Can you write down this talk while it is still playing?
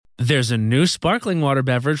There's a new sparkling water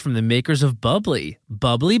beverage from the makers of Bubbly,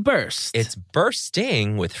 Bubbly Burst. It's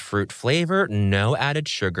bursting with fruit flavor, no added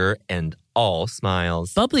sugar, and all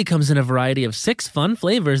smiles. Bubbly comes in a variety of 6 fun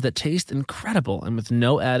flavors that taste incredible. And with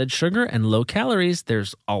no added sugar and low calories,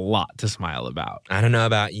 there's a lot to smile about. I don't know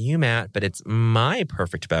about you, Matt, but it's my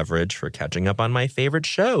perfect beverage for catching up on my favorite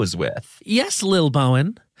shows with. Yes, Lil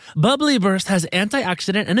Bowen. Bubbly Burst has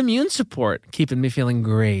antioxidant and immune support, keeping me feeling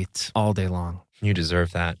great all day long. You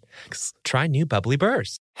deserve that. Try new Bubbly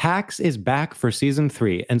Burst. Hacks is back for season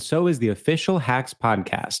 3, and so is the official Hacks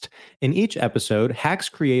podcast. In each episode, Hacks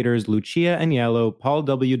creators Lucia Aniello, Paul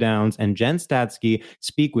W. Downs, and Jen Statsky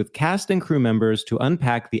speak with cast and crew members to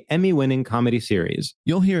unpack the Emmy-winning comedy series.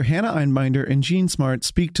 You'll hear Hannah Einbinder and Jean Smart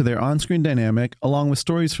speak to their on-screen dynamic, along with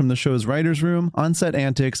stories from the show's writer's room, on-set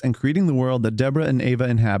antics, and creating the world that Deborah and Ava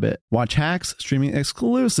inhabit. Watch Hacks, streaming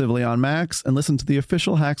exclusively on Max, and listen to the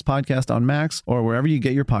official Hacks podcast on Max or wherever you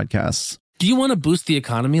get your podcasts. Do you want to boost the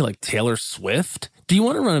economy like Taylor Swift? Do you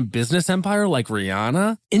want to run a business empire like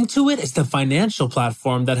Rihanna? Intuit is the financial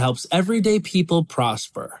platform that helps everyday people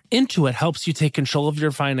prosper. Intuit helps you take control of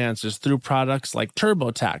your finances through products like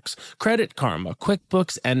TurboTax, Credit Karma,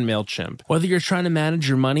 QuickBooks, and MailChimp. Whether you're trying to manage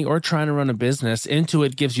your money or trying to run a business,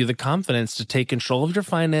 Intuit gives you the confidence to take control of your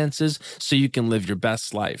finances so you can live your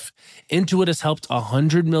best life. Intuit has helped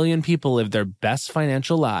 100 million people live their best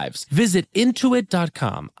financial lives. Visit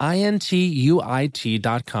Intuit.com, INTUIT.com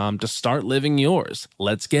to start living yours.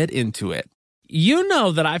 Let's get into it. You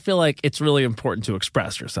know that I feel like it's really important to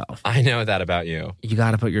express yourself. I know that about you. You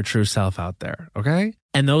got to put your true self out there, okay?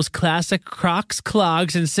 And those classic Crocs,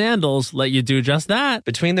 clogs, and sandals let you do just that.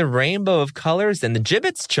 Between the rainbow of colors and the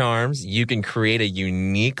Jibbitz charms, you can create a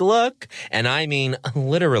unique look. And I mean,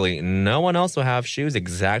 literally, no one else will have shoes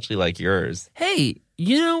exactly like yours. Hey,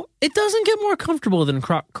 you know, it doesn't get more comfortable than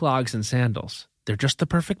clogs and sandals. They're just the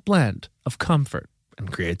perfect blend of comfort and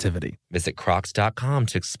creativity. Visit Crocs.com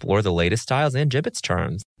to explore the latest styles and Jibbitz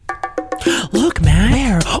charms. Look, man.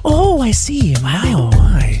 Where? Oh, I see. Wow. Oh,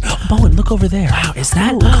 my. Bowen, look over there. Wow, is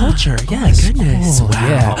that culture? Yes. My goodness. Oh, wow.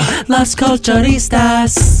 Yeah. Las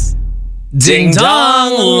Culturistas. Ding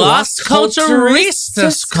dong, Las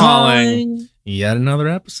Culturistas calling. Yet another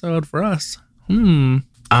episode for us.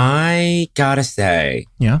 I gotta say,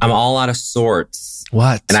 Yeah? I'm all out of sorts.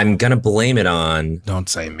 What? And I'm gonna blame it on... Don't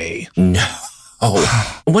say me. No.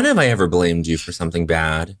 Oh, when have I ever blamed you for something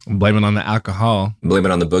bad? Blame it on the alcohol. Blame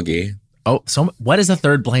it on the boogie. Oh, so what is the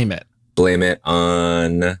third blame it? Blame it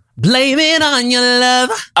on... Blame it on your love.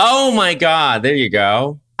 Oh my God, there you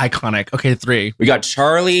go. Iconic. Okay, 3. We got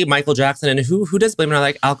Charlie, Michael Jackson, and who does blame it on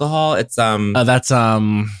like alcohol? It's That's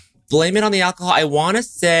blame it on the alcohol. I want to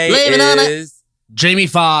say Blame it on is Jamie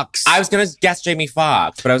Foxx. I was gonna guess Jamie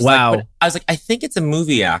Foxx, but I was Wow. I think it's a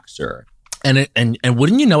movie actor. And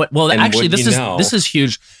wouldn't you know it? Well, And actually, wouldn't you know? this is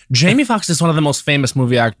huge. Jamie Foxx is one of the most famous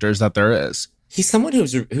movie actors that there is. He's someone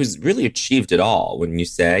who's really achieved it all. When you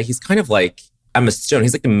say he's kind of like Emma Stone,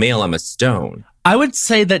 he's like the male Emma Stone. I would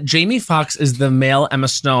say that Jamie Foxx is the male Emma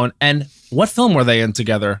Stone. And what film were they in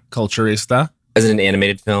together, Culturista? Is it an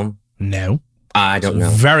animated film? No. I don't know.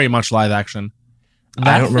 Very much live action.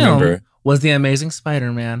 I don't remember. Was The Amazing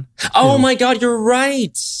Spider-Man. Oh my God, you're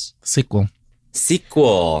right. Sequel.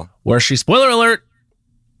 Where she, spoiler alert,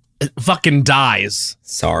 fucking dies.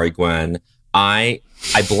 Sorry, Gwen. I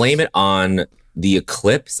blame it on the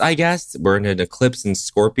eclipse, I guess. We're in an eclipse in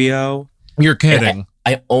Scorpio. You're kidding.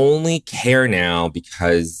 I only care now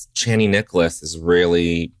because Channy Nicholas is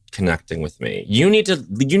really connecting with me. You need to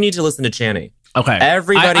listen to Channy. Okay.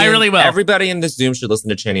 Everybody, I really will. Everybody in this Zoom should listen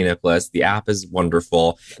to Channy Nicholas. The app is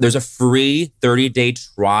wonderful. There's a free 30-day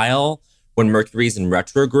trial when Mercury's in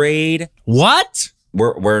retrograde. What?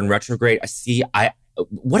 We're in retrograde.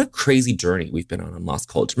 What a crazy journey we've been on Lost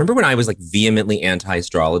Culture. Remember when I was like vehemently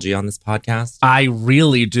anti-astrology on this podcast? I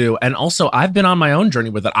really do. And also, I've been on my own journey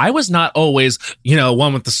with it. I was not always,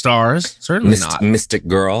 one with the stars. Certainly not. Mystic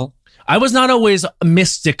girl. I was not always a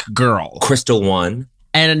mystic girl. Crystal one.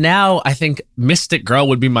 And now I think Mystic Girl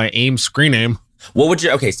would be my AIM screen name. What would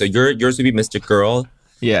you... Okay, so yours would be Mystic Girl.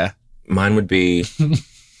 Yeah. Mine would be...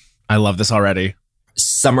 I love this already.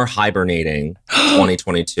 Summer Hibernating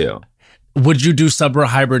 2022. Would you do summer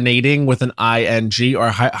hibernating with an ING or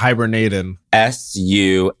hibernating?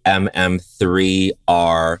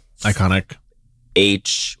 SUMM3R. Iconic.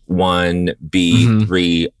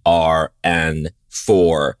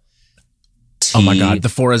 H1B3RN4. Oh my God, the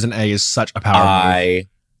 4 as an A is such a power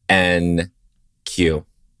INQ.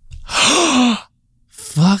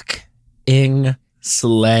 Fucking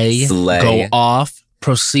slay. Go off.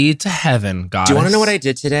 Proceed to heaven, goddess. Do you want to know what I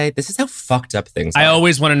did today? This is how fucked up things are. I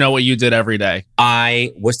always want to know what you did every day.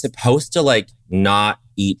 I was supposed to like not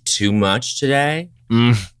eat too much today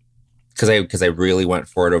because I really went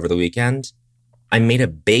for it over the weekend. I made a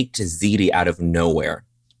baked ziti out of nowhere.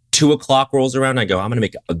 2:00 rolls around. I go, I'm going to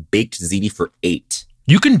make a baked ziti for 8.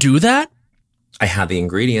 You can do that? I have the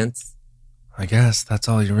ingredients. I guess that's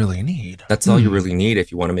all you really need. That's all you really need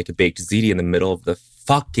if you want to make a baked ziti in the middle of the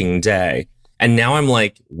fucking day. And now I'm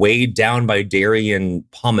like weighed down by dairy and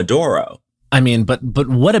pomodoro. I mean, but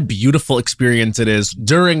what a beautiful experience it is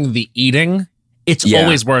during the eating. It's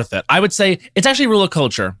always worth it. I would say it's actually rule of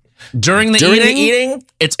culture. During the eating,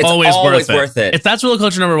 it's always worth it. If that's rule of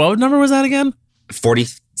culture number, what number was that again?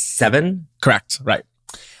 47? Correct. Right.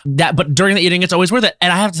 But during the eating, it's always worth it.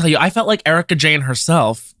 And I have to tell you, I felt like Erika Jayne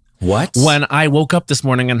herself. What? When I woke up this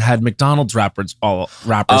morning and had McDonald's wrappers all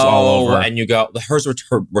over. And you go, hers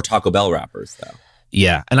were Taco Bell wrappers, though.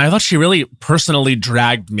 Yeah. And I thought she really personally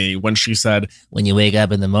dragged me when she said, When you wake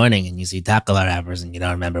up in the morning and you see Taco Bell wrappers and you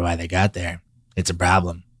don't remember why they got there, it's a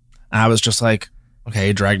problem. and I was just like,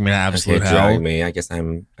 okay, drag me to absolute hell. Drag me. I guess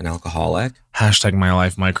I'm an alcoholic. Hashtag my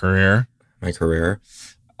life, my career. My career.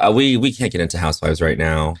 We can't get into Housewives right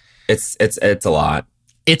now. It's a lot.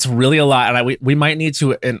 It's really a lot, and we might need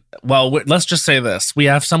to. Let's just say this: we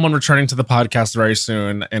have someone returning to the podcast very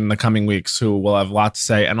soon in the coming weeks who will have a lot to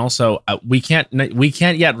say, and also we can't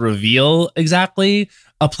yet reveal exactly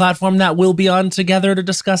a platform that we'll be on together to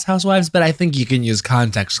discuss Housewives. But I think you can use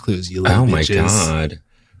context clues. You little bitches. My god,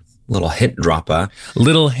 little hint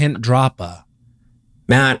dropper.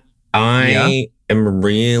 Matt, I am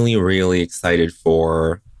really, really excited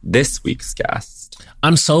for this week's guest.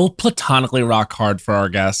 I'm so platonically rock hard for our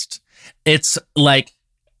guest. It's like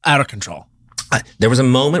out of control. There was a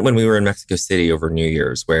moment when we were in Mexico City over New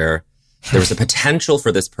Year's where there was a potential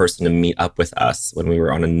for this person to meet up with us when we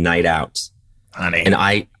were on a night out. Honey. And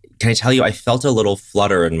can I tell you, I felt a little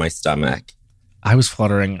flutter in my stomach. I was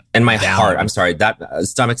fluttering. In my heart. I'm sorry. That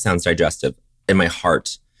stomach sounds digestive. In my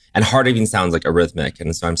heart. And heart even sounds like arrhythmic.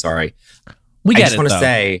 And so I'm sorry. I just want to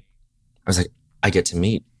say, I was like, I get to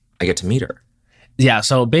meet her. Yeah,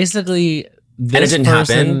 so basically, and it didn't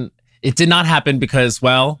happen. It did not happen because,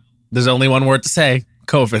 well, there's only one word to say: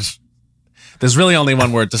 COVID. There's really only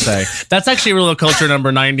one word to say. That's actually real culture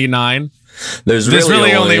number 99. There's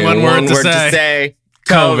really only one word to say: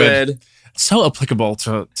 COVID. So applicable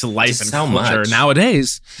to life and so culture much.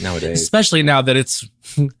 nowadays. Especially now that it's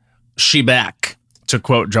she back, to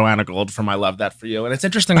quote Joanna Gold from I Love That For You. And it's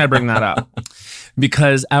interesting I bring that up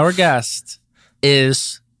because our guest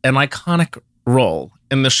is an iconic role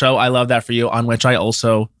in the show I Love That For You, on which I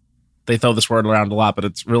also, they throw this word around a lot, but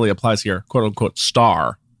it really applies here, quote unquote,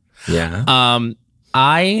 star. Yeah.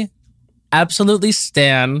 I absolutely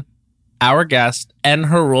stan our guest and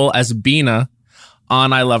her role as Bina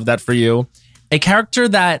on I Love That For You, a character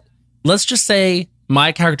that, let's just say,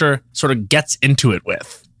 my character sort of gets into it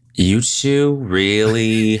with. You two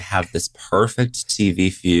really have this perfect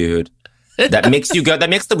TV feud that makes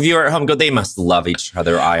the viewer at home go, they must love each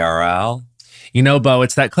other IRL. You know, Bo,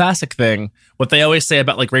 it's that classic thing. What they always say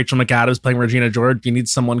about like Rachel McAdams playing Regina George, you need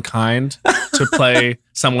someone kind to play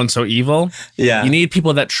someone so evil. Yeah. You need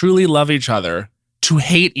people that truly love each other to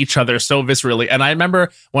hate each other so viscerally. And I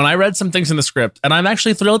remember when I read some things in the script, and I'm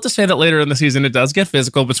actually thrilled to say that later in the season, it does get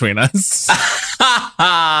physical between us.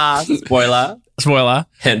 Spoiler.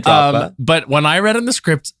 Hint dropper. But when I read in the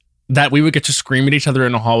script that we would get to scream at each other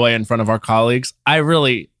in a hallway in front of our colleagues,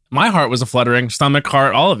 my heart was a fluttering, stomach,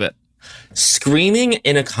 heart, all of it. Screaming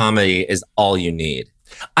in a comedy is all you need.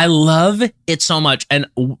 I love it so much. And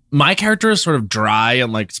my character is sort of dry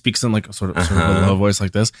and like speaks in like a sort of a low voice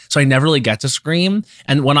like this. So I never really get to scream.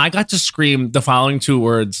 And when I got to scream the following 2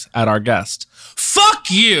 words at our guest, fuck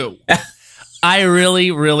you, I really,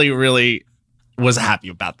 really, really was happy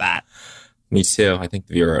about that. Me too. I think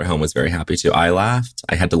the viewer at home was very happy too. I laughed.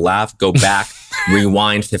 I had to laugh, go back,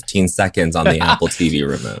 rewind 15 seconds on the Apple TV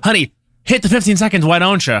remote. Honey, hit the 15 seconds. Why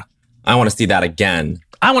don't you? I want to see that again.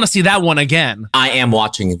 I want to see that one again. I am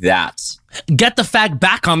watching that. Get the fact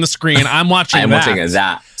back on the screen. I'm watching that. I'm watching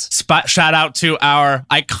that. Shout out to our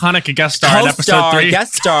iconic guest star in episode 3.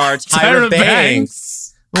 Guest star, Tyra Banks.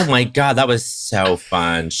 Oh my God, that was so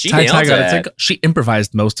fun. She nailed it. She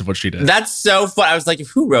improvised most of what she did. That's so fun. I was like,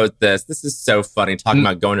 who wrote this? This is so funny. Talking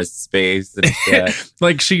about going to space and shit.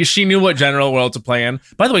 Like she knew what general world to play in.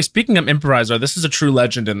 By the way, speaking of improviser, this is a true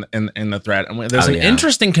legend in the thread. And there's an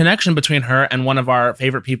interesting connection between her and one of our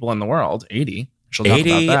favorite people in the world, 80. She'll talk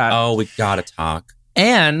about that. Oh, we gotta talk.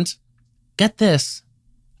 And get this.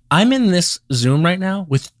 I'm in this Zoom right now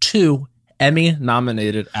with 2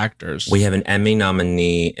 Emmy-nominated actors. We have an Emmy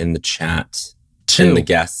nominee in the chat. 2. In the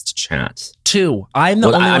guest chat. 2. I'm the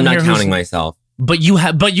only one I'm not here counting myself. But you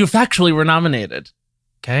factually were nominated.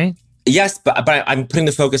 Okay? Yes, but I'm putting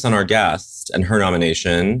the focus on our guest and her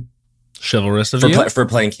nomination. Chivalrous of you. For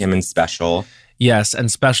playing Kim in Special. Yes,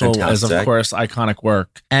 and Special Fantastic. is, of course, iconic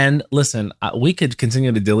work. And listen, we could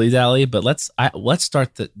continue to dilly-dally, but let's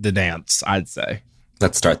start the dance, I'd say.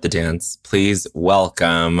 Let's start the dance. Please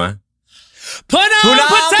welcome... Poonam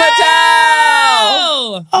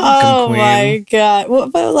Patel! Oh my God. Well,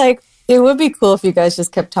 but like, it would be cool if you guys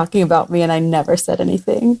just kept talking about me and I never said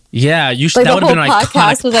anything. Yeah, you should. Like That would have been an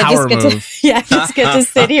podcast iconic power move. I just get to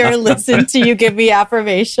sit here and listen to you give me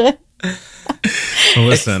affirmation.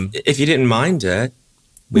 Listen, if you didn't mind it,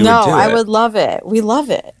 we would do it. I would love it. We love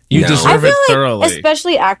it. You No. deserve I it feel thoroughly. like,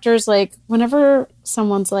 especially actors, like whenever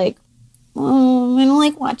someone's like, "Oh, I don't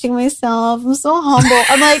like watching myself. I'm so humble."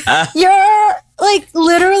 I'm like, you're like,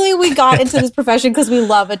 literally, we got into this profession because we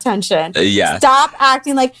love attention. Yes. Stop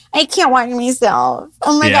acting like I can't watch myself.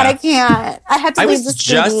 Oh my God, I can't. I had to I leave was the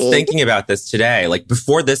just city. thinking about this today. Like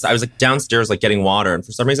before this, I was like downstairs, like getting water. And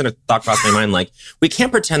for some reason, a thought crossed my mind, like, we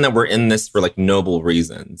can't pretend that we're in this for like noble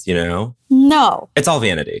reasons, you know? No. It's all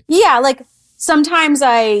vanity. Yeah, like sometimes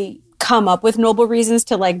I come up with noble reasons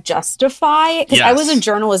to like justify it. Because I was a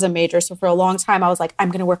journalism major. So for a long time, I was like, I'm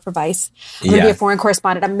going to work for Vice. I'm going to be a foreign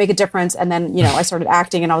correspondent. I'm going to make a difference. And then, I started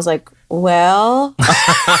acting and I was like, well,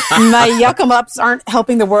 my yuck-em-ups aren't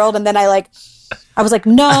helping the world. And then I was like,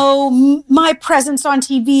 no, my presence on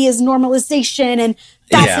TV is normalization and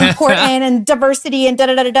that's important and diversity and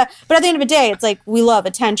da-da-da-da-da. But at the end of the day, it's like, we love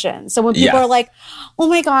attention. So when people are like, oh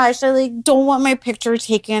my gosh, I like don't want my picture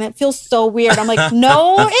taken. It feels so weird. I'm like,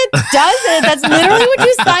 no, it doesn't. That's literally what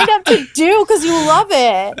you signed up to do because you love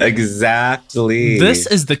it. Exactly. This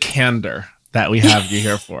is the candor that we have you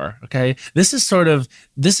here for, okay?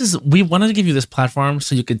 We wanted to give you this platform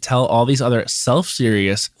so you could tell all these other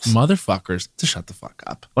self-serious motherfuckers to shut the fuck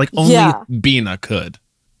up. Like only Bina could.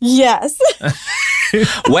 Yes.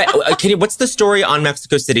 What's the story on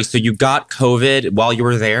Mexico City? So you got COVID while you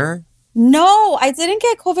were there? No, I didn't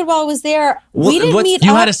get COVID while I was there. We didn't meet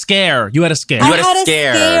You up. had a scare. You had a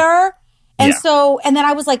scare. And and then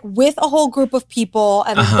I was like with a whole group of people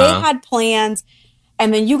and they had plans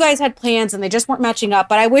and then you guys had plans and they just weren't matching up.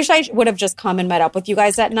 But I wish I would have just come and met up with you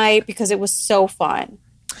guys that night because it was so fun.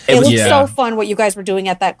 It looked so fun what you guys were doing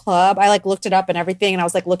at that club. I like looked it up and everything and I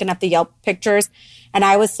was like looking at the Yelp pictures and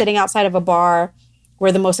I was sitting outside of a bar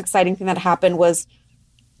where the most exciting thing that happened was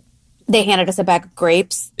they handed us a bag of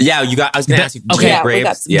grapes. Yeah, I was going to ask you.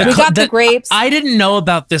 Grapes. We got the grapes. I didn't know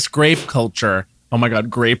about this grape culture. Oh my God,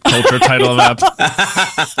 grape culture title of app.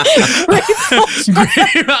 Grape culture.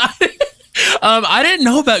 I didn't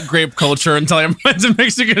know about grape culture until I went to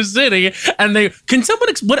Mexico City. And can someone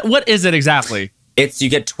what is it exactly? You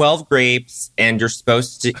get 12 grapes and you're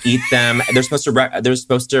supposed to eat them. They're supposed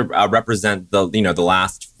to represent the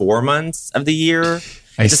last 4 months of the year.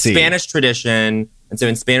 It's a Spanish tradition. And so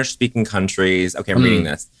in Spanish-speaking countries, okay, I'm reading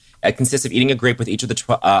this. It consists of eating a grape with each of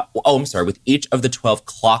the with each of the 12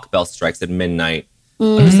 clock bell strikes at midnight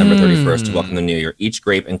on December 31st to welcome the new year. Each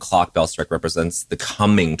grape and clock bell strike represents the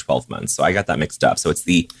coming 12 months. So I got that mixed up. So it's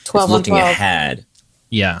 12 it's looking 12. ahead.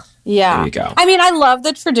 Yeah. Yeah. There you go. I mean, I love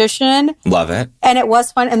the tradition. Love it. And it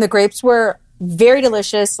was fun. And the grapes were very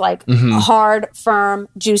delicious, like hard, firm,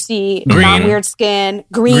 juicy, not weird skin,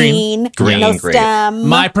 green, no grape. stem.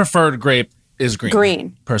 My preferred grape is green.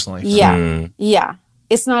 Green. Personally. Yeah. Yeah.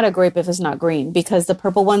 It's not a grape if it's not green because the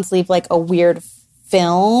purple ones leave like a weird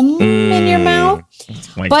film in your mouth.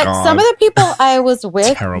 My but God. some of the people I was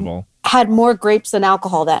with Terrible. had more grapes than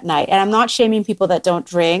alcohol that night. And I'm not shaming people that don't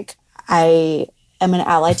drink. I am an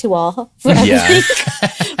ally to all. Yeah.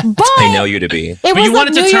 But I know you to be. But you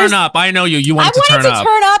wanted to turn up. I know you. You wanted to turn up. I wanted to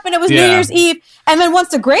turn up, and it was New Year's Eve. And then once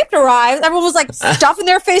the grape arrived, everyone was like stuffing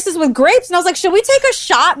their faces with grapes. And I was like, should we take a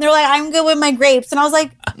shot? And they're like, I'm good with my grapes. And I was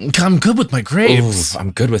like, I'm good with my grapes. Ooh, I'm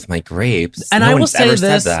good with my grapes. And no I will one's say ever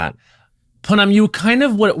this. said that. Poonam, you kind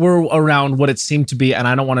of were around what it seemed to be, and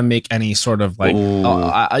I don't want to make any sort of like,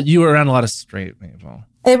 you were around a lot of straight people.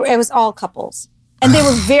 it was all couples. And they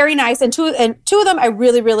were very nice. And two of them I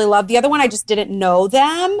really, really loved. The other one, I just didn't know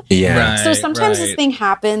them. Yeah. So sometimes this thing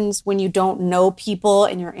happens when you don't know people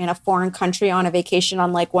and you're in a foreign country on a vacation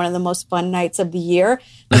on like one of the most fun nights of the year.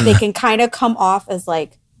 That they can kind of come off as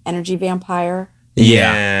like energy vampire.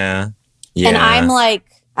 Yeah. And I'm like,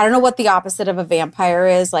 I don't know what the opposite of a vampire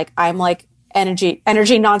is. Like I'm like energy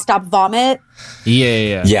nonstop vomit.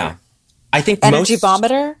 Yeah. I think Energy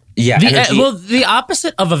vomiter. Yeah. The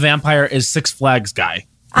opposite of a vampire is Six Flags guy.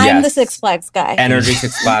 I'm the Six Flags guy. Energy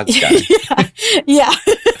Six Flags guy. Yeah.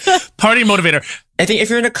 Party motivator. I think if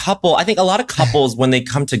you're in a couple, I think a lot of couples, when they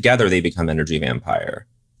come together, they become energy vampire.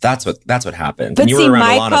 That's what happened. But see,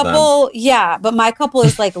 my couple, but my couple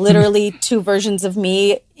is like literally two versions of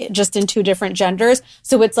me, just in two different genders.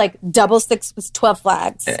 So it's like double six was 12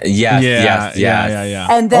 flags. Yes.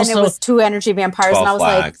 And then also, it was two energy vampires, and I was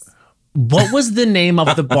flags. like, what was the name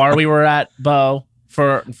of the bar we were at, Bo,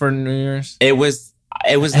 for New Year's? It was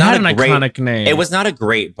not an iconic name. It was not a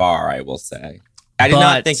great bar, I will say. I did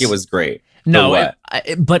not think it was great. No,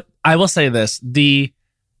 but I will say this: the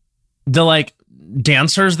like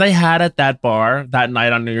dancers they had at that bar that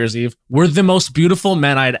night on New Year's Eve were the most beautiful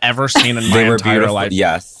men I'd ever seen in my entire life.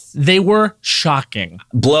 Yes, they were shocking.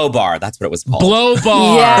 Blow bar, that's what it was called. Blow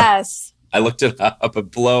bar. Yes. I looked it up, a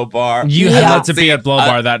blow bar. You had to be at blow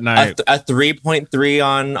bar that night. A 3.3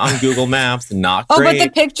 on Google Maps, not great. Oh, but the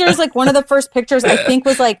pictures, like one of the first pictures, I think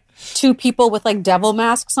was like two people with like devil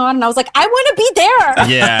masks on. And I was like, I want to be there.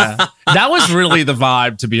 Yeah. That was really the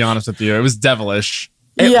vibe, to be honest with you. It was devilish.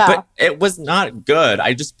 But it was not good.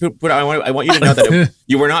 I just I want you to know that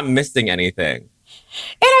you were not missing anything.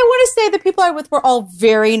 And I want to say the people I was with were all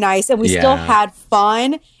very nice, and we still had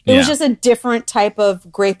fun. It was just a different type of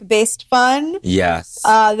grape-based fun. Yes,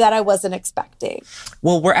 that I wasn't expecting.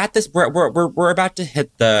 Well, we're at this. We're about to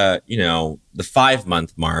hit the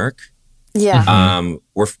 5-month mark. Yeah.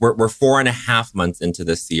 We're 4.5 months into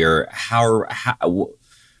this year. How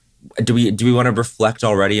do we want to reflect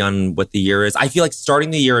already on what the year is? I feel like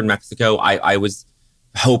starting the year in Mexico, I was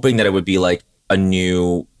hoping that it would be like a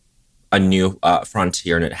new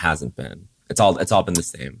frontier, and it hasn't been. It's all been the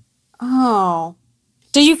same. Oh,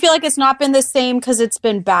 do you feel like it's not been the same because it's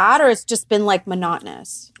been bad, or it's just been like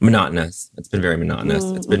monotonous? Monotonous. It's been very monotonous.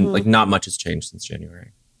 It's been like not much has changed since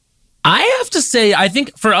January. I have to say, I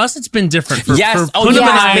think for us it's been different. For Punam and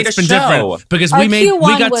I, it's been different because we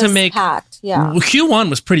got to make packed. Yeah, Q1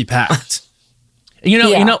 was pretty packed. You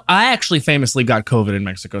know, I actually famously got COVID in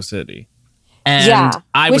Mexico City. And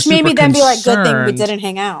which made me then be like, good thing we didn't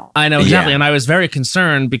hang out. I know, exactly. And I was very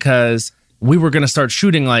concerned because we were going to start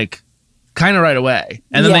shooting like kind of right away.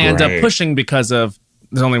 And then they end up pushing because of,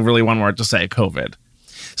 there's only really one word to say, COVID.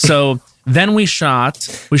 So then we shot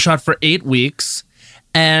for 8 weeks.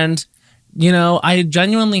 And, I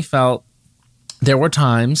genuinely felt there were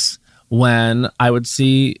times when I would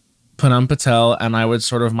see Punam Patel and I would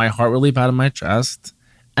sort of, my heart would leap out of my chest.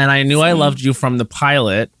 And I knew I loved you from the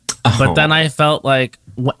pilot. But then I felt like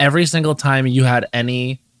every single time you had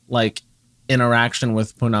any like interaction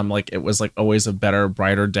with Punam, like it was like always a better,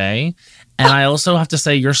 brighter day. And I also have to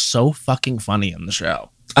say, you're so fucking funny in the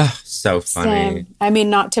show. Oh, so funny. Same. I mean,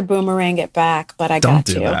 not to boomerang it back, but I got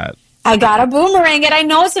to. Don't do that. I gotta boomerang it. I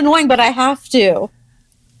know it's annoying, but I have to.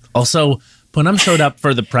 Also, Punam showed up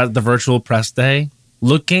for the virtual press day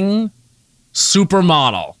looking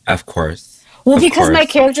supermodel. Of course. Well, because my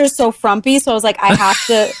character is so frumpy, so I was like, I have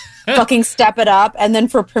to fucking step it up. And then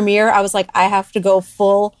for premiere, I was like, I have to go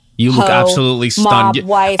full. You look absolutely stunned. Mob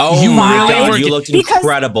wife. Oh my God, you looked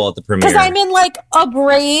incredible at the premiere. Because I'm in like a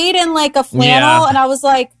braid and like a flannel, and I was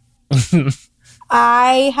like,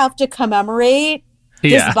 I have to commemorate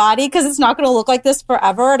this body because it's not going to look like this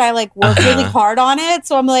forever. And I like worked really hard on it.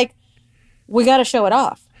 So I'm like, we got to show it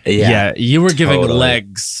off. Yeah, you were giving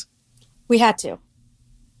legs. We had to.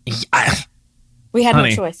 We had no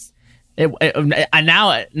choice.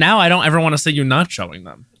 Now I don't ever want to say you not showing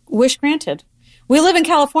them. Wish granted. We live in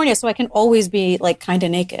California, so I can always be like kind of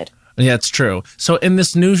naked. Yeah, it's true. So in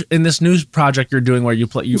this news project you're doing where you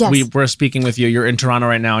play, we're speaking with you. You're in Toronto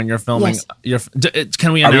right now and you're filming. Yes.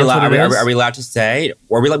 Can we announce what it is? Are we allowed to say?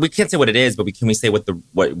 Or we can't say what it is, but can we say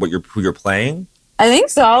who you're playing? I think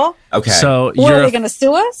so. Okay. So are they going to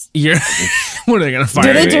sue us? What are they going to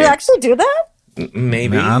fire? Do they actually do that?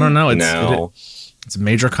 Maybe. I don't know. It's a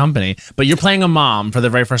major company, but you're playing a mom for the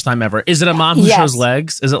very first time ever. Is it a mom who shows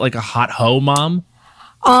legs? Is it like a hot hoe mom?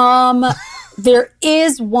 There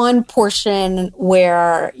is one portion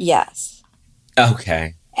where yes.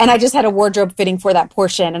 Okay. And I just had a wardrobe fitting for that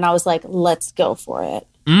portion, and I was like, let's go for it.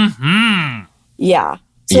 Mm-hmm. Yeah.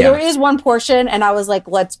 So there is one portion, and I was like,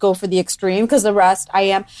 let's go for the extreme, because the rest I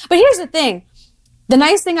am. But here's the thing. The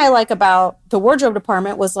nice thing I like about the wardrobe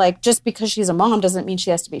department was like, just because she's a mom doesn't mean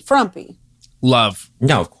she has to be frumpy. Love.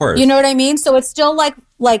 No, of course. You know what I mean? So it's still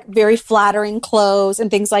like very flattering clothes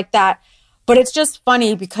and things like that. But it's just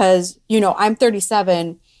funny because, I'm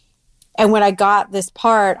 37. And when I got this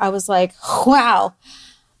part, I was like, wow,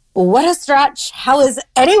 what a stretch. How is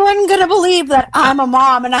anyone going to believe that I'm a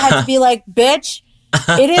mom? And I had to be like, bitch,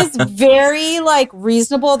 it is very like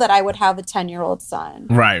reasonable that I would have a 10-year-old son.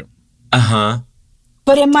 Right. Uh-huh.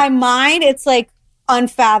 But in my mind, it's like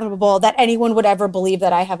unfathomable that anyone would ever believe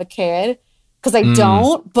that I have a kid, because I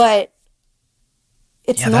don't. But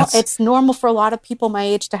it's normal for a lot of people my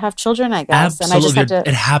age to have children, I guess. Absolutely. And I just have to,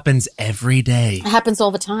 it happens every day. It happens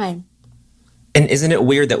all the time. And isn't it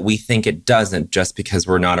weird that we think it doesn't just because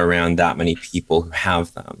we're not around that many people who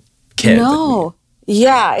have them? Kids. No.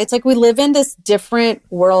 Yeah. It's like we live in this different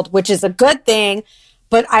world, which is a good thing.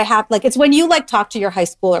 But I have it's when you talk to your high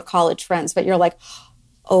school or college friends, but you're like,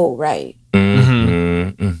 oh, right.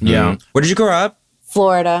 Mm-hmm. Mm-hmm. Yeah. Where did you grow up?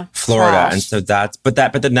 Florida. Trash. And so but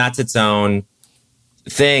then that's its own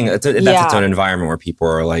thing. That's its own environment where people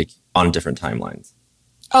are on different timelines.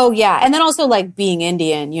 Oh, yeah. And then also being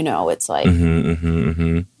Indian, it's like,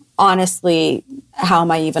 honestly, how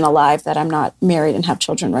am I even alive that I'm not married and have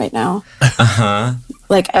children right now? Uh-huh.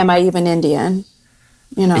 Am I even Indian?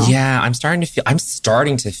 Yeah, I'm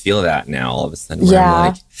starting to feel that now all of a sudden. Where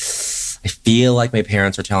I'm I feel like my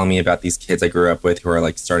parents are telling me about these kids I grew up with who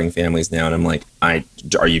are starting families now. And I'm like,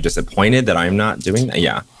 are you disappointed that I'm not doing that?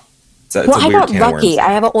 Yeah. I got lucky.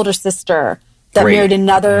 I have an older sister that married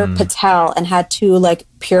another Patel and had 2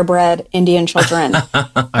 purebred Indian children.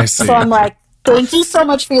 I see. So I'm like, thank you so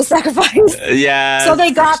much for your sacrifice. Yeah. So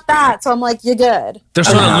they got that. So I'm like, you're good. They're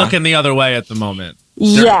sort of looking the other way at the moment.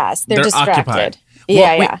 They're distracted. Occupied.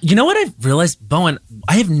 Yeah. Wait, you know what I've realized, Bowen?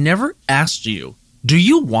 I have never asked you, do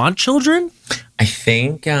you want children? I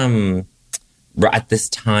think at this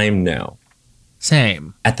time, no.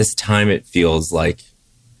 Same. At this time, it feels like,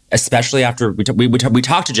 especially after we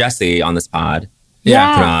talked to Jessie on this pod.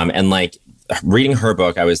 Yeah. And reading her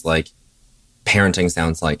book, I was like, parenting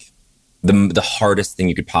sounds like the hardest thing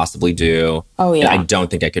you could possibly do. Oh yeah. And I don't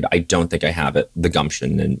think I have the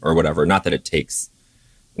gumption or whatever. Not that it takes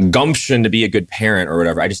gumption to be a good parent or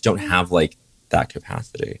whatever. I just don't have that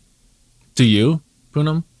capacity. Do you,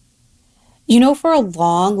 Poonam? For a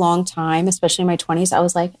long, long time, especially in my 20s, I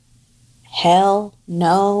was like, hell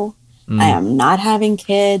no. I am not having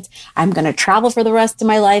kids. I'm going to travel for the rest of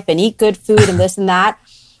my life and eat good food and this and that.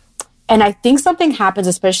 And I think something happens,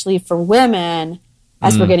 especially for women,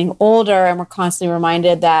 as we're getting older and we're constantly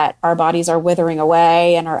reminded that our bodies are withering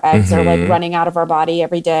away and our eggs are running out of our body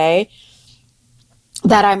every day,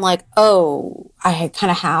 that I'm like, oh, I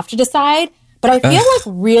kind of have to decide. But I feel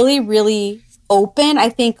really, really open. I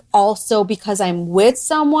think also because I'm with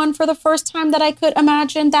someone for the first time that I could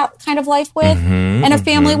imagine that kind of life with and a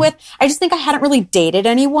family with. I just think I hadn't really dated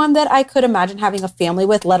anyone that I could imagine having a family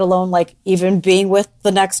with, let alone even being with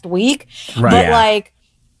the next week. Right. But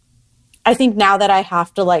I think now that I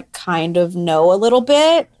have to kind of know a little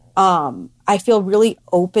bit, I feel really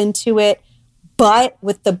open to it. But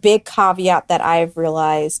with the big caveat that I've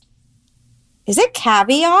realized, is it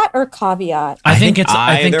caveat or caveat? I think it's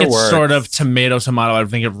sort of tomato. I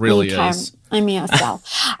think it really is. I mean,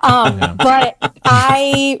 but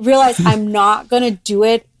I realize I'm not going to do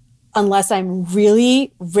it unless I'm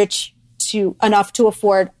really rich enough to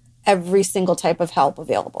afford every single type of help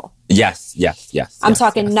available. Yes. I'm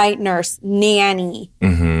talking night nurse, nanny,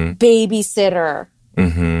 babysitter,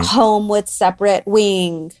 home with separate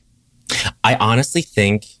wing. I honestly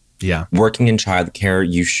think working in childcare,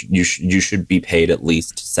 you should be paid at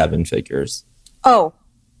least 7 figures. Oh,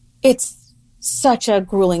 it's such a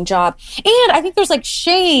grueling job. And I think there's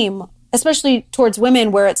shame, especially towards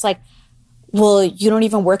women, where it's well, you don't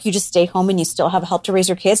even work, you just stay home and you still have help to raise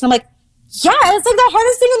your kids. And I'm like, yeah, it's the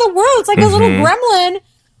hardest thing in the world. It's a little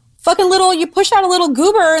gremlin, you push out a little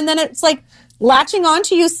goober, and then it's latching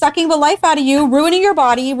onto you, sucking the life out of you, ruining your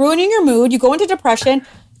body, ruining your mood. You go into depression.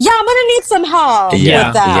 Yeah, I'm going to need some help with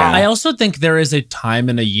that. Yeah. I also think there is a time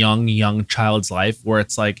in a young child's life where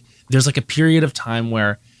it's there's a period of time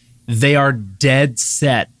where they are dead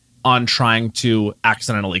set on trying to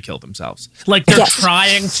accidentally kill themselves.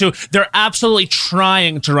 They're absolutely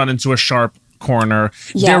trying to run into a sharp corner.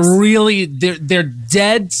 Yes. They're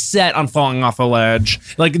dead set on falling off a ledge.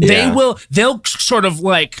 They'll sort of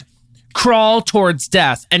crawl towards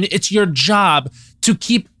death, and it's your job to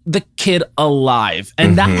keep the kid alive.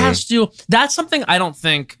 And that's something I don't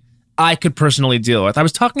think I could personally deal with. I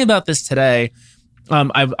was talking about this today.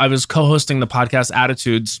 I was co-hosting the podcast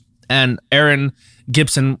Attitudes, and Aaron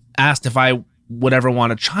Gibson asked if I would ever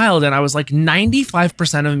want a child. And I was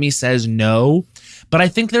 95% of me says no. But I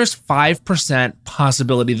think there's 5%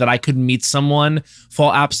 possibility that I could meet someone,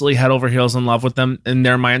 fall absolutely head over heels in love with them, and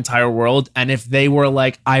they're my entire world. And if they were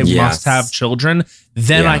I must have children,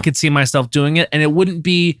 then I could see myself doing it. And it wouldn't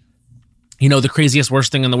be, the craziest,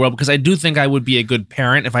 worst thing in the world, because I do think I would be a good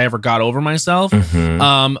parent if I ever got over myself.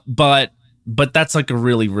 But that's a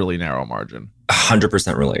really, really narrow margin.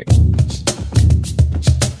 100% relate.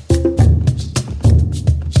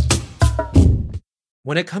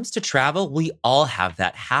 When it comes to travel, we all have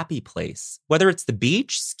that happy place. Whether it's the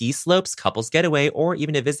beach, ski slopes, couples getaway, or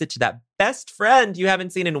even a visit to that best friend you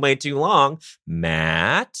haven't seen in way too long,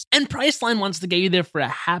 Matt. And Priceline wants to get you there for a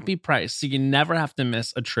happy price, so you never have to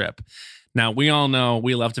miss a trip. Now, we all know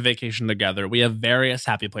we love to vacation together. We have various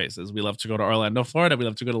happy places. We love to go to Orlando, Florida. We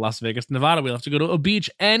love to go to Las Vegas, Nevada. We love to go to a beach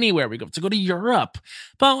anywhere. We love to go to Europe.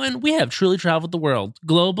 But when we have truly traveled the world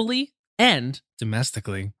globally and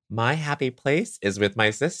domestically. My happy place is with my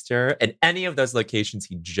sister in any of those locations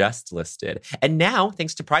he just listed. And now,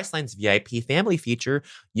 thanks to Priceline's VIP family feature,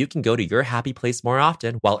 you can go to your happy place more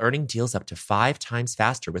often while earning deals up to 5 times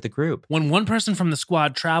faster with a group. When one person from the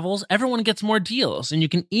squad travels, everyone gets more deals, and you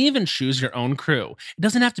can even choose your own crew. It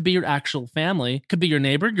doesn't have to be your actual family. It could be your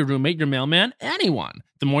neighbor, your roommate, your mailman, anyone.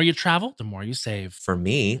 The more you travel, the more you save. For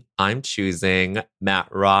me, I'm choosing Matt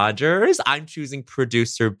Rogers. I'm choosing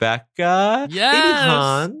producer Becca.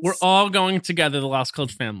 Yes! We're all going together, the Lost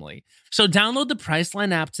Coach family. So download the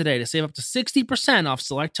Priceline app today to save up to 60% off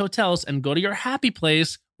select hotels and go to your happy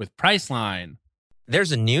place with Priceline.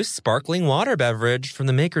 There's a new sparkling water beverage from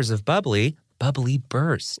the makers of Bubbly, Bubbly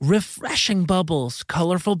Burst. Refreshing bubbles,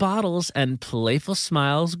 colorful bottles, and playful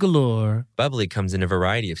smiles galore. Bubbly comes in a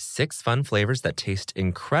variety of 6 fun flavors that taste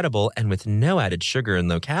incredible, and with no added sugar and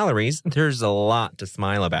low calories, there's a lot to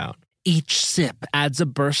smile about. Each sip adds a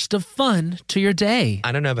burst of fun to your day.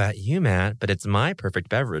 I don't know about you, Matt, but it's my perfect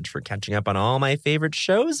beverage for catching up on all my favorite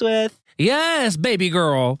shows with. Yes, baby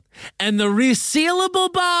girl. And the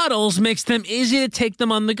resealable bottles makes them easy to take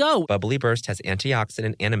them on the go. Bubbly Burst has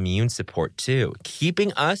antioxidant and immune support, too,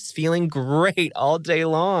 keeping us feeling great all day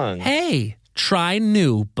long. Hey, try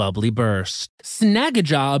new Bubbly Burst.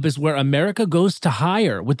 Snagajob is where America goes to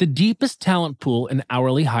hire, with the deepest talent pool in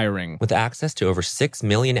hourly hiring. With access to over 6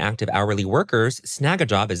 million active hourly workers,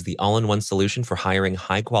 Snagajob is the all-in-one solution for hiring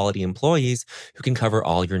high-quality employees who can cover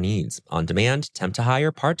all your needs, on demand, temp to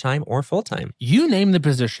hire, part-time, or full-time. You name the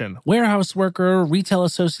position: warehouse worker, retail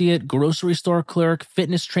associate, grocery store clerk,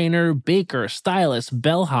 fitness trainer, baker, stylist,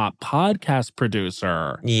 bellhop, podcast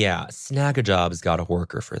producer. Yeah, Snagajob's got a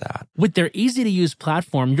worker for that. With their easy-to-use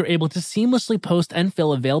platform, you're able to seamlessly post and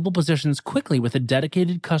fill available positions quickly with a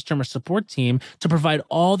dedicated customer support team to provide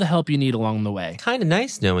all the help you need along the way. Kind of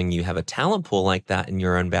nice knowing you have a talent pool like that in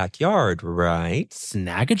your own backyard, right?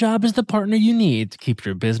 Snagajob is the partner you need to keep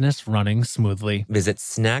your business running smoothly. Visit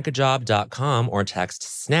snagajob.com or text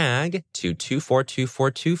SNAG to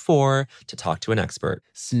 242424 to talk to an expert.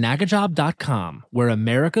 Snagajob.com, where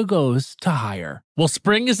America goes to hire. Well,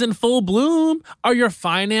 spring is in full bloom. Are your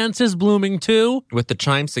finances blooming too? With the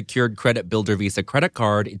Chime Secured Credit Builder Visa credit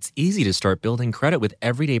card, it's easy to start building credit with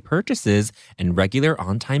everyday purchases and regular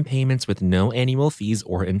on-time payments with no annual fees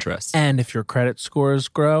or interest. And if your credit scores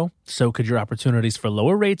grow, so could your opportunities for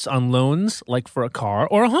lower rates on loans, like for a car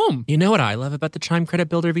or a home. You know what I love about the Chime Credit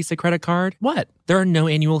Builder Visa credit card? What? There are no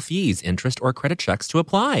annual fees, interest, or credit checks to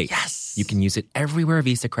apply. Yes! You can use it everywhere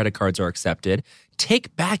Visa credit cards are accepted.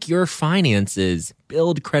 Take back your finances.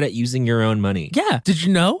 Build credit using your own money. Yeah. Did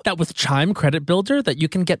you know that with Chime Credit Builder that you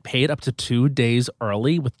can get paid up to 2 days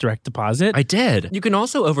early with direct deposit? I did. You can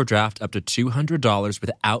also overdraft up to $200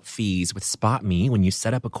 without fees with SpotMe when you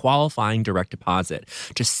set up a qualifying direct deposit.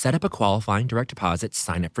 Just set up a qualifying direct deposit,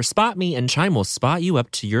 sign up for SpotMe, and Chime will spot you up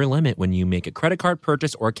to your limit when you make a credit card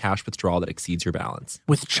purchase or cash withdrawal that exceeds your balance.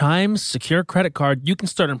 With Chime's secure credit card, you can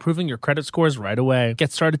start improving your credit scores right away.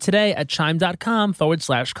 Get started today at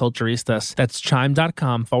chime.com/culturistas. That's chime.com/culturistas.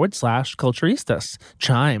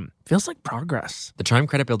 Chime. Feels like progress. The Chime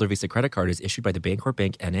Credit Builder Visa credit card is issued by the Bancorp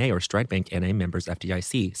Bank N.A. or Stride Bank N.A. members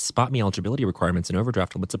FDIC. SpotMe eligibility requirements and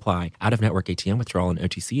overdraft limits apply. Out-of-network ATM withdrawal and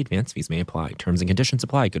OTC advance fees may apply. Terms and conditions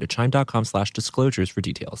apply. Go to chime.com/disclosures for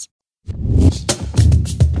details.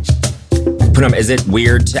 Poonam, is it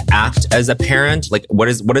weird to act as a parent? Like,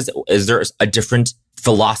 is there a different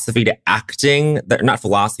philosophy to acting? Not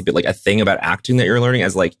philosophy, but like a thing about acting that you're learning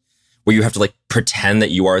as like, where you have to like pretend that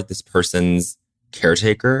you are this person's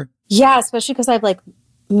caretaker? Yeah, especially because I've like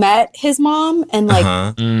met his mom and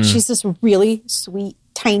like she's this really sweet,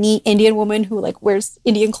 tiny Indian woman who like wears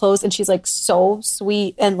Indian clothes and she's like so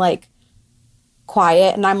sweet and like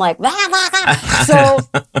quiet. And I'm like, so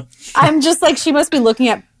I'm just like, she must be looking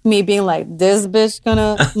at me being like, this bitch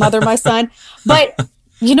gonna mother my son. But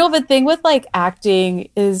you know, the thing with like acting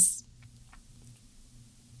is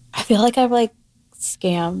I feel like I've like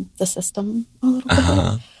scammed the system a little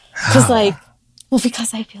bit.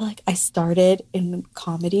 Because I feel like I started in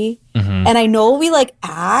comedy and I know we like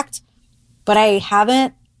act, but I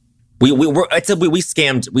haven't. We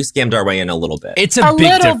scammed our way in a little bit. It's a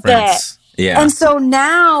big difference. Bit. Yeah. And so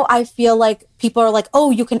now I feel like people are like,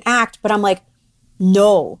 oh, you can act, but I'm like,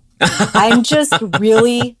 no, I'm just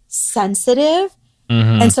really sensitive.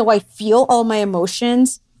 Mm-hmm. And so I feel all my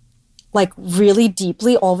emotions like really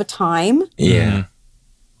deeply all the time. Yeah.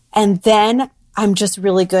 And then I'm just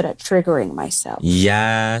really good at triggering myself.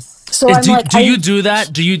 Yes. So do you do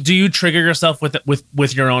that? Do you trigger yourself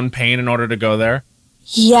with your own pain in order to go there?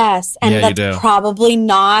 Yes. And that's probably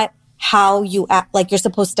not how you act, like you're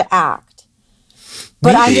supposed to act.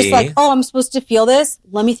 But I'm just like, oh, I'm supposed to feel this.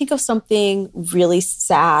 Let me think of something really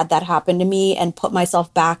sad that happened to me and put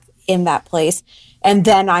myself back in that place. And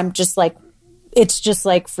then I'm just like, it's just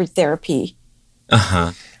like for therapy.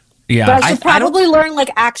 Uh-huh. Yeah. But I should probably learn like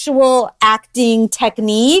actual acting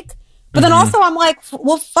technique. But then also I'm like,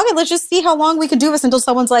 well, fuck it. Let's just see how long we can do this until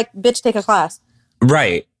someone's like, bitch, take a class.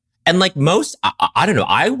 Right. And like most, I don't know.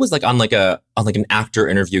 I was like on an actor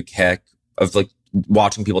interview kick of like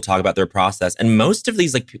watching people talk about their process. And most of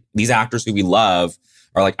these actors who we love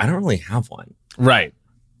are like, I don't really have one. Right.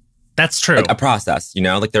 That's true. Like a process, you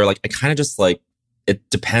know, like they're like, I kind of just like, it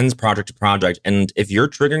depends project to project. And if you're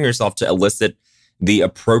triggering yourself to elicit the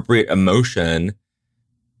appropriate emotion,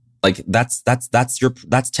 like that's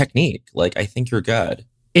technique. Like, I think you're good.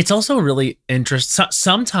 It's also really interesting.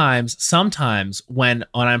 Sometimes when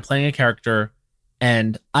I'm playing a character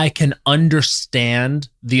and I can understand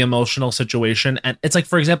the emotional situation, and it's like,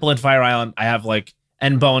 for example, in Fire Island, I have like,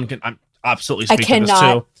 and Bowen I'm absolutely speaking to this too. I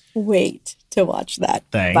cannot wait to watch that.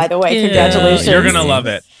 Thing. By the way, congratulations. You're gonna love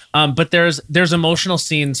it. But there's emotional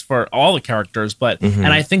scenes for all the characters, and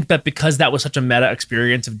I think that because that was such a meta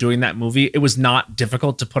experience of doing that movie, it was not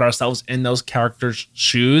difficult to put ourselves in those characters'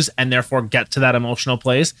 shoes and therefore get to that emotional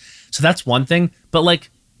place. So that's one thing. But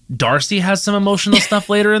like Darcy has some emotional stuff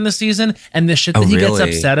later in the season, and the shit that he gets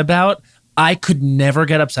upset about, I could never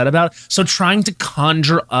get upset about. So trying to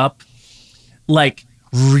conjure up like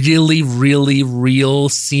really, really real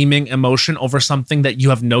seeming emotion over something that you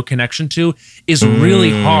have no connection to is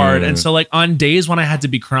really hard. And so like on days when I had to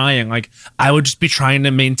be crying, like I would just be trying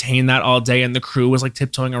to maintain that all day, and the crew was like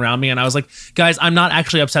tiptoeing around me, and I was like, guys, I'm not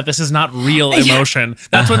actually upset. This is not real emotion.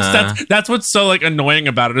 That's what's so like annoying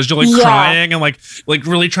about it, is you're like crying and like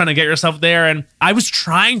really trying to get yourself there. And I was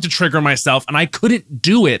trying to trigger myself and I couldn't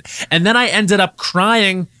do it. And then I ended up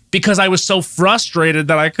crying because I was so frustrated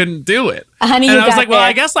that I couldn't do it. Honey, and I was like, well,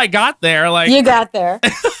 I guess I got there. Like, you got there.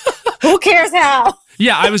 Who cares how?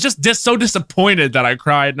 Yeah, I was just so disappointed that I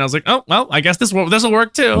cried. And I was like, oh, well, I guess this will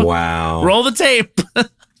work too. Wow. Roll the tape.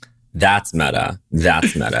 That's meta.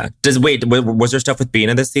 Was there stuff with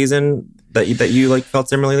Bina this season that you like felt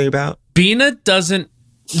similarly about? Bina doesn't.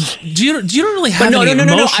 Do you don't really have any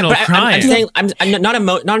emotional crying? I'm saying I'm not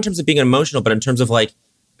in terms of being emotional, but in terms of like,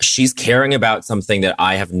 she's caring about something that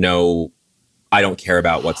I don't care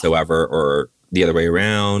about whatsoever, or the other way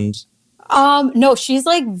around. No, she's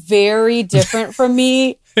like very different from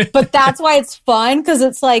me, but that's why it's fun. Cause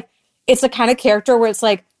it's like, it's a kind of character where it's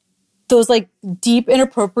like those like deep,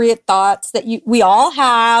 inappropriate thoughts that we all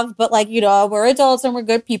have, but like, you know, we're adults and we're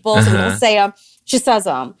good people. So we don't say them. She says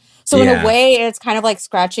them. So in a way it's kind of like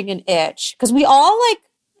scratching an itch. Cause we all like,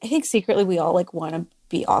 I think secretly we all like want to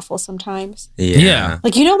be awful sometimes. Yeah.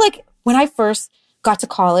 Like, you know, like when I first got to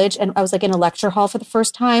college and I was like in a lecture hall for the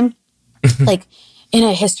first time, like in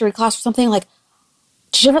a history class or something, like,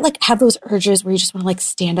 did you ever like have those urges where you just want to like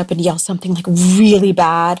stand up and yell something like really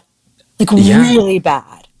bad? Like really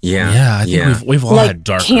bad. Yeah. Yeah. I think we've all like had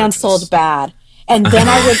dark canceled urges. Bad. And then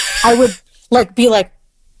I would like be like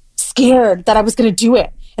scared that I was going to do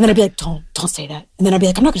it. And then I'd be like, don't say that. And then I'd be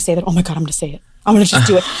like, I'm not going to say that. Oh my God, I'm going to say it. I'm going to just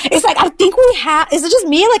do it. It's like, I think we have, is it just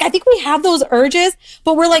me? Like, I think we have those urges,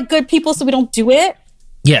 but we're like good people, so we don't do it.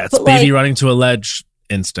 Yeah, it's baby running to a ledge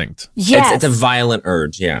instinct. Yes. It's a violent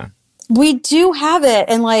urge, yeah. We do have it.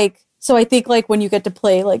 And like, so I think like when you get to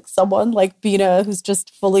play like someone like Bina, who's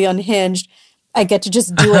just fully unhinged, I get to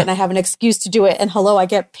just do it and I have an excuse to do it. And hello, I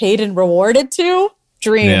get paid and rewarded too.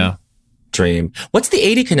 Dream. Yeah. Dream. What's the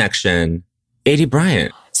 80 connection? 80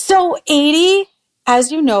 Bryant. So 80,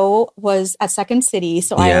 as you know, was at Second City.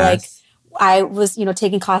 So I was, you know,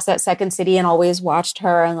 taking classes at Second City and always watched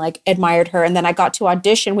her and like admired her. And then I got to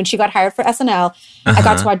audition when she got hired for SNL. I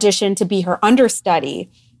got to audition to be her understudy.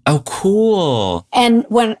 Oh, cool. And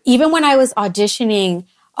even when I was auditioning,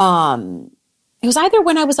 it was either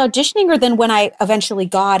when I was auditioning or then when I eventually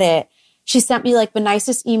got it, she sent me like the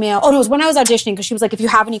nicest email. Oh, no, it was when I was auditioning because she was like, if you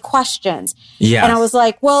have any questions. Yes. And I was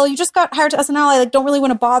like, well, you just got hired to SNL. I like don't really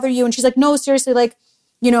want to bother you. And she's like, no, seriously, like,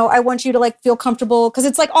 you know, I want you to like feel comfortable because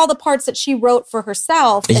it's like all the parts that she wrote for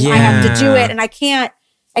herself and I have to do it. And I can't,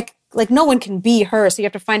 like no one can be her. So you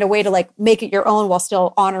have to find a way to like make it your own while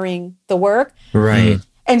still honoring the work. Right.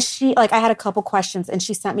 And she, like, I had a couple questions and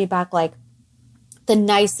she sent me back like the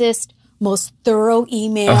nicest, most thorough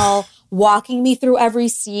email, walking me through every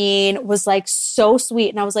scene, was like so sweet.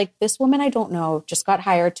 And I was like, this woman I don't know just got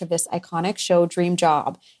hired to this iconic show, Dream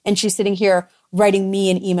Job. And she's sitting here writing me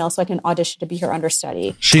an email so I can audition to be her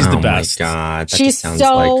understudy. She's the best. Oh my God. That she's sounds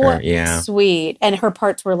so like her. Yeah. sweet. And her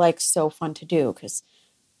parts were like so fun to do because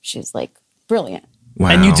she's like brilliant. Wow.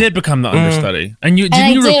 And you did become the understudy. And you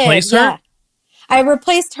did you replace her? Yeah. I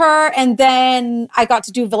replaced her, and then I got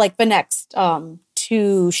to do the next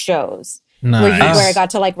 2 shows Nice. where I got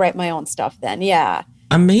to like write my own stuff then. Yeah.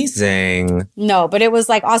 Amazing. No, but it was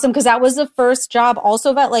like awesome because that was the first job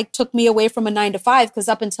also that like took me away from a 9 to 5 because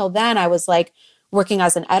up until then I was like working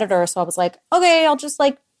as an editor. So I was like, okay, I'll just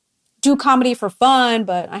like do comedy for fun,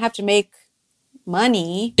 but I have to make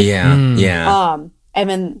money. Yeah. Yeah. And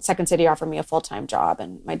then Second City offered me a full-time job,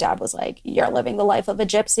 and my dad was like, you're living the life of a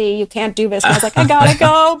gypsy. You can't do this. And I was like, I gotta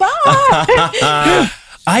go. Bye.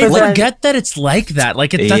 I forget that it's like that.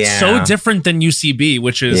 Like that's so different than UCB,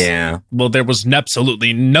 which is, well, there was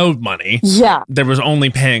absolutely no money. Yeah. There was only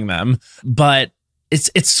paying them. But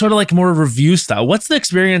it's sort of like more review style. What's the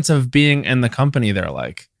experience of being in the company there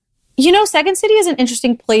like? You know, Second City is an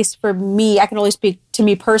interesting place for me. I can only speak to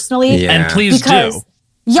me personally. Yeah. And please do.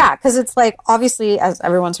 Yeah, because it's like, obviously, as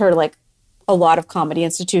everyone's heard, like a lot of comedy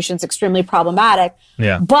institutions, extremely problematic.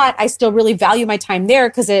 Yeah. But I still really value my time there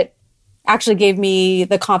because it actually gave me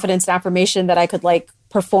the confidence and affirmation that I could like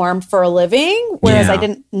perform for a living, whereas I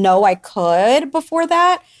didn't know I could before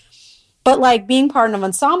that. But like being part of an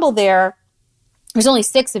ensemble there's only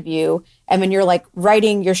 6 of you. And when you're like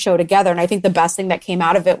writing your show together, and I think the best thing that came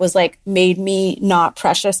out of it was like made me not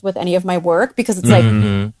precious with any of my work because it's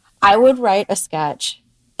like I would write a sketch.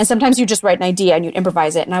 And sometimes you just write an idea and you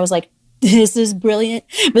improvise it. And I was like, this is brilliant.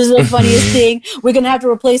 This is the funniest thing. We're going to have to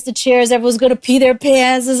replace the chairs. Everyone's going to pee their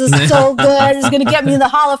pants. This is so good. It's going to get me in the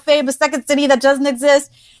Hall of Fame, a Second City that doesn't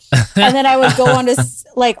exist. And then I would go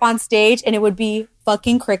on stage and it would be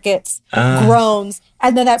fucking crickets, groans.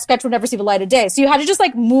 And then that sketch would never see the light of day. So you had to just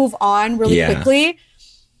like move on really quickly.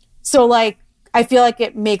 So like, I feel like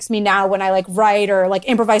it makes me now when I like write or like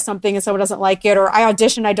improvise something and someone doesn't like it, or I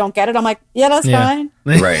audition, I don't get it. I'm like, yeah, that's fine.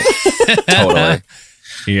 Right. Totally.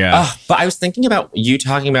 Yeah. But I was thinking about you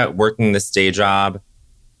talking about working this day job,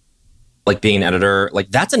 like being an editor. Like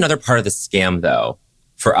that's another part of the scam though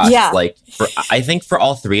for us. Yeah. Like I think for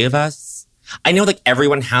all 3 of us, I know like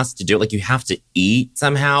everyone has to do it. Like you have to eat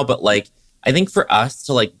somehow, but like, I think for us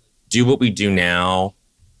to like do what we do now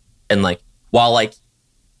and like, while like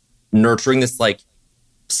nurturing this like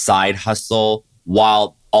side hustle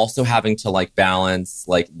while also having to like balance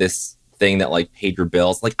like this thing that like paid your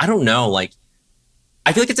bills. Like, I don't know. Like,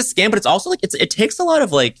 I feel like it's a scam, but it's also like, it takes a lot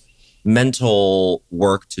of like mental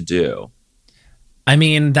work to do. I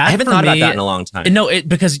mean, that I haven't thought about that in a long time. No,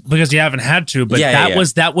 because you haven't had to, but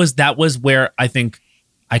that was where I think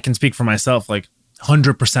I can speak for myself. Like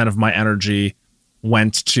 100% of my energy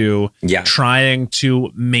went to trying to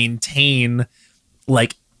maintain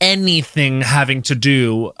like anything having to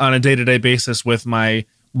do on a day-to-day basis with my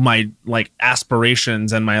like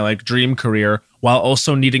aspirations and my like dream career while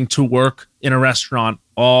also needing to work in a restaurant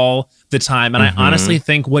all the time. And I honestly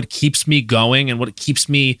think what keeps me going and what keeps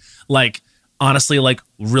me like honestly like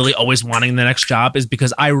really always wanting the next job is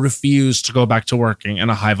because I refuse to go back to working in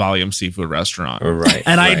a high volume seafood restaurant. Right.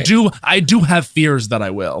 And I do have fears that I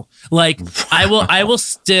will. Like I will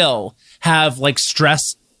still have like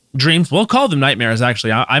stress dreams. We'll call them nightmares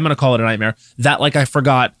actually. I'm going to call it a nightmare that like I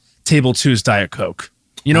forgot Table 2's Diet Coke.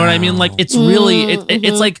 You know what I mean? Like it's really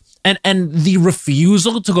it's like and the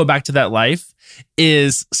refusal to go back to that life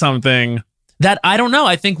is something that I don't know.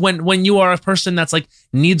 I think when you are a person that's like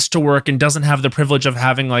needs to work and doesn't have the privilege of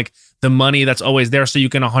having like the money that's always there so you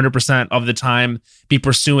can 100% of the time be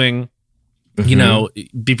pursuing you know,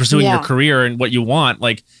 your career and what you want,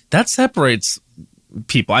 like that separates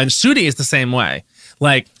people. And Sudi is the same way.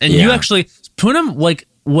 Like, and you actually, Poonam like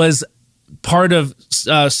was part of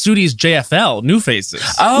Sudi's JFL, New Faces.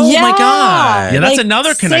 Oh my God. Yeah, that's like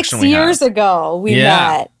another connection 6 years ago we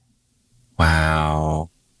met. Wow.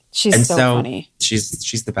 She's so funny.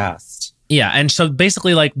 She's the best. Yeah, and so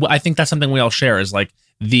basically like I think that's something we all share is like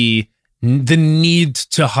the need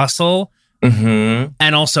to hustle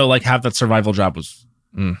and also like have that survival job was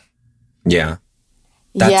Yeah.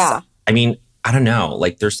 That's, I mean, I don't know.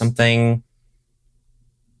 Like there's something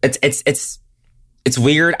it's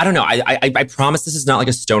weird. I don't know. I promise this is not like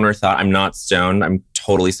a stoner thought. I'm not stoned. I'm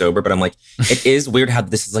totally sober, but I'm like, it is weird how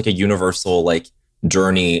this is like a universal like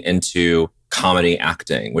journey into comedy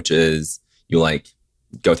acting, which is you like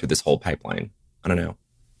go through this whole pipeline. I don't know.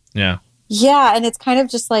 Yeah. Yeah. And it's kind of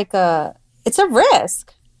just like it's a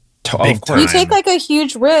risk. Of course. You take like a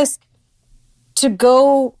huge risk to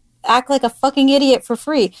go act like a fucking idiot for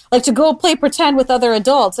free. Like to go play pretend with other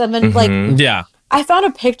adults. And then like, I found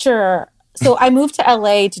a picture. So I moved to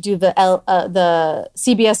LA to do the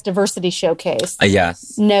CBS Diversity Showcase.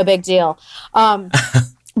 Yes. No big deal.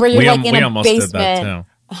 Where you're like in a basement.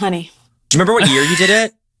 Honey. Do you remember what year you did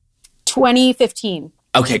it? 2015.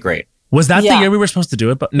 Okay, great. Was that the year we were supposed to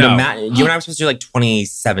do it? But no, Matt, you and I were supposed to do like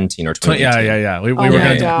 2017 or 2018. Yeah. We were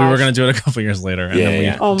going to do it a couple years later. And then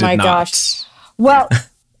we oh my gosh. Well,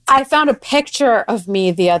 I found a picture of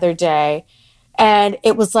me the other day, and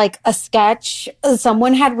it was like a sketch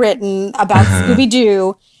someone had written about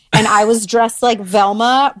Scooby-Doo, and I was dressed like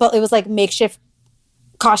Velma, but it was like makeshift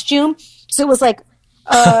costume. So it was like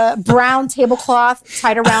brown tablecloth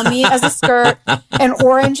tied around me as a skirt, an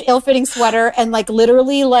orange ill-fitting sweater, and like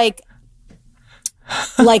literally like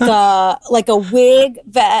a wig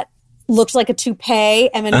that looked like a toupee,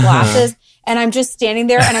 and then glasses. And I'm just standing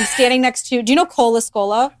there, and I'm standing next to, do you know Cole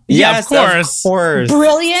Escola? Yes, of course.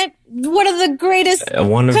 Brilliant. One of the greatest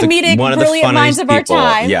comedic, brilliant minds of our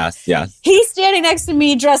time. Yes. He's standing next to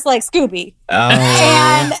me dressed like Scooby. Oh.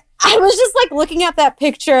 And I was just like looking at that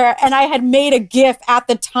picture, and I had made a GIF at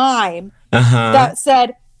the time that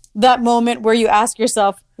said, that moment where you ask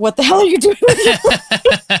yourself, what the hell are you doing with your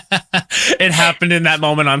life? It happened in that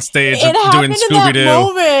moment on stage doing Scooby-Doo. That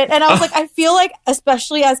moment. And I was like, I feel like,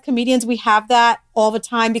 especially as comedians, we have that all the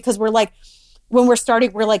time because we're like, when we're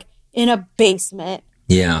starting, we're like in a basement.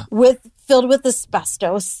 Yeah. Filled with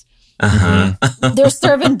asbestos. They're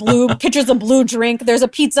serving pitchers of blue drink. There's a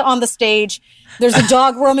pizza on the stage. There's a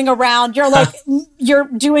dog roaming around. You're like, you're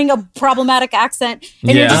doing a problematic accent.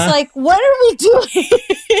 And you're just like, what are we doing?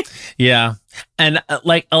 Yeah. And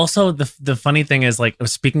like, also the funny thing is, like,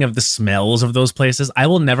 speaking of the smells of those places, I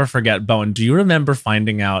will never forget, Bowen, do you remember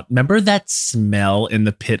remember that smell in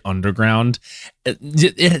the pit underground?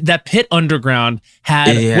 That pit underground had,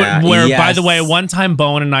 by the way, one time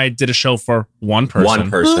Bowen and I did a show for one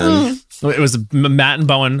person. It was Matt and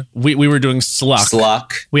Bowen. We were doing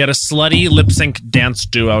Sluck. We had a slutty lip sync dance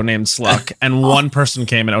duo named Sluck, and one person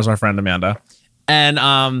came, and it was our friend Amanda. And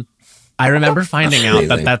I remember finding out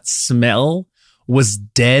that smell was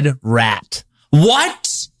dead rat.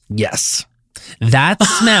 What? Yes, that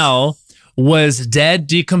smell was dead,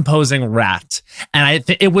 decomposing rat. And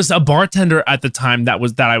it was a bartender at the time that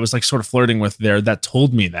I was like sort of flirting with there that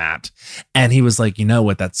told me that. And he was like, you know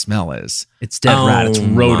what that smell is? It's dead rat. It's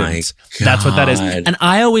rodents. That's what that is. And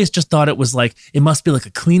I always just thought it was like, it must be like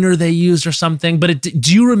a cleaner they used or something. But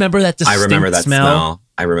do you remember that distinct smell?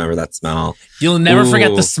 I remember that smell. You'll never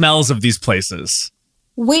forget the smells of these places.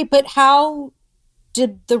 Wait, but how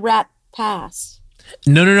did the rat pass?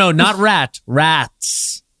 No, not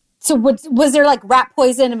rats. So was there like rat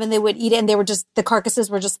poison, and then they would eat it, and the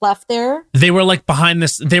carcasses were just left there? They were like behind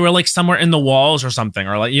this. They were like somewhere in the walls or something,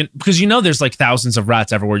 or like because there's like thousands of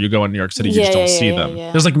rats everywhere you go in New York City. You just don't see them.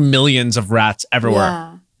 Yeah. There's like millions of rats everywhere.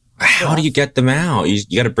 Yeah. How do you get them out? You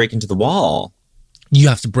got to break into the wall. You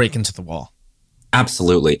have to break into the wall.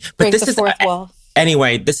 Absolutely. But break the fourth wall.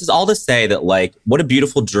 Anyway, this is all to say that like what a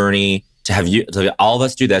beautiful journey to have all of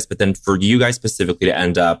us do this, but then for you guys specifically to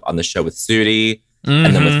end up on the show with Sudi.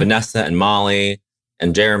 And then with Vanessa and Molly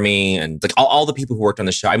and Jeremy and like all the people who worked on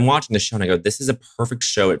the show. I'm watching the show and I go, this is a perfect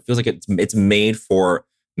show. It feels like it's made for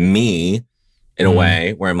me in a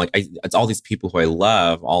way where I'm like, it's all these people who I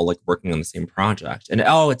love all like working on the same project. And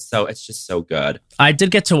it's just so good. I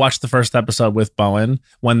did get to watch the first episode with Bowen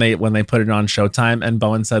when they put it on Showtime, and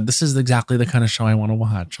Bowen said, this is exactly the kind of show I want to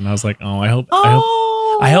watch. And I was like, I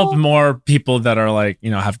hope more people that are like,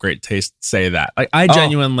 have great taste say that. Like I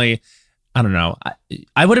genuinely, I don't know.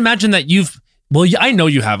 I would imagine that I know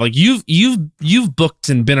you have, like you've booked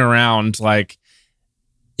and been around, like,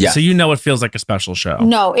 so it feels like a special show.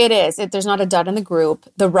 No, it is. There's not a dud in the group.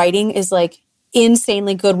 The writing is like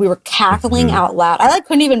insanely good. We were cackling out loud. I like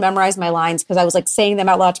couldn't even memorize my lines because I was like saying them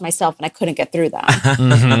out loud to myself and I couldn't get through them.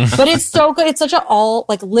 But it's so good. It's such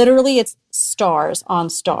literally it's stars on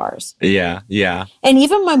stars. Yeah. And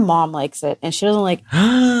even my mom likes it, and she doesn't like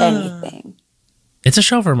anything. It's a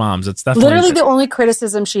show for moms. It's definitely literally the only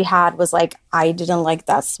criticism she had was like, I didn't like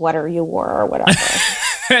that sweater you wore or whatever.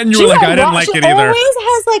 And you were like, I didn't like it either. She always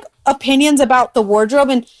has like opinions about the wardrobe,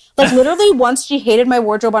 and like literally once she hated my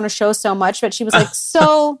wardrobe on a show so much that she was like,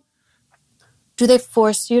 so do they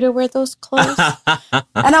force you to wear those clothes?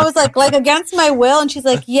 And I was like against my will, and she's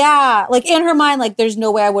like, yeah, like in her mind, like there's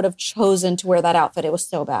no way I would have chosen to wear that outfit. It was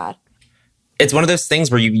so bad. It's one of those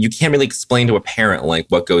things where you can't really explain to a parent like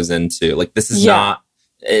what goes into like this is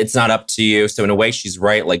it's not up to you. So in a way she's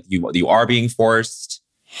right, like you are being forced.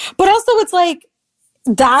 But also it's like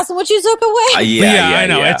That's what you took away? Yeah, I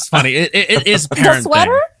know. Yeah. It's funny. It is parent the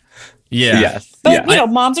sweater? Yeah. Yes. But,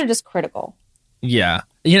 moms are just critical. Yeah.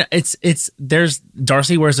 There's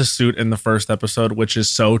Darcy wears a suit in the first episode, which is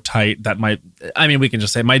so tight that we can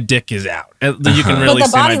just say my dick is out. You can really see my dick. But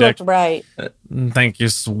the body looked right. Thank you,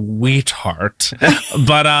 sweetheart.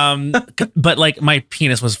 but like my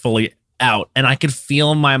penis was fully out and I could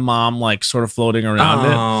feel my mom like sort of floating around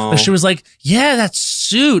it. And she was like, yeah, that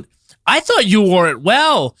suit. I thought you wore it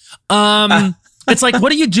well. It's like,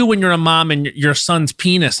 what do you do when you're a mom and your son's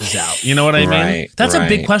penis is out? You know what I mean? That's a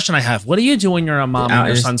big question I have. What do you do when you're a mom and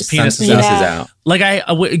your son's penis is out? Like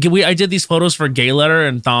I did these photos for Gay Letter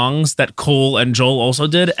and Thongs that Cole and Joel also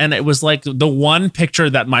did. And it was like the one picture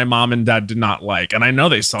that my mom and dad did not like. And I know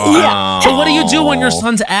they saw it. So what do you do when your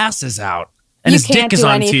son's ass is out and his dick is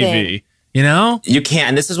on TV? You know? You can't.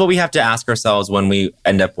 And this is what we have to ask ourselves when we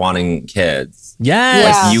end up wanting kids.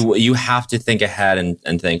 Yes. Like you have to think ahead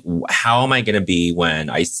and think, how am I going to be when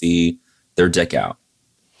I see their dick out?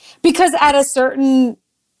 Because at a certain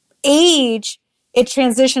age, it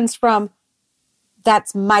transitions from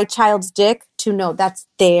that's my child's dick to no, that's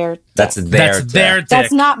their dick. That's their dick.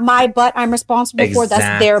 That's not my butt I'm responsible for.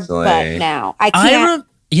 That's their butt now. I can't.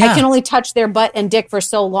 I can only touch their butt and dick for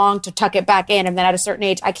so long to tuck it back in. And then at a certain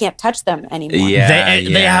age, I can't touch them anymore.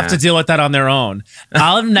 They have to deal with that on their own.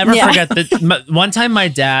 I'll never forget that one time my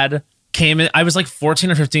dad came in. I was like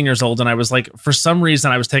 14 or 15 years old. And I was like, for some reason,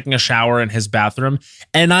 I was taking a shower in his bathroom.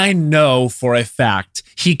 And I know for a fact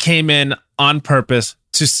he came in on purpose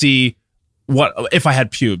to see what if I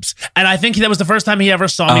had pubes. And I think that was the first time he ever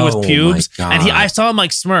saw me with pubes. And I saw him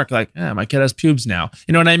like smirk, like, yeah, my kid has pubes now.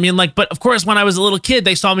 You know what I mean? Like, but of course, when I was a little kid,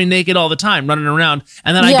 they saw me naked all the time running around.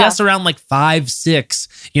 And then I guess around like 5,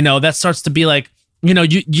 6, that starts to be like,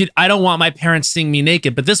 I don't want my parents seeing me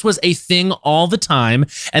naked, but this was a thing all the time.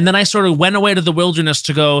 And then I sort of went away to the wilderness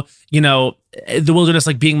to go, the wilderness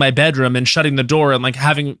like being my bedroom and shutting the door and like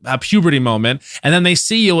having a puberty moment. And then they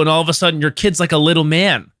see you and all of a sudden your kid's like a little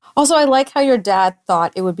man. Also, I like how your dad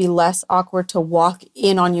thought it would be less awkward to walk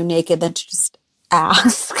in on you naked than to just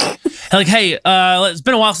ask. Like, hey, it's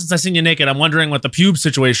been a while since I've seen you naked. I'm wondering what the pube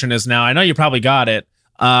situation is now. I know you probably got it.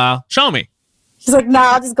 Show me. He's like,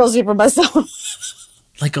 nah, I'll just go see for myself.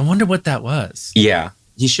 Like, I wonder what that was. Yeah.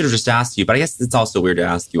 He should have just asked you. But I guess it's also weird to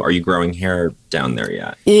ask you, are you growing hair down there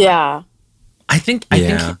yet? Yeah. I think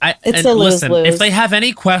it's a listen, lose-lose. If they have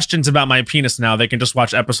any questions about my penis now, they can just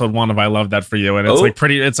watch episode 1 of I Love That For You. And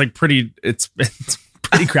it's it's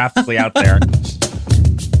pretty graphically out there.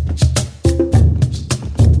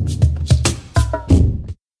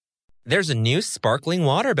 There's a new sparkling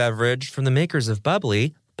water beverage from the makers of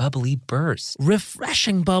Bubbly, Bubbly Burst.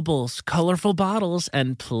 Refreshing bubbles, colorful bottles,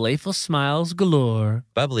 and playful smiles galore.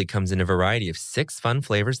 Bubbly comes in a variety of 6 fun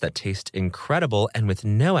flavors that taste incredible, and with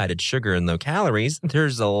no added sugar and low calories,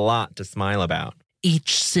 there's a lot to smile about.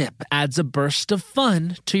 Each sip adds a burst of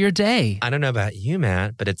fun to your day. I don't know about you,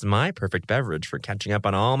 Matt, but it's my perfect beverage for catching up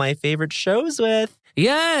on all my favorite shows with.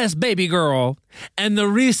 Yes, baby girl. And the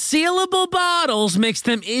resealable bottles makes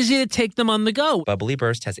them easy to take them on the go. Bubbly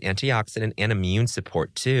Burst has antioxidant and immune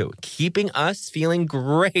support, too, keeping us feeling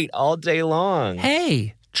great all day long.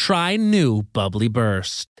 Hey, try new Bubbly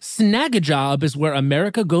Burst. Snag-a-Job is where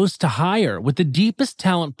America goes to hire with the deepest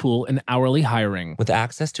talent pool in hourly hiring. With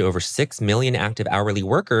access to over 6 million active hourly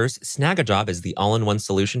workers, Snag-a-Job is the all-in-one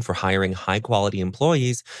solution for hiring high-quality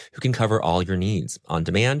employees who can cover all your needs. On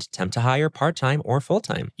demand, temp to hire, part-time, or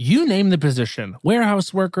full-time. You name the position.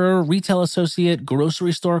 Warehouse worker, retail associate,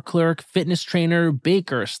 grocery store clerk, fitness trainer,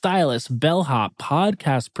 baker, stylist, bellhop,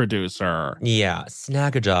 podcast producer. Yeah,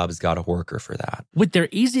 Snag-a-Job's got a worker for that. With their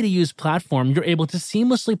easy-to-use platform, you're able to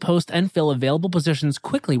seamlessly post and fill available positions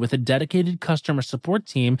quickly with a dedicated customer support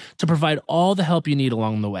team to provide all the help you need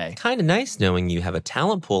along the way. Kind of nice knowing you have a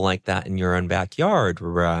talent pool like that in your own backyard,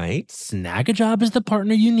 right? Snag-a-Job is the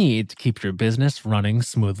partner you need to keep your business running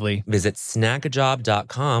smoothly. Visit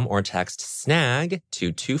snagajob.com or text SNAG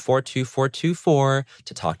to 242424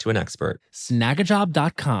 to talk to an expert.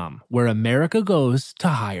 Snagajob.com, where America goes to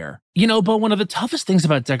hire. But one of the toughest things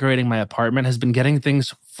about decorating my apartment has been getting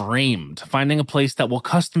things framed. Finding a place that will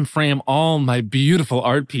custom frame all my beautiful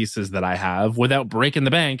art pieces that I have without breaking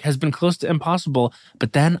the bank has been close to impossible.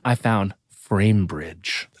 But then I found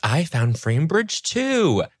FrameBridge. I found FrameBridge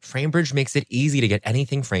too. FrameBridge makes it easy to get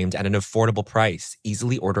anything framed at an affordable price.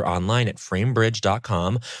 Easily order online at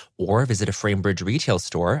framebridge.com or visit a FrameBridge retail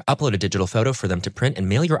store, upload a digital photo for them to print and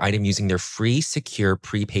mail your item using their free, secure,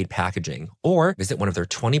 prepaid packaging. Or visit one of their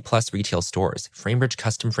 20-plus retail stores. FrameBridge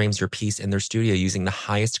custom frames your piece in their studio using the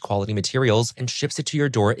highest quality materials and ships it to your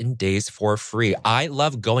door in days for free. I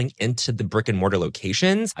love going into the brick and mortar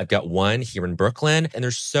locations. I've got one here in Brooklyn, and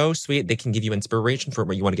they're so sweet. They can give you inspiration for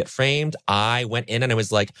where you want to get framed. I went in and I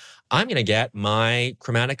was like, I'm going to get my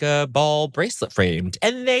Chromatica ball bracelet framed.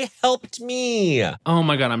 And they helped me. Oh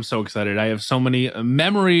my God, I'm so excited. I have so many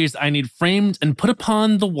memories I need framed and put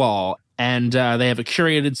upon the wall. And they have a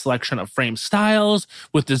curated selection of frame styles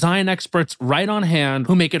with design experts right on hand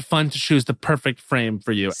who make it fun to choose the perfect frame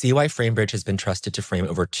for you. See why FrameBridge has been trusted to frame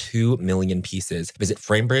over 2 million pieces. Visit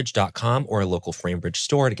framebridge.com or a local FrameBridge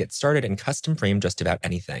store to get started and custom frame just about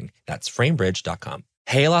anything. That's framebridge.com.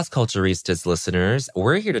 Hey, Las Culturistas listeners,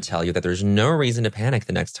 we're here to tell you that there's no reason to panic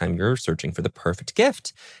the next time you're searching for the perfect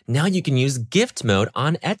gift. Now you can use gift mode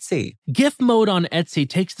on Etsy. Gift mode on Etsy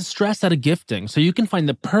takes the stress out of gifting so you can find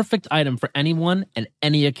the perfect item for anyone and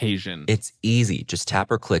any occasion. It's easy. Just tap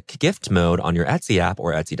or click gift mode on your Etsy app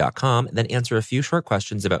or Etsy.com, then answer a few short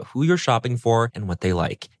questions about who you're shopping for and what they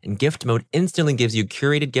like. And gift mode instantly gives you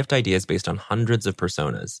curated gift ideas based on hundreds of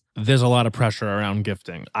personas. There's a lot of pressure around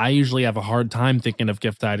gifting. I usually have a hard time thinking of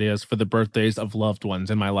gift ideas for the birthdays of loved ones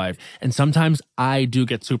in my life. And sometimes I do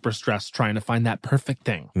get super stressed trying to find that perfect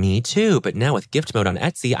thing. Me too, but now with gift mode on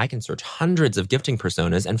Etsy, I can search hundreds of gifting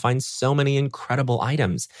personas and find so many incredible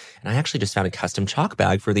items. And I actually just found a custom chalk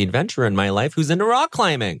bag for the adventurer in my life who's into rock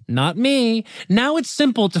climbing. Not me. Now it's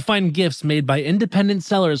simple to find gifts made by independent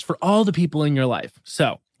sellers for all the people in your life.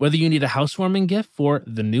 So, whether you need a housewarming gift for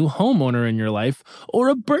the new homeowner in your life or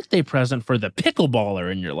a birthday present for the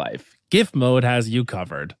pickleballer in your life, Gift Mode has you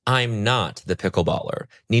covered. I'm not the pickleballer.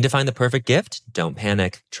 Need to find the perfect gift? Don't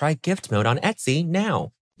panic. Try Gift Mode on Etsy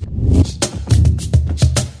now.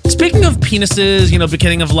 Speaking of penises,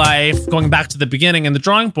 beginning of life, going back to the beginning and the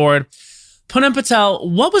drawing board, Poonam Patel,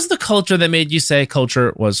 what was the culture that made you say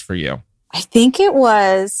culture was for you? I think it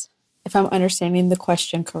was, if I'm understanding the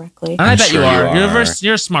question correctly. I bet you are.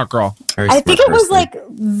 You're a smart girl. I think it was like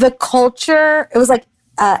the culture. It was like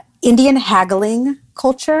Indian haggling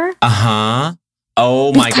culture. Uh-huh.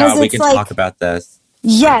 Oh my God, we can talk about this.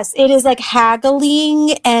 Yes, it is like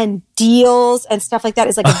haggling and deals and stuff like that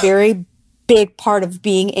is like a very big part of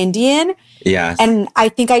being Indian. Yes. And I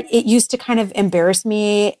think it used to kind of embarrass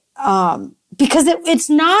me because it's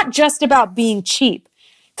not just about being cheap.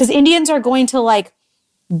 Because Indians are going to like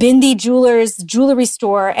Bindi Jewelers jewelry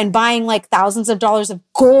store and buying like thousands of dollars of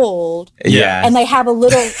gold. Yeah. And they have a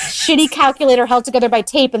little shitty calculator held together by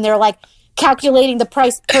tape and they're like calculating the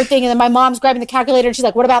price per thing. And then my mom's grabbing the calculator and she's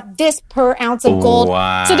like, what about this per ounce of gold?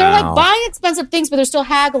 Wow. So they're like buying expensive things, but they're still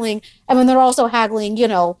haggling. And then they're also haggling,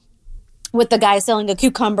 with the guy selling a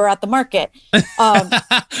cucumber at the market.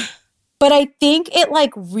 But I think it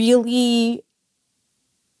like really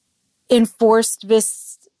enforced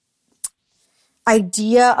this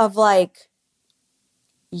idea of like,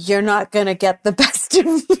 you're not going to get the best of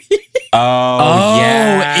me. Oh,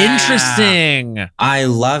 yeah. Interesting. I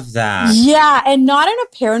love that. Yeah. And not in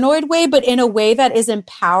a paranoid way, but in a way that is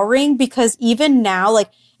empowering because even now, like,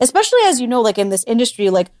 especially as you know, like in this industry,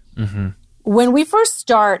 like when we first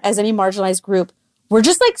start as any marginalized group, we're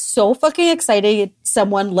just like so fucking excited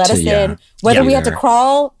someone let us in, whether we had to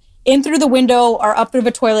crawl in through the window or up through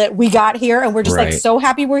the toilet, we got here and we're just like so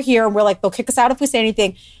happy we're here and we're like, they'll kick us out if we say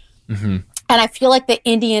anything. And I feel like the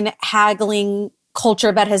Indian haggling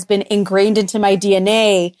culture that has been ingrained into my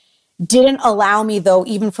DNA didn't allow me though,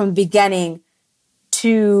 even from the beginning,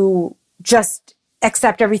 to just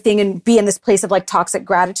accept everything and be in this place of like toxic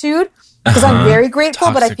gratitude. Because I'm very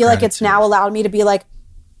grateful, but I feel like it's now allowed me to be like,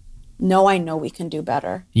 no, I know we can do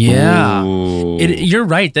better. Yeah. You're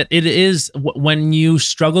right that it is when you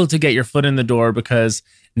struggle to get your foot in the door because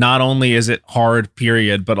not only is it hard,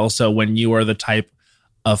 period, but also when you are the type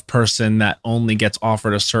of person that only gets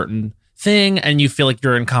offered a certain thing and you feel like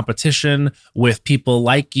you're in competition with people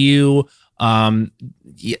like you.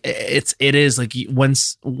 It is like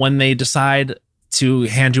when they decide to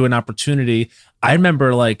hand you an opportunity. I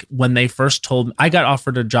remember like when they first told me, I got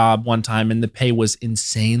offered a job one time and the pay was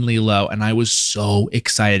insanely low. And I was so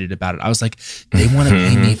excited about it. I was like, they want to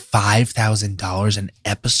pay me $5,000 an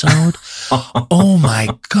episode. Oh my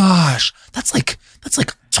gosh. That's like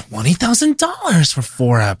 $20,000 for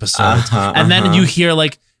 4 episodes. And then you hear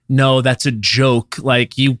like, no, that's a joke.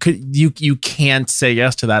 Like you can't say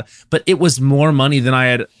yes to that. But it was more money than I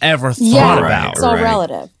had ever thought about. It's all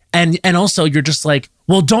relative. And also you're just like,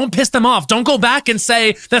 well, don't piss them off. Don't go back and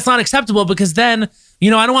say that's not acceptable because then, I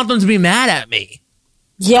don't want them to be mad at me.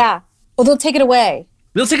 Yeah. Well, they'll take it away.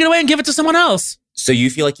 They'll take it away and give it to someone else. So you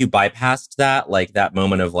feel like you bypassed that, like that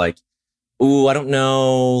moment of like, ooh, I don't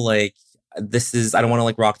know, like I don't want to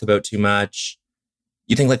like rock the boat too much.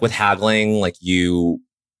 You think like with haggling, like you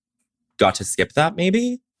got to skip that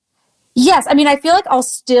maybe? Yes. I mean, I feel like I'll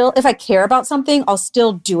still, if I care about something, I'll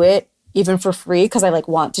still do it even for free because I like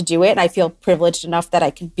want to do it. And I feel privileged enough that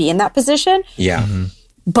I can be in that position. Yeah. Mm-hmm.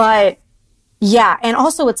 But yeah. And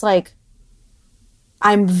also it's like,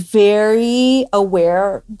 I'm very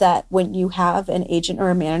aware that when you have an agent or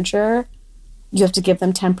a manager, you have to give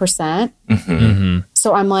them 10%. Mm-hmm. Mm-hmm.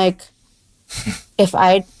 So I'm like, if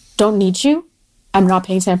I don't need you, I'm not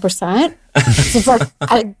paying 10%. So it's like,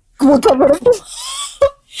 I will get rid of you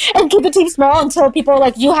and keep the team small until people are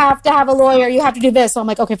like, you have to have a lawyer, you have to do this. So I'm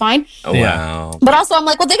like, okay, fine. Oh, wow. But also I'm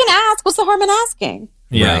like, well, they can ask. What's the harm in asking?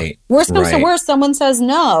 Yeah. Right. Worst comes to worst, someone says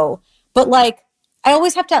no. But like, I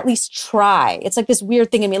always have to at least try. It's like this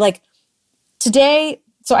weird thing in me. Like today,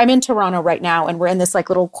 so I'm in Toronto right now and we're in this like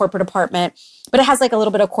little corporate apartment, but it has like a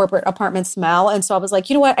little bit of corporate apartment smell. And so I was like,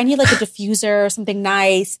 you know what? I need like a diffuser or something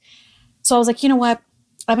nice. So I was like, you know what?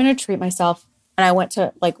 I'm going to treat myself. And I went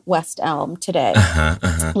to like West Elm today,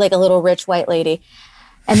 like a little rich white lady.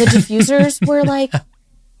 And the diffusers were like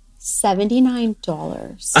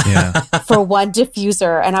 $79 for one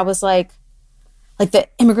diffuser. And I was like the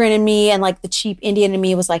immigrant in me and like the cheap Indian in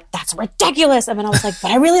me was like, that's ridiculous. And then I was like,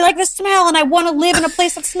 but I really like the smell and I want to live in a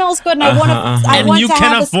place that smells good and I want to, I want you to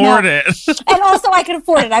can have afford it. And also I can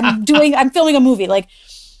afford it. I'm filming a movie. Like,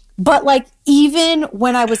 but like, even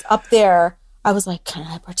when I was up there, I was like, can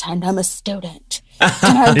I pretend I'm a student?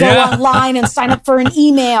 Can I go online and sign up for an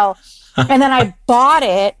email? And then I bought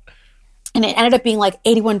it and it ended up being like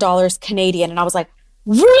 $81 Canadian. And I was like,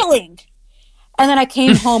 really? And then I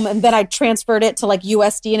came home and then I transferred it to like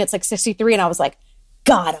USD and it's like 63. And I was like,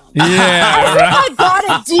 got him. Yeah, I got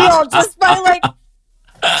a deal just by like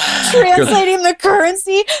translating the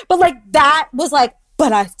currency. But like that was like,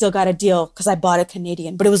 but I still got a deal because I bought a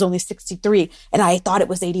Canadian, but it was only 63 and I thought it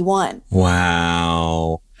was 81.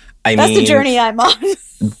 Wow. That's the journey I'm on.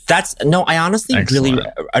 I honestly really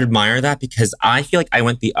admire that because I feel like I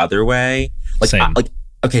went the other way. Like,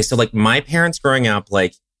 okay, so like my parents growing up,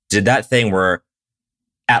 like did that thing where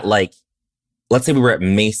at like, let's say we were at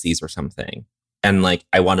Macy's or something and like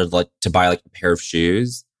I wanted like to buy like a pair of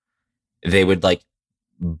shoes. They would like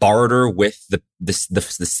barter with the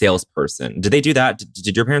salesperson. Did they do that?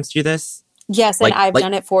 Did your parents do this? Yes, and I've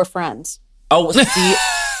done it for friends. Oh, see,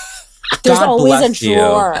 there's always a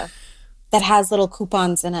drawer that has little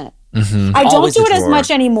coupons in it. Mm-hmm. I don't do it as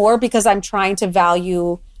much anymore because I'm trying to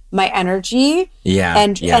value my energy. Yeah.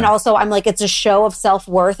 And also I'm like, it's a show of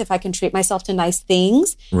self-worth if I can treat myself to nice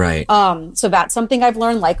things. Right. So that's something I've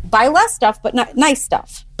learned, like buy less stuff, but not nice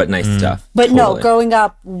stuff. But nice stuff. But no, growing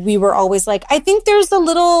up, we were always like, I think there's a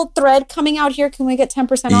little thread coming out here. Can we get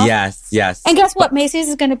 10% off? Yes. And guess what? Macy's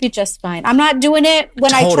is going to be just fine. I'm not doing it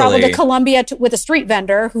when I travel to Colombia with a street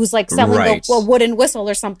vendor who's like selling a wooden whistle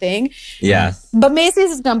or something. Yes. But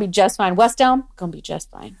Macy's is going to be just fine. West Elm, going to be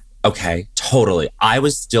just fine. Okay, totally. I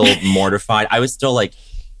was still mortified. I was still like,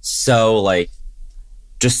 so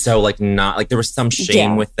not like there was some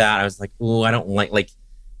shame with that. I was like, ooh, I don't like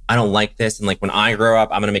this. And like when I grow up,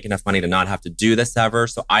 I'm going to make enough money to not have to do this ever.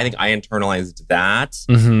 So I think I internalized that.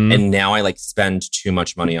 Mm-hmm. And now I like spend too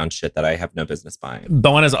much money on shit that I have no business buying.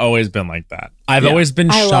 Bowen has always been like that. I've always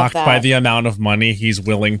been shocked by the amount of money he's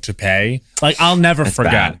willing to pay. Like I'll never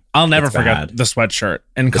forget the sweatshirt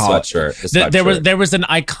in college. The sweatshirt. There was an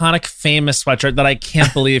iconic famous sweatshirt that I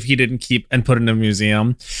can't believe he didn't keep and put in a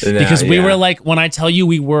museum. Because we were like, when I tell you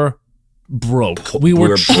we were broke. We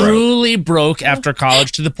were truly broke after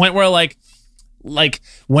college to the point where like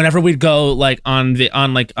whenever we'd go like on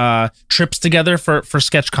trips together for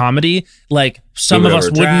sketch comedy, like some of us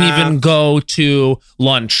wouldn't even go to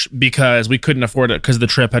lunch because we couldn't afford it because the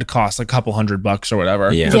trip had cost a couple $100 or whatever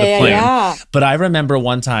for the plane. Yeah. But I remember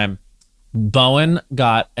one time Bowen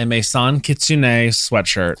got a Maison Kitsune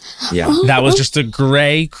sweatshirt. Yeah. That was just a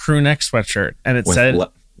gray crew neck sweatshirt and it said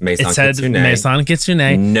Maison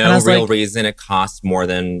Kitsune. No real reason it cost more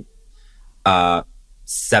than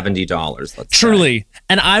 $70. Let's truly say.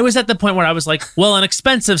 And I was at the point where I was like, well, an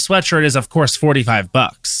expensive sweatshirt is of course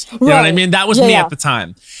 $45. You know what I mean? That was me at the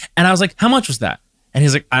time. And I was like, how much was that? And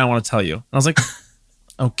he's like, I don't want to tell you. And I was like,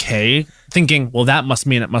 okay. Thinking, well, that must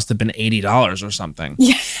mean it must have been $80 or something.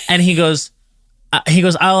 Yeah. And he goes,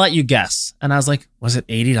 I'll let you guess. And I was like, was it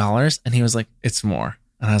 $80? And he was like, it's more.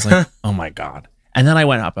 And I was like, oh my God. And then I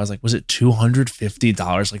went up. I was like, was it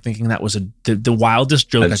 $250? Like thinking that was the wildest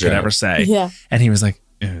joke I could ever say. Yeah. And he was like,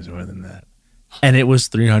 it was more than that. And it was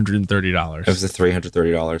 $330. It was a $330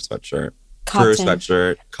 sweatshirt. Cotton. Crew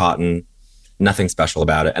sweatshirt, cotton, nothing special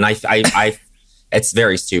about it. And I it's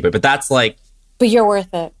very stupid, but that's like. But you're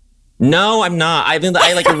worth it. No, I'm not. I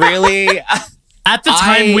like really. At the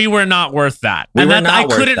time, we were not worth that. I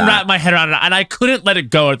couldn't wrap my head around it. And I couldn't let it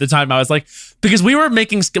go at the time. I was like, because we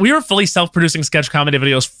were fully self-producing sketch comedy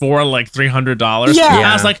videos for like $300. Yeah. And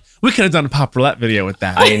I was like, we could have done a pop roulette video with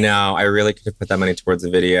that. I know. I really could have put that money towards a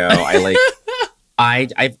video.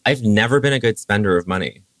 I've never been a good spender of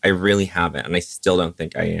money. I really haven't. And I still don't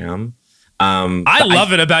think I am. I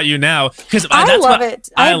love it about you now. Because I love it.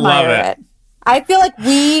 I admire it. I feel like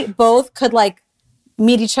we both could like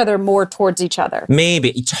meet each other more towards each other. Maybe.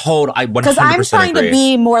 I 100% because I'm trying agree. to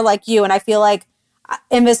be more like you. And I feel like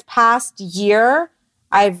in this past year,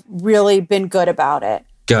 I've really been good about it.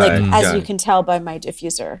 Good. Like, as you can tell by my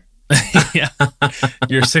diffuser. Yeah.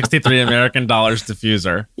 Your 63 American dollars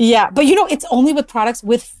diffuser. Yeah. But it's only with products.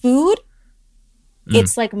 With food,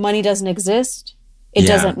 it's like money doesn't exist. It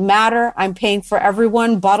doesn't matter. I'm paying for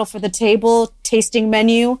everyone, bottle for the table, tasting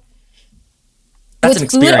menu. That's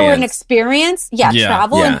with food or an experience,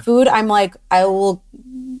 travel and food, I'm like, I will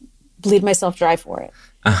bleed myself dry for it.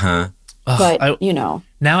 But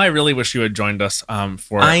now I really wish you had joined us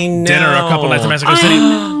for dinner a couple nights in Mexico City.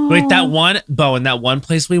 Wait, that one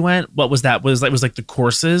place we went, what was that? It was like the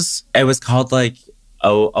courses? It was called like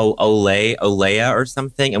Olea or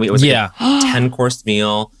something, and it was like a 10-course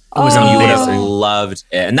meal. It was You would have amazing. loved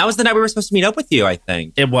it, and that was the night we were supposed to meet up with you. I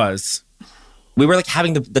think it was. We were like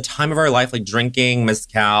having the time of our life, like drinking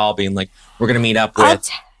mezcal, being like, we're going to meet up with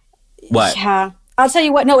what? Yeah. I'll tell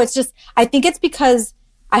you what. No, it's just, I think it's because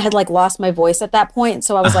I had like lost my voice at that point.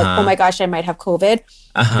 So I was like, oh my gosh, I might have COVID.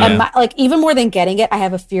 And like, even more than getting it, I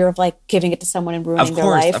have a fear of like giving it to someone and ruining their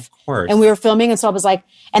life. Of course. And we were filming. And so I was like,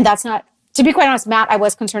 and that's not, to be quite honest, Matt, I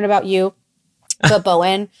was concerned about you. But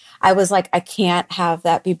Bowen, I was like, I can't have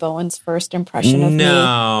that be Bowen's first impression of me.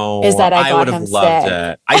 Is that I got him loved sick.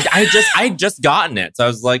 it. I just gotten it, so I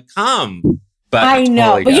was like, come. But I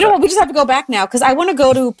know, totally but you know what? We just have to go back now because I want to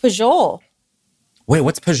go to Pujol. Wait,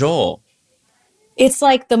 what's Pujol? It's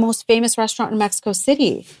like the most famous restaurant in Mexico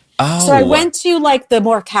City. Oh, so I went to like the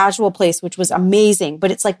more casual place, which was amazing. But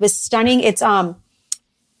it's like this stunning. It's Olvera.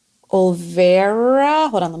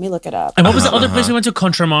 Hold on, let me look it up. And what was the other place we went to?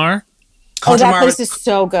 Contramar. That place is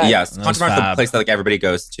so good. Yes, Contramar is the place that like everybody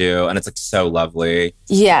goes to, and it's like so lovely.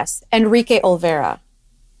 Yes, Enrique Olvera.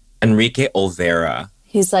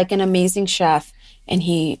 He's like an amazing chef, and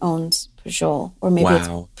he owns Pujol, or maybe it's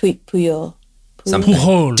Pujol.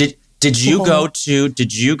 Pujol. Did you go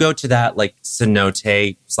to that like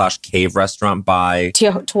cenote/cave restaurant by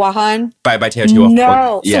Teotihuacan? By Teotihuacan?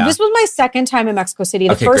 No. So this was my second time in Mexico City.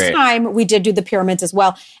 The first time we did do the pyramids as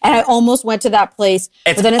well, and I almost went to that place,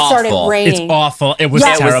 but then it started raining. It's awful. It was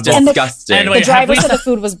terrible. It was disgusting. And the driver said the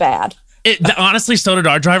food was bad. Honestly, so did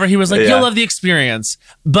our driver. He was like, "You'll love the experience."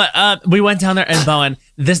 But we went down there, and Bowen,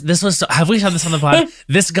 this was. Have we had this on the pod?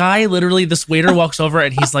 This guy, literally, this waiter walks over,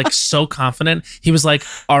 and he's like so confident. He was like,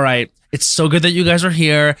 "All right, it's so good that you guys are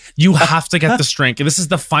here. You have to get this drink. This is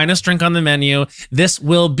the finest drink on the menu. This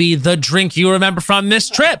will be the drink you remember from this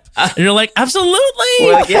trip." And you're like, "Absolutely,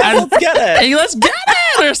 let's get it. And let's get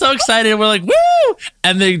it." We're so excited. We're like, "Woo!"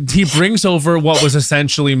 And he brings over what was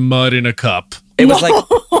essentially mud in a cup. It was like,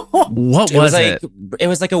 what was it? It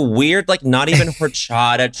was like a weird, like not even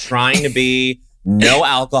horchata, trying to be no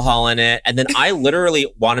alcohol in it. And then I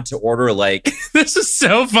literally wanted to order like, this is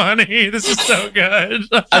so funny. This is so good.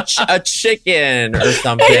 a chicken or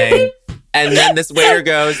something. And then this waiter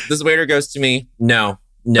goes to me, no,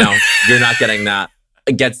 you're not getting that.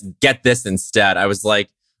 Get this instead. I was like,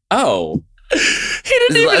 oh. He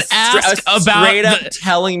didn't even ask about straight up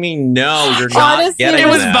telling me no, you're not getting it.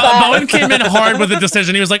 Was that. Bowen came in hard with the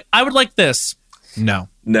decision. He was like, I would like this. No.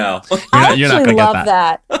 I actually love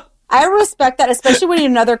that. I respect that, especially when you're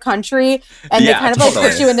in another country and they kind of like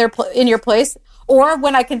put you in your place. Or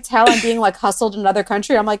when I can tell I'm being like hustled in another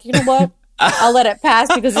country, I'm like, you know what? I'll let it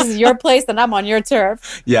pass because this is your place and I'm on your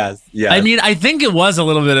turf. Yes. I mean, I think it was a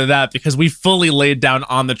little bit of that because we fully laid down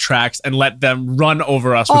on the tracks and let them run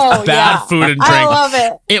over us with bad food and drink. I love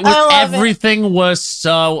it. Everything was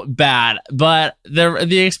so bad, but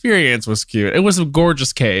the experience was cute. It was a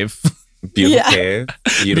gorgeous cave.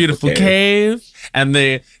 Beautiful cave. And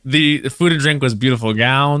the food and drink was beautiful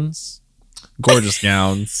gowns. Gorgeous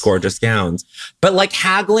gowns. But like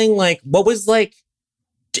haggling, like what was like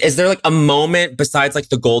Is there like a moment besides like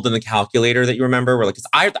the gold in the calculator that you remember? Where like,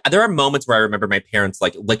 there are moments where I remember my parents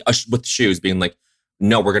with shoes being like,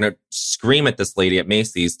 no, we're gonna scream at this lady at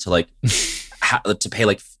Macy's to like to pay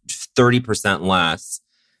like 30% less,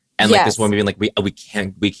 and like this woman being like, we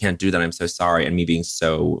can't do that. I'm so sorry, and me being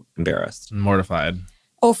so embarrassed, mortified.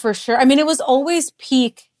 Oh, for sure. I mean, it was always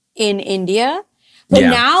peak in India, but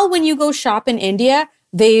now when you go shop in India,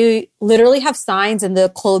 they literally have signs in the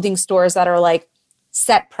clothing stores that are like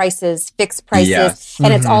set prices, fixed prices,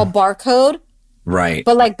 and it's all barcode. Right.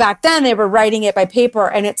 But like back then they were writing it by paper,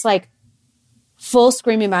 and it's like full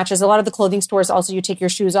screaming matches. A lot of the clothing stores also, you take your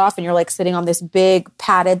shoes off and you're like sitting on this big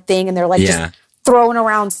padded thing, and they're like just throwing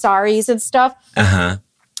around saris and stuff. And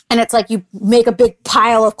it's like you make a big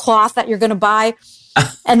pile of cloth that you're going to buy.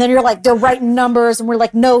 And then you're like, they're writing numbers, and we're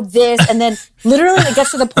like, no, this. And then literally it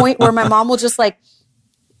gets to the point where my mom will just like,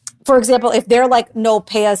 for example, if they're like, no,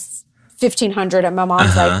 pay us 1,500, and my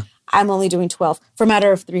mom's like, I'm only doing 12 for a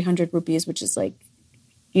matter of 300 rupees, which is like,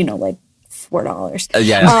 like $4.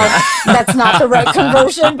 That's not the right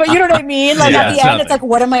conversion, but you know what I mean? Like at the end, it's like,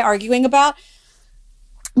 what am I arguing about?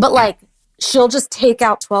 But like, she'll just take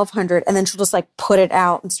out 1,200, and then she'll just like put it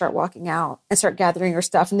out and start walking out and start gathering her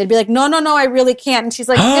stuff. And they'd be like, no, I really can't. And she's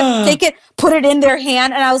like, take it, put it in their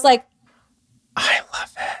hand. And I was like, I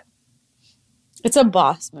love it. It's a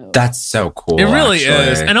boss move. That's so cool. It really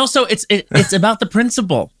is. And also it's about the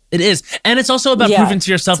principle. It is. And it's also about proving to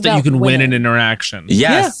yourself that you can win an interaction.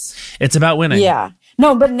 Yes. Yeah. It's about winning. Yeah.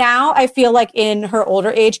 No, but now I feel like in her older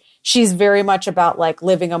age, she's very much about like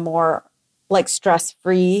living a more like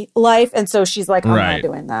stress-free life. And so she's like, I'm not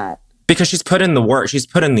doing that. Because she's put in the work. She's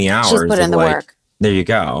put in the hours. She's put in the work. There you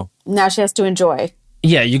go. Now she has to enjoy.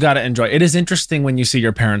 Yeah, you got to enjoy. It is interesting when you see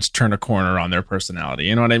your parents turn a corner on their personality.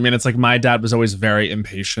 You know what I mean? It's like my dad was always very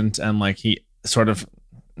impatient, and like he sort of,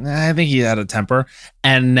 I think he had a temper,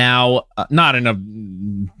 and now not in a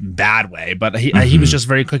bad way, but he was just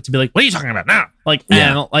very quick to be like, "What are you talking about now?" Like,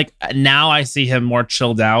 and like now I see him more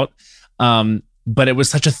chilled out. But it was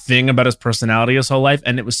such a thing about his personality his whole life.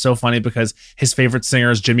 And it was so funny because his favorite singer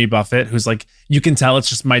is Jimmy Buffett, who's like, you can tell it's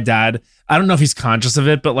just my dad. I don't know if he's conscious of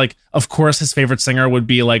it, but like, of course, his favorite singer would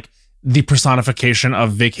be like the personification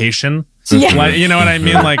of vacation. Yeah. Like, you know what I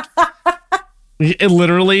mean? Like, it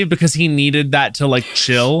literally, because he needed that to like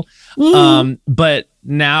chill. But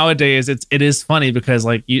nowadays it is funny because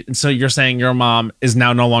like, so you're saying your mom is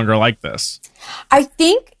now no longer like this. I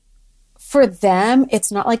think for them,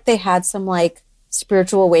 it's not like they had some like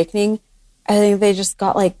spiritual awakening. I think they just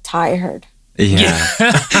got like tired. Yeah.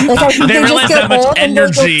 Like I think they just get old and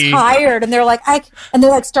they get tired, and they're like,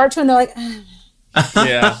 start to, and they're like,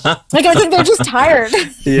 yeah. Like I think they're just tired.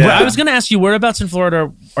 Yeah. Well, I was going to ask you, whereabouts in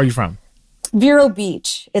Florida are you from? Vero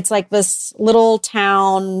Beach. It's like this little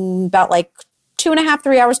town about like 2.5,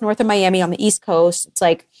 3 hours north of Miami on the East Coast. It's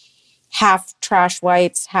like half trash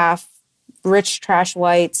whites, half rich trash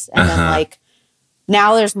whites, and then like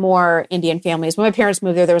now there's more Indian families. When my parents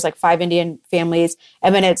moved there was like 5 Indian families,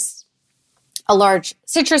 and then it's a large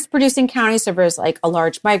citrus producing county, so there's like a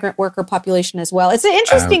large migrant worker population as well. It's an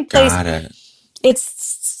interesting place.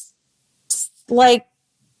 It's like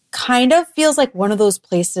kind of feels like one of those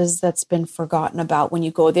places that's been forgotten about when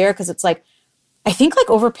you go there, because it's like, I think like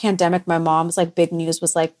over pandemic, my mom's like big news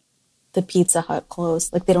was like the Pizza Hut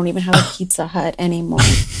closed. Like they don't even have a Pizza Hut anymore.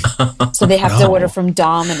 So they have to order from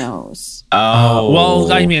Domino's. Oh.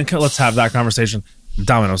 Well, I mean, let's have that conversation.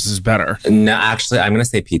 Domino's is better. No, actually, I'm going to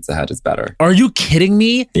say Pizza Hut is better. Are you kidding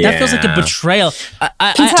me? Yeah. That feels like a betrayal.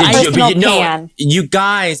 You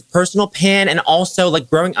guys, personal pan, and also like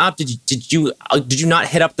growing up, did you not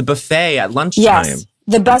hit up the buffet at lunchtime? Yes.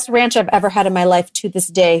 The best ranch I've ever had in my life to this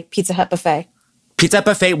day, Pizza Hut buffet. Pizza Hut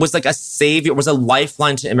buffet was like a savior, was a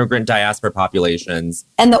lifeline to immigrant diaspora populations.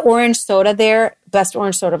 And the orange soda there, best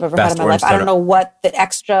orange soda I've ever had in my life. I don't know what the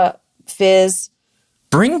extra fizz.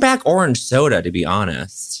 Bring back orange soda, to be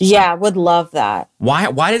honest. Yeah, would love that.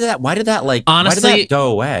 Why did that honestly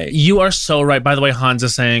go away? You are so right. By the way, Hans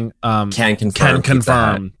is saying can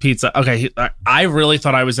confirm pizza. Okay, I really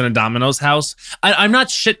thought I was in a Domino's house. I'm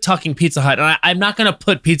not shit talking Pizza Hut, and I'm not gonna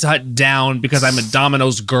put Pizza Hut down because I'm a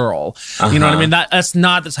Domino's girl. You know what I mean? That's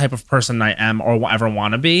not the type of person I am or ever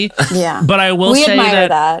want to be. Yeah, but I will say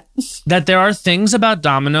that there are things about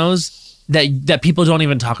Domino's that people don't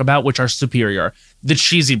even talk about, which are superior. The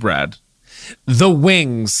cheesy bread, the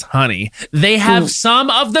wings, honey. They have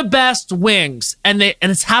some of the best wings, and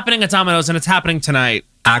it's happening at Domino's, and it's happening tonight.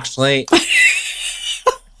 Actually,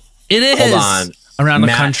 it is. Hold on, around the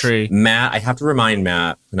country. Matt, I have to remind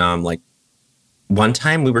Matt. Like one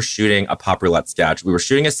time we were shooting a Pop Roulette sketch. We were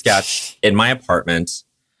shooting a sketch in my apartment,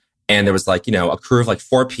 And there was like, you know, a crew of like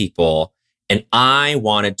 4 people. And I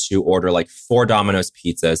wanted to order like 4 Domino's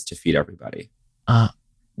pizzas to feed everybody.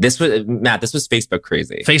 This was Facebook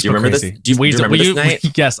crazy. Facebook do you remember crazy. this? Do you remember this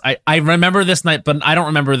night? Yes, I remember this night, but I don't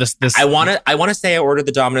remember this. I want to say I ordered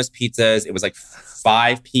the Domino's pizzas. It was like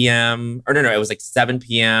 5 p.m. Or no, it was like 7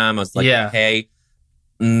 p.m. I was like, okay,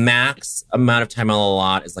 max amount of time on the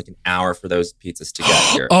lot is like an hour for those pizzas to get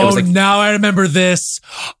here. Oh, it was like, now I remember this.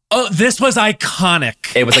 Oh, this was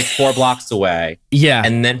iconic. It was like 4 blocks away. Yeah.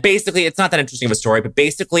 And then basically, it's not that interesting of a story, but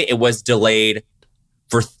basically it was delayed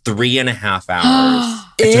for 3.5 hours.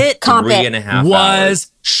 It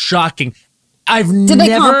was shocking. Did they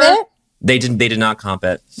comp it? They did not comp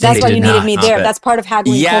it. That's why you needed me there. That's part of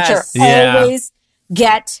haggling culture. Yeah. Always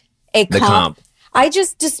get a comp. I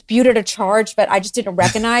just disputed a charge, but I just didn't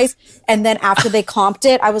recognize. And then after they comped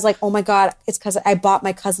it, I was like, oh my God, it's because I bought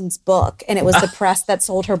my cousin's book. And it was the press that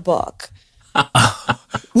sold her book.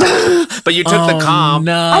 But you took the comp.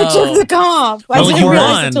 No. I took the comp. I didn't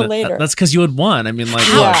realize it until later. That's because you had won. I mean, like,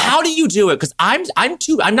 how do you do it? Because I'm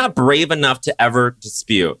not brave enough to ever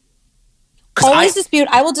dispute. Always dispute.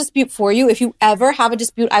 I will dispute for you. If you ever have a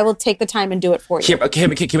dispute, I will take the time and do it for you. Can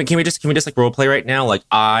we just like role play right now? Like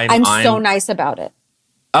I'm so nice about it.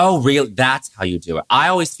 Oh, really? That's how you do it. I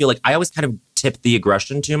always feel like I always kind of tip the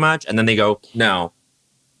aggression too much, and then they go, no.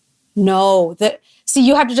 See,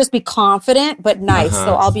 you have to just be confident but nice.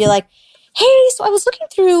 So I'll be like, hey, so I was looking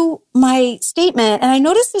through my statement and I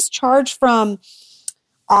noticed this charge from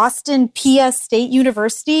Austin PS State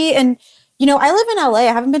University. And, you know, I live in LA.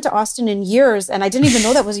 I haven't been to Austin in years and I didn't even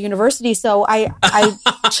know that was a university. So I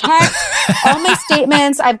checked all my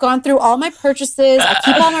statements. I've gone through all my purchases. I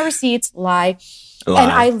keep all my receipts. Lie. And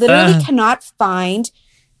I literally cannot find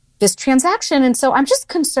this transaction. And so I'm just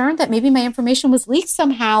concerned that maybe my information was leaked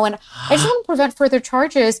somehow. And I just want to prevent further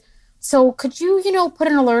charges. So could you, put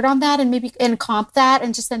an alert on that and maybe comp that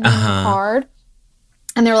and just send me a card?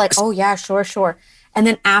 And they're like, oh yeah, sure. And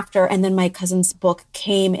then my cousin's book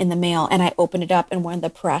came in the mail and I opened it up and one of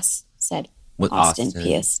the press said, Austin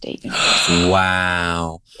PS State University.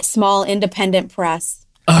 Wow. Small independent press.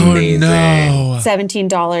 Oh, amazing. No.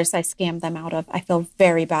 $17 I scammed them out of. I feel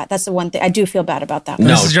very bad. That's the one thing. I do feel bad about that. No.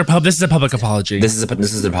 This is a public apology. This is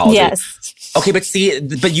an apology. Yes. Okay, but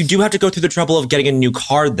you do have to go through the trouble of getting a new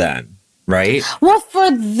card then, right? Well,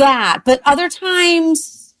 for that. But other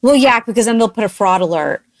times, well, yeah, because then they'll put a fraud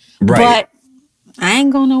alert. Right. But I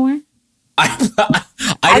ain't going nowhere. I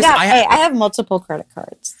have multiple credit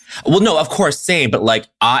cards. Well, no, of course, same. But like,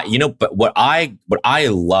 but what I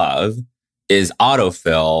love is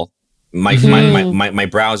autofill my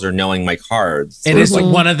browser knowing my cards. It is like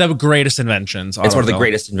one of the greatest inventions. It's one of the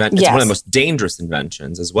greatest inventions. It's one of the most dangerous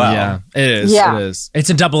inventions as well. Yeah, it is. Yeah. It is. It's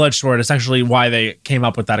a double-edged sword. It's actually why they came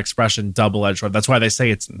up with that expression, double-edged sword. That's why they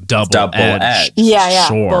say it's double-edged. Yeah.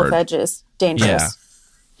 Sword. Both edges. Dangerous.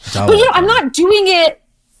 Yeah. But I'm not doing it.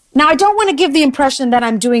 Now, I don't want to give the impression that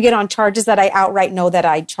I'm doing it on charges that I outright know that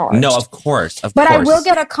I charged. No, of course. But I will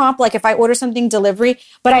get a comp, like if I order something delivery,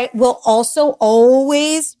 but I will also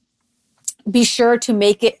always be sure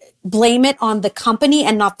to blame it on the company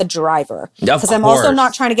and not the driver. Because I'm also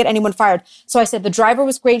not trying to get anyone fired. So I said, the driver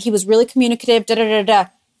was great. He was really communicative.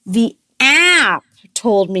 The app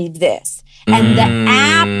told me this. And the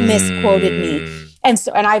app misquoted me. And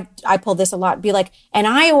so, and I pull this a lot, be like, and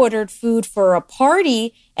I ordered food for a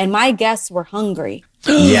party and my guests were hungry.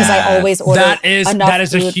 Because I always order that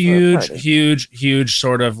is a huge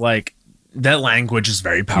sort of like, that language is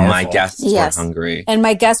very powerful. My guests were hungry. And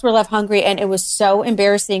my guests were left hungry and it was so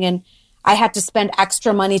embarrassing. And I had to spend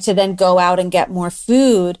extra money to then go out and get more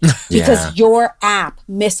food because your app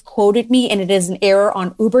misquoted me and it is an error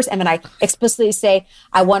on Uber's. And then I explicitly say,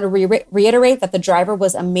 I want to reiterate that the driver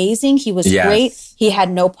was amazing. He was great. He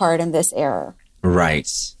had no part in this error. Right.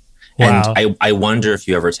 Wow. And I wonder if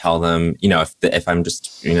you ever tell them, if I'm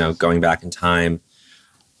just, going back in time,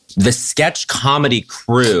 the sketch comedy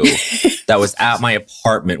crew that was at my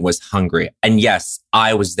apartment was hungry. And yes,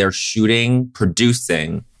 I was there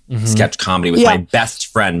producing sketch comedy with my best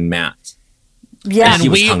friend Matt. Yeah,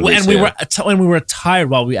 and we were tired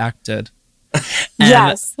while we acted.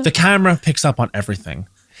 And the camera picks up on everything,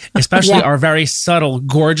 especially our very subtle,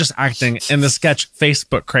 gorgeous acting in the sketch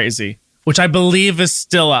Facebook Crazy, which I believe is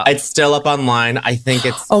still up. It's still up online. I think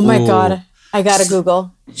it's. Oh my God, I gotta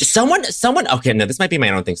Google. Someone. Okay, no, this might be my.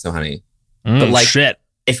 I don't think so, honey. But like, shit.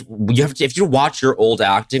 If you watch your old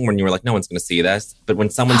acting when you were like, no one's going to see this, but when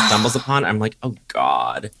someone stumbles upon it, I'm like, oh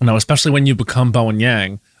God. No, especially when you become Bowen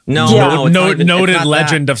Yang. Noted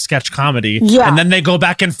legend of sketch comedy. Yeah. And then they go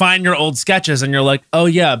back and find your old sketches and you're like, oh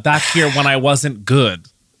yeah, back here when I wasn't good.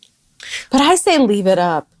 But I say leave it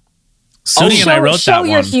up. Sudi and I wrote that one.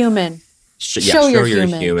 Show you're human. Show you're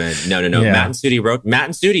human. No. Yeah. Matt and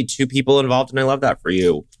Sudi, two people involved, and I love that for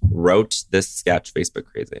you, wrote this sketch, Facebook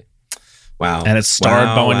Crazy. Wow. And it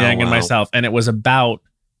starred Bowen Yang and myself. And it was about,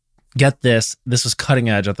 get this was cutting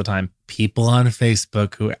edge at the time, people on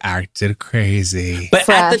Facebook who acted crazy. But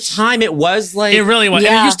at the time, it was like... It really was.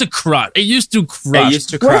 Yeah. It used to crush. What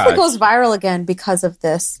if it goes viral again because of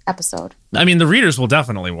this episode? I mean, the readers will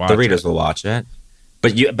definitely watch it. The readers will watch it.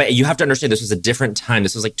 But you have to understand, this was a different time.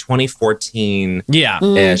 This was like 2014-ish.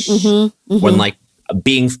 Yeah. When like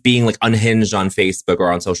being like unhinged on Facebook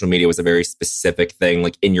or on social media was a very specific thing,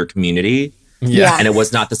 like in your community. Yeah. And it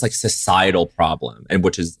was not this like societal problem, and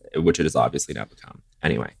which it has obviously now become.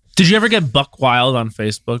 Anyway. Did you ever get buck wild on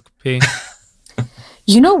Facebook, P?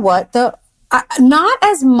 You know what? Not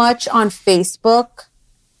as much on Facebook,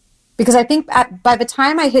 because I think by the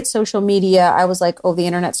time I hit social media, I was like, oh, the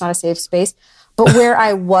internet's not a safe space. But where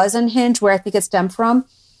I was unhinged, where I think it stemmed from,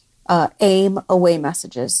 AIM away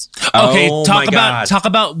messages. Okay, talk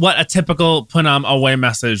about what a typical Punam away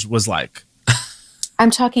message was like. I'm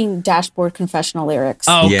talking dashboard confessional lyrics.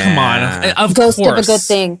 Oh, yeah. Come on. Of Ghost course. of a good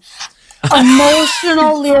thing.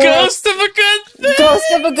 Emotional lyrics. Ghost of a good thing. Ghost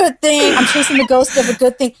of a good thing. I'm chasing the ghost of a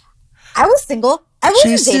good thing. I was single. I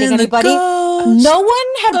wasn't dating anybody. No one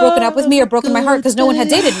had broken up with me or broken my heart because no one had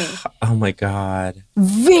dated me. Oh my God.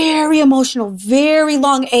 Very emotional, very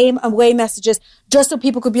long AIM away messages just so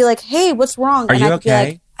people could be like, hey, what's wrong? Are you okay?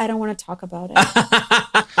 Be like, I don't want to talk about it.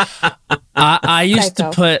 I used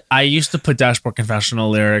to put dashboard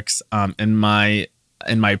confessional lyrics in my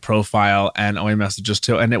profile and away messages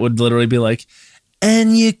too, and it would literally be like,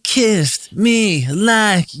 and you kissed me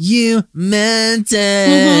like you meant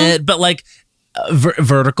it, but like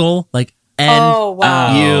vertical, like, and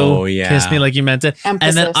you kissed me like you meant it.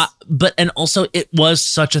 Emphasis. And then and also it was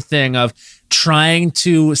such a thing of trying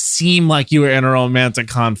to seem like you were in a romantic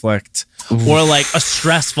conflict or like a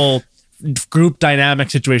stressful group dynamic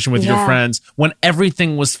situation with your friends when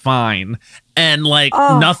everything was fine and like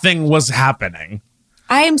nothing was happening.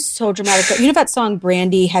 I am so dramatic. You know that song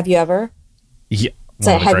Brandy, Have You Ever? Yeah. It's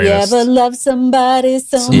like, have you ever loved somebody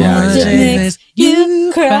so much it makes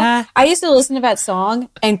you cry? I used to listen to that song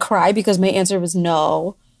and cry because my answer was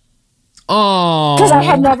no. Oh. Because I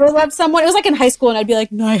had never loved someone. It was like in high school and I'd be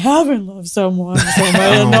like, no, I haven't loved someone.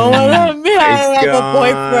 No one loved me. I have a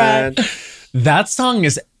boyfriend. That song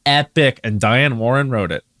is epic and Diane Warren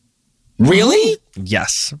wrote it. Really?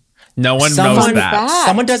 Yes. No one knows that.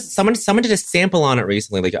 Someone did a sample on it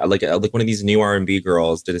recently. Like one of these new R&B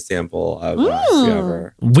girls did a sample of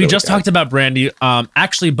whoever. We just talked about Brandy.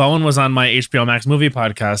 Actually, Bowen was on my HBO Max movie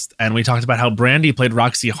podcast, and we talked about how Brandy played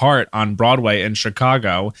Roxy Hart on Broadway in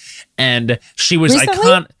Chicago, and she was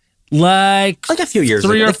iconic. Like a few years,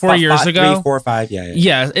 3 or 4 years ago, 3, 4, 5, yeah.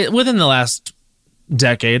 Yeah, within the last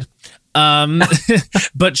decade.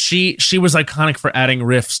 But she was iconic for adding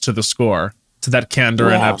riffs to the score. To that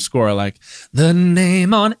Candor and Ebb score, like the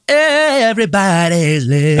name on everybody's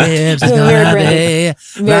lips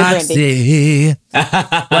is Roxy.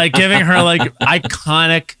 Like giving her like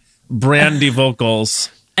iconic Brandy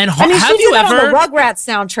vocals. And have you ever on the Rugrats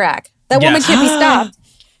soundtrack? That woman can't be stopped.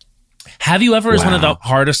 Have You Ever is one of the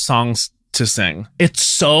hardest songs to sing. It's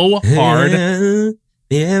so hard.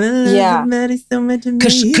 Yeah,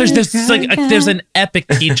 because there's an epic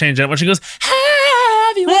key change in it when she goes,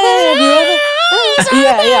 have you ever?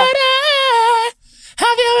 Yeah.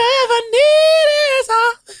 Have you ever needed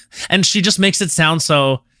something? And she just makes it sound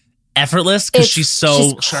so effortless because she's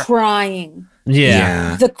crying.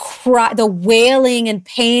 Yeah. The wailing and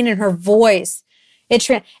pain in her voice.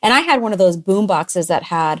 And I had one of those boom boxes that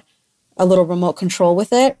had a little remote control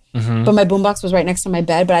with it, but my boombox was right next to my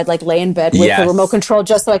bed, but I'd like lay in bed with the remote control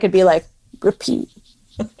just so I could be like, repeat.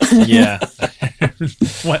 Yeah.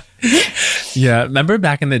 What? Yeah. Remember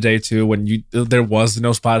back in the day too, when there was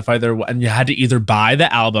no Spotify there, and you had to either buy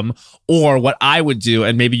the album, or what I would do,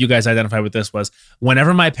 and maybe you guys identify with this, was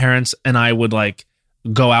whenever my parents and I would like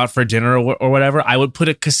go out for dinner or whatever, I would put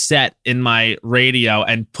a cassette in my radio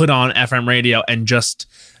and put on FM radio and just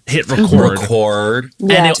hit record.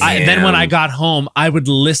 Yeah. And then when I got home, I would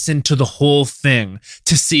listen to the whole thing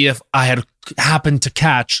to see if I had happened to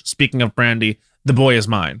catch, speaking of Brandy, The Boy Is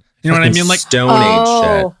Mine. You know what I mean? Like Stone Age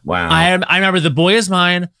shit. Wow. I remember The Boy Is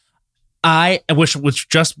Mine. Which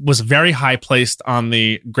just was very high placed on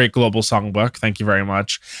the Great Global Songbook. Thank you very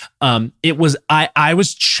much. It was I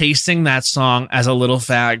was chasing that song as a little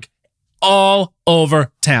fag all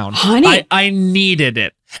over town. Honey. I needed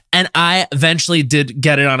it. And I eventually did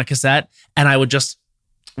get it on a cassette, and I would just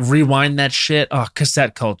rewind that shit. Oh,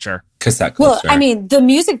 cassette culture. Well, I mean, the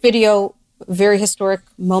music video very historic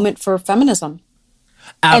moment for feminism.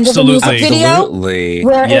 Absolutely. And there's a music video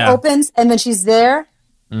where it opens and then she's there.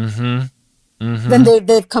 Then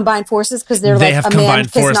they've combined forces because they're like, a man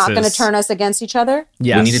is not going to turn us against each other.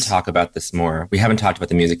 Yes. We need to talk about this more. We haven't talked about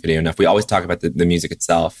the music video enough. We always talk about the music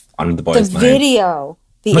itself on The Boys' Mind. The video.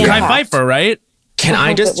 The Mekhi Phifer, right? Can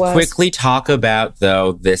I just quickly talk about,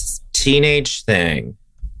 though, this teenage thing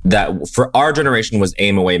that for our generation was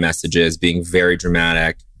aim away messages, being very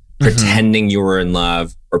dramatic, pretending you were in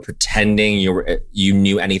love or pretending you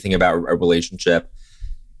knew anything about a relationship.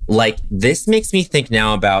 Like, this makes me think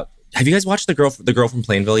now about, have you guys watched The Girl from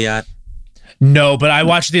Plainville yet? No, but I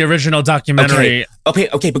watched the original documentary.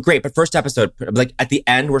 Okay, but great. But first episode, like at the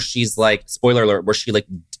end where she's like, spoiler alert, where she like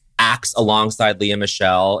acts alongside Lea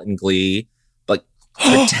Michele in Glee, like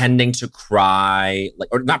pretending to cry, like,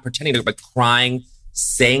 or not pretending to, but crying,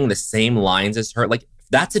 saying the same lines as her. Like,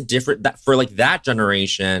 that's a different, that for like that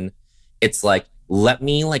generation, it's like, let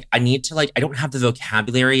me, like, I need to, like, I don't have the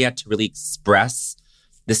vocabulary yet to really express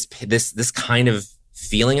this kind of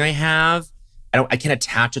feeling I have. I can't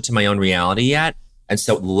attach it to my own reality yet. And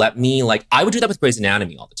so let me, like, I would do that with Grey's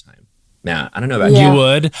Anatomy all the time. Matt, I don't know about you. You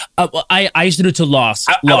would? I used to do it to Lost.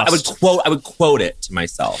 I would quote it to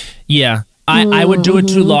myself. Yeah. I would do it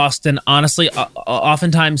to Lost. And honestly,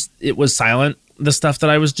 oftentimes it was silent, the stuff that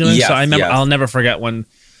I was doing. Yes, so I remember, I'll never forget when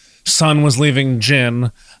Sun was leaving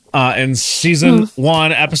Jin in season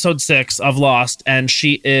 1, episode 6 of Lost. And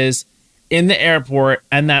she is in the airport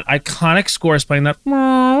and that iconic score is playing that. He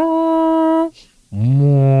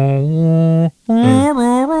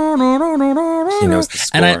knows the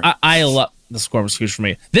score. And I love the score was huge for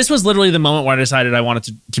me. This was literally the moment where I decided I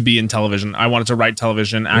wanted to be in television. I wanted to write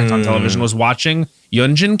television, act on television. Was watching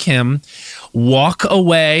Yoonjin Kim walk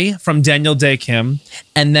away from Daniel Dae Kim,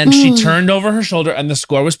 and then she turned over her shoulder and the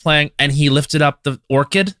score was playing and he lifted up the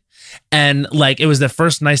orchid. And like, it was the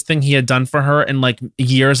first nice thing he had done for her in like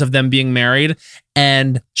years of them being married.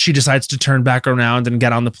 And she decides to turn back around and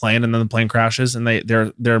get on the plane, and then the plane crashes and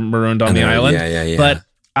they're marooned on the island. Yeah. But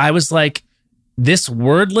I was like, this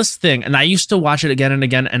wordless thing, and I used to watch it again and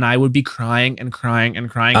again, and I would be crying and crying and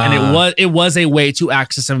crying, and it was a way to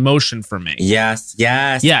access emotion for me. Yes.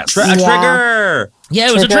 A trigger. Yeah,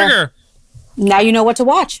 it was a trigger. Now you know what to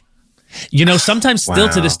watch. You know, sometimes still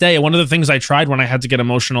to this day, one of the things I tried when I had to get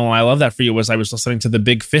emotional, and I Love That for You, was I was listening to the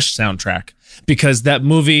Big Fish soundtrack, because that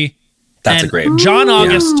movie. That's a great. John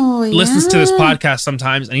August listens to this podcast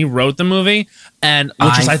sometimes, and he wrote the movie, and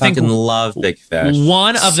I think love Big Fish.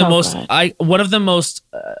 One of the most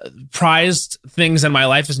prized things in my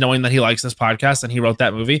life is knowing that he likes this podcast and he wrote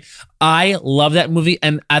that movie. I love that movie,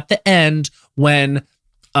 and at the end when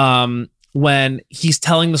he's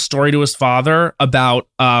telling the story to his father about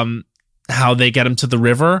how they get him to the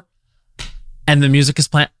river, and the music is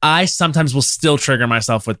playing, I sometimes will still trigger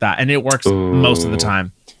myself with that, and it works most of the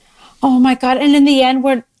time. Oh my God. And in the end,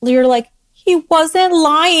 where you're like, he wasn't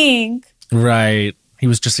lying. Right. He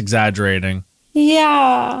was just exaggerating.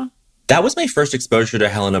 Yeah. That was my first exposure to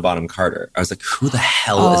Helena Bonham Carter. I was like, who the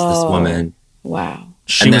hell is this woman? Wow.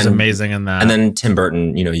 She was amazing in that. And then Tim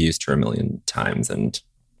Burton, used her a million times. And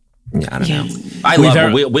I don't know. I love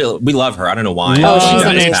her. We love her. I don't know why. She's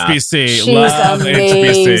on HBC. She's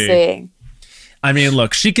amazing. I mean,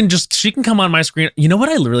 look, she can come on my screen. You know what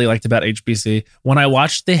I really liked about HBC? When I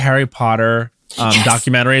watched the Harry Potter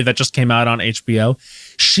documentary that just came out on HBO,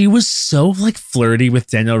 she was so like flirty with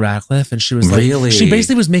Daniel Radcliffe, and she was like, she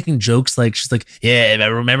basically was making jokes like, she's like, yeah, I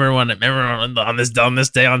remember on this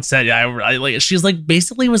day on set, I like, she's like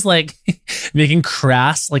basically was like making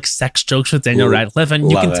crass like sex jokes with Daniel Radcliffe, and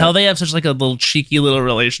you can tell they have such like a little cheeky little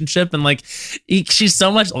relationship, and like she's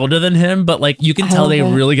so much older than him, but like you can tell they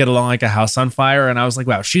really get along like a house on fire. And I was like,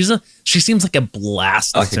 wow, she seems like a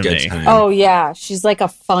blast to me. Oh yeah, she's like a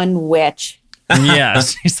fun witch. Yeah,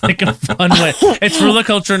 she's like a fun witch. It's Ruler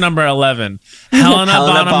Culture number 11. Helena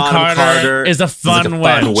Bonham Carter is a fun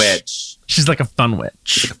witch. She's like a fun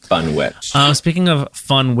witch. Speaking of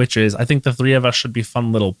fun witches, I think the three of us should be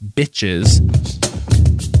fun little bitches.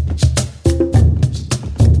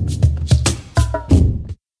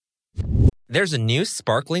 There's a new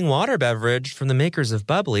sparkling water beverage from the makers of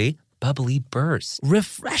Bubbly. Bubbly Burst.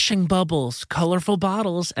 Refreshing bubbles, colorful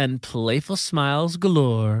bottles, and playful smiles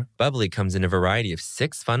galore. Bubbly comes in a variety of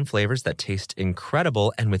 6 fun flavors that taste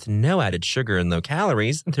incredible, and with no added sugar and low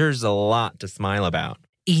calories, there's a lot to smile about.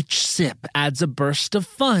 Each sip adds a burst of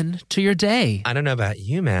fun to your day. I don't know about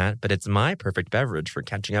you, Matt, but it's my perfect beverage for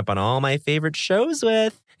catching up on all my favorite shows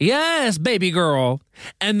with. Yes, baby girl.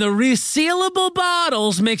 And the resealable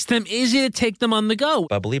bottles makes them easy to take them on the go.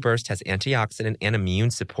 Bubbly Burst has antioxidant and immune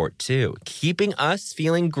support too, keeping us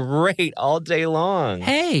feeling great all day long.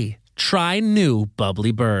 Hey, try new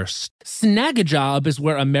Bubbly Burst. Snagajob is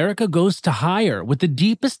where America goes to hire, with the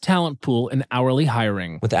deepest talent pool in hourly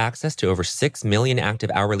hiring. With access to over 6 million active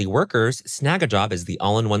hourly workers, Snagajob is the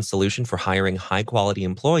all-in-one solution for hiring high-quality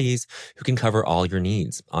employees who can cover all your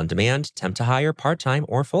needs. On demand, temp to hire, part-time,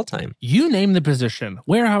 or full-time. You name the position.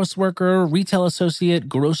 Warehouse worker, retail associate,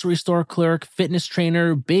 grocery store clerk, fitness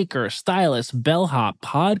trainer, baker, stylist, bellhop,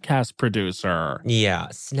 podcast producer. Yeah,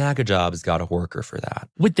 Snagajob's got a worker for that.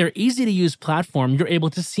 With their easy-to-use platform, you're able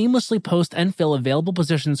to seamlessly post and fill available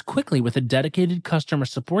positions quickly with a dedicated customer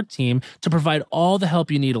support team to provide all the help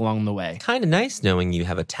you need along the way. Kind of nice knowing you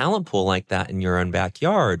have a talent pool like that in your own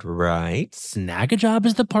backyard, right? Snagajob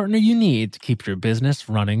is the partner you need to keep your business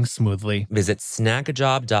running smoothly. Visit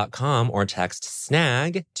snagajob.com or text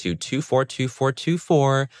SNAG to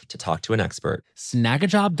 242424 to talk to an expert.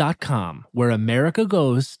 Snagajob.com, where America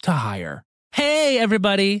goes to hire. Hey,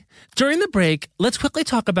 everybody. During the break, let's quickly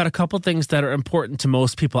talk about a couple things that are important to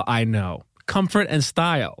most people I know. Comfort and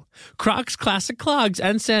style. Crocs classic clogs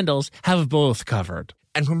and sandals have both covered.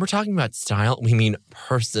 And when we're talking about style, we mean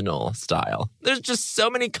personal style. There's just so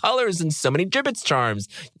many colors and so many gibbets charms.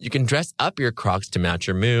 You can dress up your Crocs to match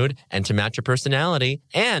your mood and to match your personality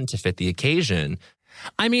and to fit the occasion.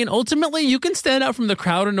 I mean, ultimately, you can stand out from the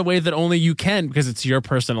crowd in a way that only you can because it's your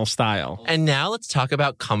personal style. And now let's talk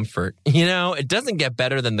about comfort. You know, it doesn't get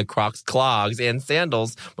better than the Crocs clogs and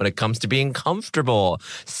sandals when it comes to being comfortable.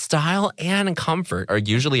 Style and comfort are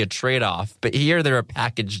usually a trade-off, but here they're a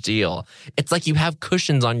package deal. It's like you have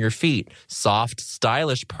cushions on your feet. Soft,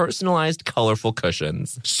 stylish, personalized, colorful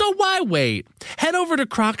cushions. So why wait? Head over to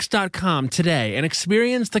Crocs.com today and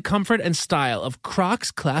experience the comfort and style of Crocs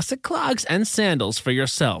classic clogs and sandals for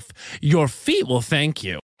yourself. Your feet will thank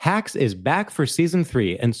you. Hacks is back for season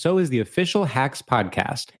 3, and so is the official Hacks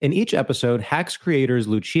podcast. In each episode, Hacks creators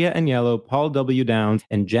Lucia Aniello, Paul W. Downs,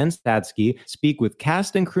 and Jen Statsky speak with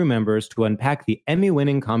cast and crew members to unpack the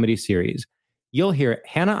Emmy-winning comedy series. You'll hear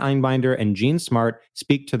Hannah Einbinder and Jean Smart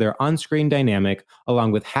speak to their on-screen dynamic,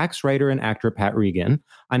 along with Hacks writer and actor Pat Regan,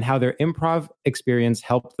 on how their improv experience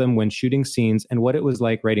helped them when shooting scenes and what it was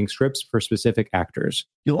like writing scripts for specific actors.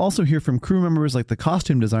 You'll also hear from crew members like the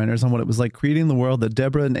costume designers on what it was like creating the world that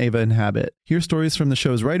Deborah and Ava inhabit. Hear stories from the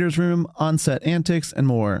show's writer's room, on-set antics, and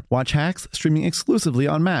more. Watch Hacks streaming exclusively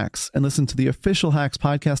on Max, and listen to the official Hacks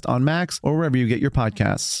podcast on Max or wherever you get your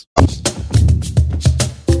podcasts.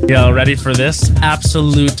 Y'all ready for this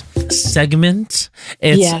absolute segment?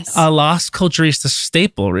 It's a Las Culturistas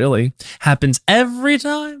staple, really. Happens every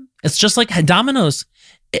time. It's just like Domino's.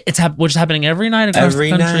 It's which is happening every night across the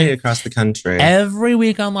country. Every night across the country. Every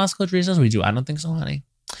week on Las Culturistas, we do I Don't Think So, Honey.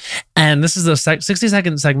 And this is a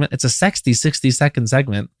 60-second segment. It's a sexy 60-second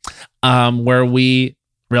segment where we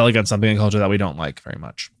really get something in culture that we don't like very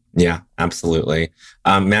much. Yeah, absolutely.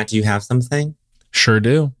 Matt, do you have something? Sure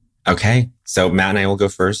do. Okay, so Matt and I will go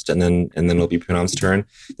first, and then it'll be Poonam's turn.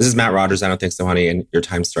 This is Matt Rogers, I Don't Think So, Honey, and your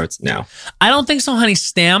time starts now. I Don't Think So, Honey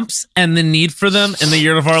stamps and the need for them in the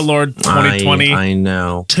year of our Lord 2020. I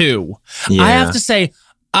know. I have to say,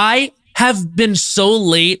 I have been so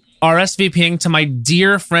late RSVPing to my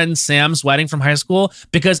dear friend Sam's wedding from high school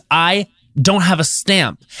because I don't have a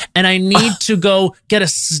stamp and I need to go get a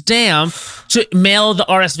stamp to mail the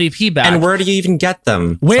RSVP back. And where do you even get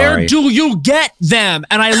them? Where do you get them?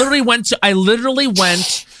 And I literally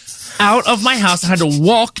went out of my house. I had to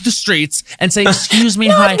walk the streets and say, "Excuse me,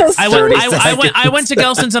 hi." I went to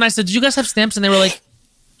Gelson's and I said, "Do you guys have stamps?" And they were like,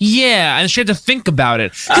 "Yeah," and she had to think about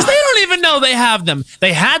it because they don't even know they have them.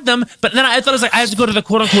 They had them, but then I thought it was like I had to go to the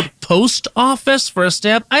quote-unquote post office for a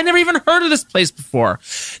stamp. I never even heard of this place before.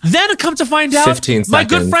 Then I come to find out, my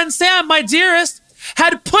good friend Sam, my dearest,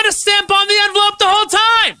 had put a stamp on the envelope the whole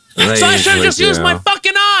time. So I should have just used my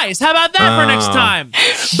fucking eyes. How about that for next time?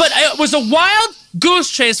 But it was a wild goose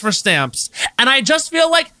chase for stamps. And I just feel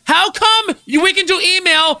like, how come we can do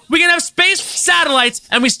email, we can have space satellites,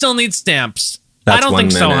 and we still need stamps? I don't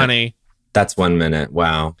think so, honey. That's 1 minute.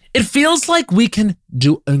 Wow. It feels like we can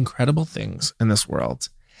do incredible things in this world.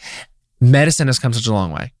 Medicine has come such a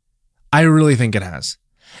long way. I really think it has.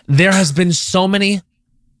 There has been so many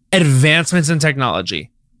advancements in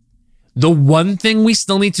technology. The one thing we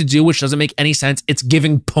still need to do, which doesn't make any sense, it's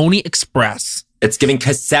giving Pony Express. It's giving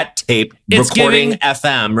cassette tape, recording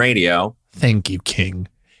FM radio. Thank you, King.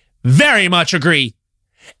 Very much agree.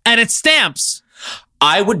 And it's stamps.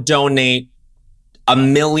 I would donate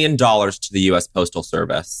 $1 million to the U.S. Postal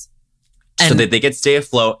Service so that they could stay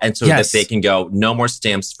afloat and so that they can go, no more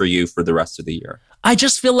stamps for you for the rest of the year. I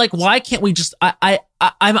just feel like, why can't we just,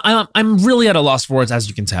 I'm really at a loss for words, as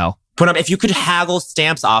you can tell. But if you could haggle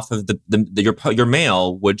stamps off of your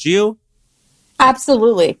mail, would you?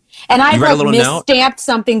 Absolutely. And I've misstamped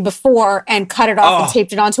something before and cut it off and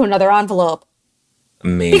taped it onto another envelope.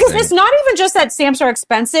 Amazing. Because it's not even just that stamps are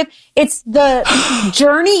expensive. It's the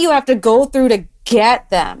journey you have to go through to get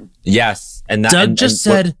them. Yes. And that, Doug just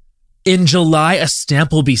said, in July, a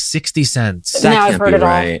stamp will be 60 cents. That can't be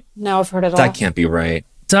right. Now I've heard it all. That can't be right.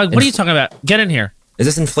 Doug, what are you talking about? Get in here. Is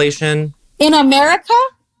this inflation? In America?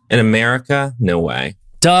 In America? No way.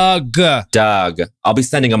 Doug. I'll be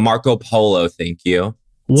sending a Marco Polo, thank you.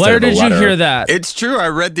 Where did you hear that? It's true. I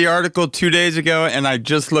read the article 2 days ago, and I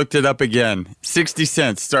just looked it up again. 60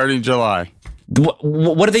 cents starting July.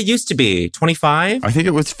 What did they used to be? 25? I think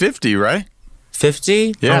it was 50, right?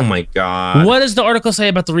 50? Yeah. Oh my God. What does the article say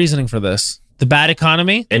about the reasoning for this? The bad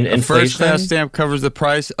economy? And inflation? First class stamp covers the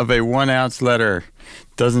price of a 1 ounce letter.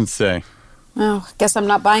 Doesn't say. Oh, guess I'm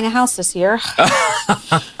not buying a house this year.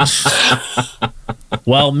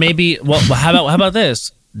 Well, maybe. Well, how about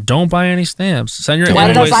this? Don't buy any stamps. Send your Why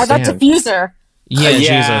did I buy that diffuser? Yeah,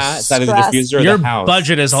 Jesus. That is the diffuser of your the house.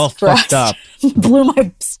 Budget is all fucked up. Blew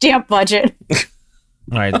my stamp budget.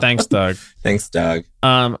 All right, thanks, Doug. Thanks, Doug.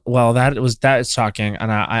 Well, that is shocking,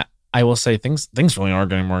 and I will say things really are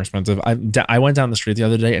getting more expensive. I went down the street the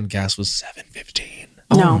other day and gas was $7.15.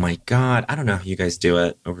 Oh my God! I don't know how you guys do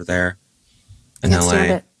it over there in Can't LA.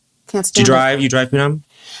 Stand it. Can't stand Do you drive? it. You drive, Poonam?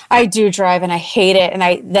 I do drive, and I hate it.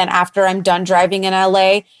 And then after I'm done driving in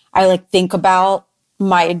LA, I think about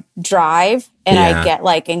my drive, and I get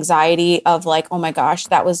anxiety of oh my gosh,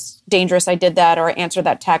 that was dangerous. I did that, or I answered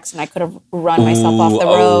that text, and I could have run myself off the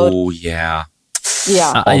road. Oh yeah.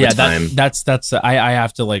 Yeah. All the time. That's I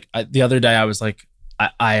have to the other day I was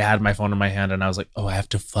I had my phone in my hand and I was like, oh, I have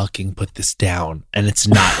to fucking put this down. And it's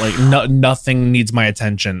not nothing needs my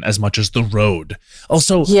attention as much as the road.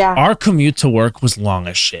 Also, our commute to work was long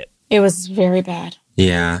as shit. It was very bad.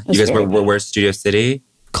 Yeah. You guys were Studio City?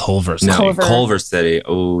 Culver City. No, Culver City.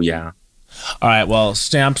 Oh, yeah. All right. Well,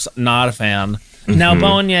 stamps, not a fan. Mm-hmm. Now,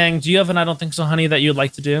 Bowen Yang, do you have an I Don't Think So, Honey, that you'd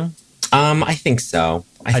like to do? I think so.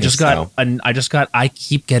 I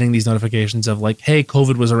keep getting these notifications of hey,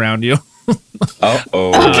 COVID was around you.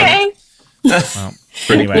 Okay. Well,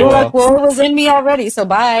 anyway. You're it was in me already, so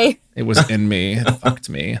bye. It was in me. It fucked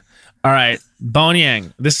me. All right. Bowen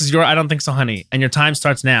Yang, this is your I Don't Think So, Honey, and your time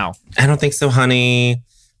starts now. I Don't Think So, Honey,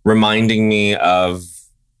 reminding me of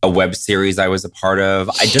a web series I was a part of.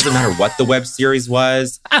 It doesn't matter what the web series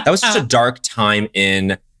was. That was such a dark time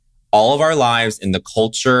in all of our lives, in the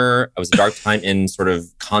culture. It was a dark time in sort of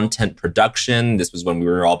content production. This was when we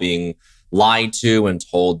were all being lied to and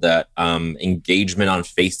told that engagement on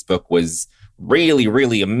Facebook was really,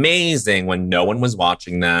 really amazing when no one was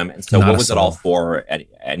watching them. And so what was it all for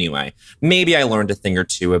anyway? Maybe I learned a thing or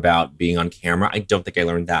two about being on camera. I don't think I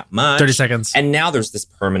learned that much. 30 seconds. And now there's this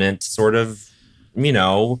permanent sort of,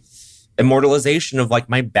 immortalization of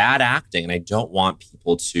my bad acting. And I don't want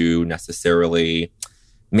people to necessarily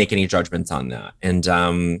make any judgments on that.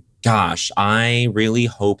 And gosh, I really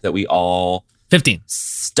hope that we all 15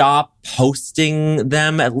 stop posting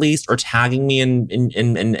them at least, or tagging me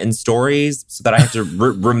in stories, so that I have to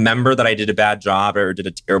remember that I did a bad job or did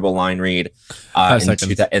a terrible line read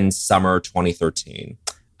in summer 2013.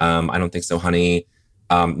 I Don't Think So, Honey.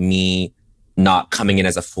 Me not coming in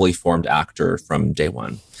as a fully formed actor from day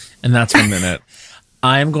one. And that's 1 minute.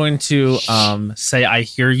 I'm going to say, I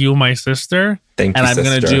hear you, my sister. Thank you, and I'm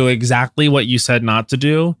going to do exactly what you said not to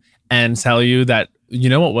do, and tell you that,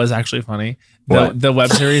 what was actually funny? The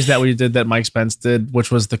web series that we did, that Mike Spence did,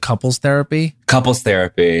 which was the Couples Therapy. Couples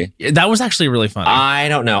Therapy. That was actually really funny. I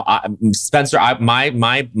don't know. Spencer,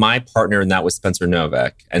 my partner in that was Spencer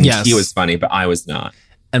Novick. And he was funny, but I was not.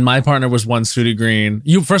 And my partner was one Sudi Green.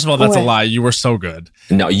 You, first of all, that's a lie. You were so good.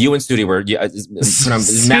 No, you and Sudi were. Matt and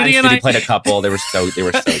Sudi played a couple. They were so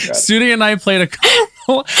good. Sudi and I played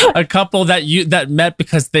a couple that met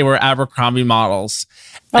because they were Abercrombie models.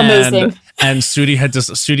 Amazing. And Sudi had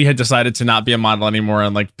decided to not be a model anymore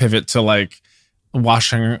and pivot to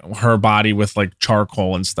washing her body with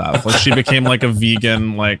charcoal and stuff. She became a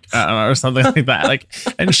vegan, or something like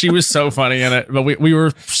that. And she was so funny in it, but we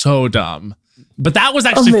were so dumb. But that was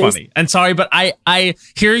actually funny. And sorry, but I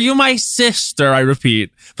hear you, my sister, I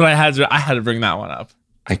repeat, but I had to bring that one up.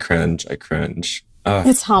 I cringe.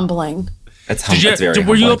 It's humbling. It's humbling.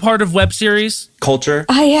 Were you a part of web series? Culture?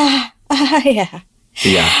 Yeah.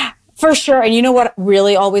 Yeah. For sure. And you know what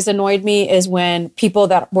really always annoyed me is when people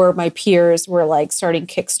that were my peers were like starting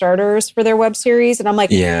Kickstarters for their web series. And I'm like,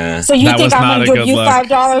 so you think I'm going to give you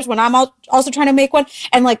 $5 when I'm also trying to make one?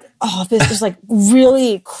 And like, this is like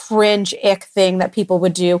really cringe ick thing that people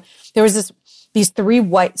would do. There was these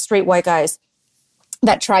 3 straight white guys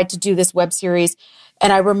that tried to do this web series.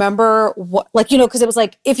 And I remember because it was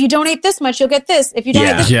like, if you donate this much, you'll get this. If you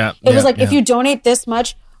donate this, it was like, if you donate this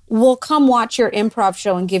much, we'll come watch your improv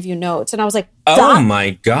show and give you notes. And I was like, oh my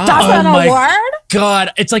God. That's not a word?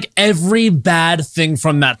 God. It's like every bad thing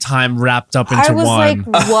from that time wrapped up into one. I was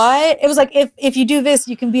like, what? It was like, if you do this,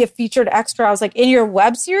 you can be a featured extra. I was like, in your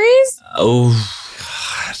web series? Oh,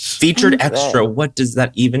 gosh. Featured extra. What does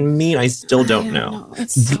that even mean? I still don't know.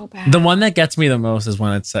 It's so bad. The one that gets me the most is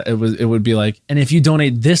when it would be like, and if you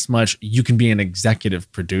donate this much, you can be an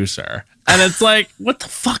executive producer. And it's like, what the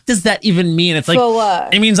fuck does that even mean? It's like,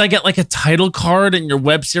 it means I get like a title card in your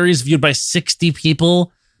web series viewed by 60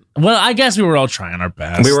 people. Well, I guess we were all trying our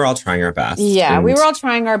best. We were all trying our best. Yeah, we were all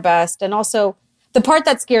trying our best. And also the part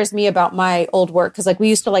that scares me about my old work, because like we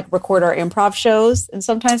used to like record our improv shows and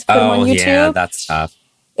sometimes put them on YouTube. Yeah, that's tough.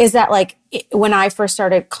 Is that like when I first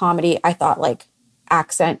started comedy, I thought like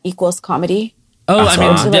accent equals comedy. Oh, I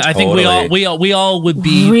mean, I think we all would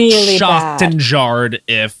be really shocked and jarred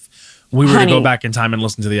if we were to go back in time and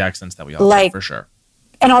listen to the accents that we all did, for sure.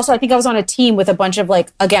 And also, I think I was on a team with a bunch of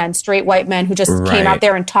like, again, straight white men who just came out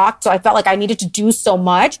there and talked. So I felt like I needed to do so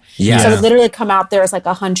much. Yeah. So I would literally come out there as like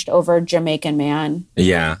a hunched over Jamaican man.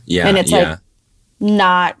 Yeah. Yeah. And it's like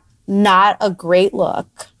not a great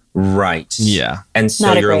look. Right. Yeah. And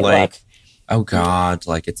so you're like, oh God,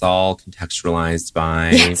 like it's all contextualized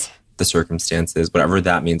by the circumstances, whatever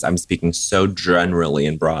that means. I'm speaking so generally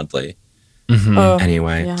and broadly. Mm-hmm.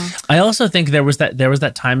 Anyway, I also think there was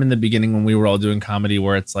that time in the beginning when we were all doing comedy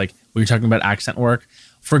where it's like we were talking about accent work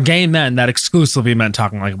for gay men that exclusively meant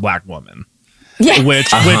talking like a black woman,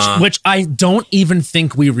 which I don't even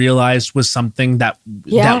think we realized was something that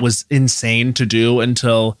was insane to do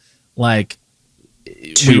until like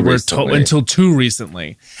until too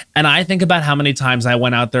recently. And I think about how many times I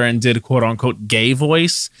went out there and did quote unquote gay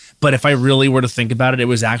voice, but if I really were to think about it, it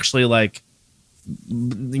was actually like,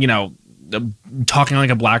 you know, talking like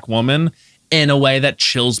a black woman in a way that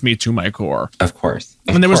chills me to my core. Of course.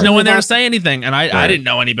 And there was no one there to say anything. And I didn't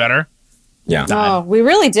know any better. Yeah. No, we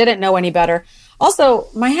really didn't know any better. Also,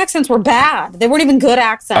 my accents were bad. They weren't even good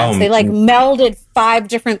accents. They like melded 5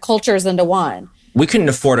 different cultures into one. We couldn't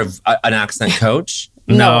afford an accent coach.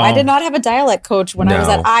 No, I did not have a diadialect coach when I was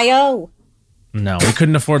at I.O. No, we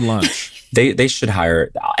couldn't afford lunch. They should hire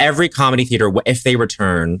every comedy theater, if they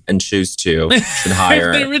return and choose to, should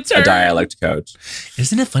hire a dialect coach.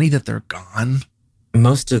 Isn't it funny that they're gone?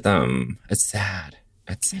 Most of them. It's sad.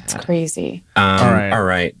 It's crazy. All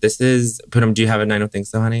right. This is Poonam. Do you have a I Don't Think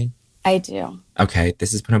So, Honey? I do. Okay.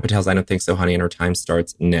 This is Poonam Patel's I Don't Think So, Honey, and her time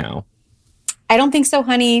starts now. I don't think so,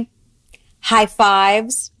 honey. High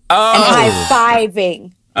fives and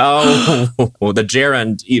high-fiving. Oh, the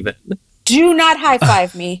gerund even. Do not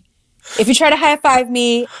high-five me. If you try to high-five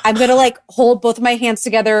me, I'm going to like hold both of my hands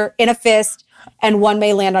together in a fist and one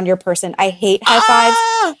may land on your person. I hate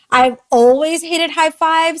high-fives. I've always hated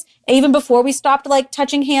high-fives. Even before we stopped like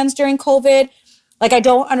touching hands during COVID. Like I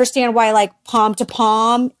don't understand why like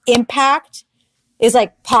palm-to-palm impact is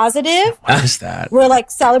like positive. What is that? We're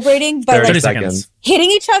like celebrating by 30 like seconds.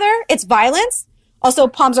 Hitting each other. It's violence. Also,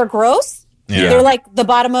 palms are gross. Yeah. They're like the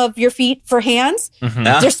bottom of your feet for hands. Mm-hmm.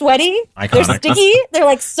 They're sweaty. Iconic. They're sticky. They're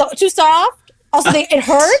like too soft. Also, it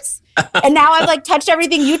hurts. And now I've like touched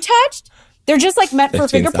everything you touched. They're just like meant for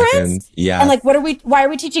fingerprints. Seconds. Yeah. And like, why are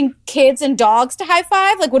we teaching kids and dogs to high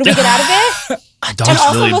five? Like, what do we get out of it? Dogs and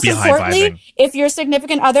also, really most be importantly, high-fiving. if your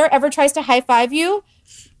significant other ever tries to high five you,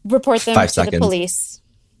 report them 5 to seconds. the police.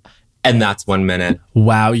 And that's 1 minute.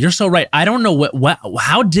 Wow, you're so right. I don't know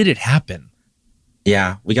how did it happen?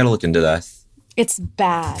 Yeah, we got to look into this. It's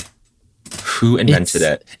bad. Who invented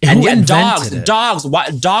it? Who And yet invented dogs, it? why,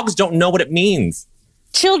 dogs don't know what it means.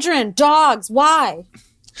 Children, dogs, why?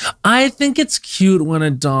 I think it's cute when a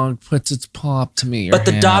dog puts its paw up to me. But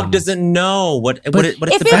the dog doesn't know what it's if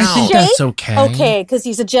about. I think that's okay. Okay, because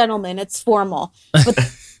he's a gentleman. It's formal. But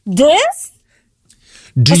this?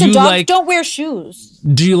 Do Also, you dogs like? don't wear shoes.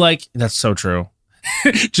 Do you like? That's so true.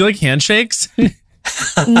 Do you like handshakes?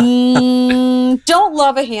 Don't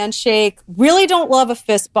love a handshake. Really don't love a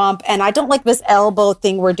fist bump. And I don't like this elbow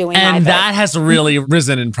thing we're doing And either. that has really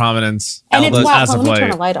risen in prominence. And it's as let of me turn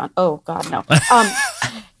late. a light on. Oh God, no.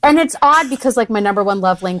 And it's odd because like my number one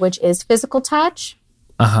love language is physical touch.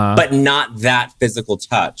 But not that physical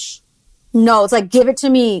touch. No, it's like give it to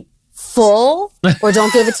me full or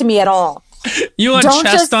don't give it to me at all. You want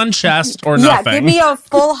chest on chest or nothing? Yeah, give me a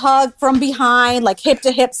full hug from behind, like hip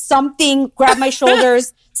to hip, something, grab my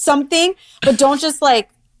shoulders, something, but don't just like...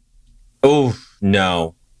 Oh,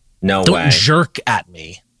 no. No don't way. Don't jerk at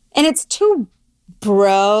me. And it's too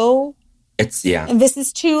bro. It's, yeah. And this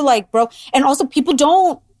is too like bro. And also people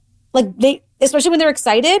don't, like they, especially when they're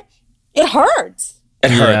excited, it hurts. It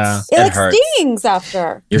hurts. It like hurts. stings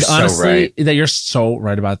after. You're Honestly, so right. You're so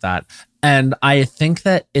right about that. And I think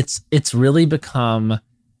that it's really become,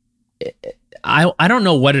 I don't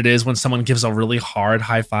know what it is when someone gives a really hard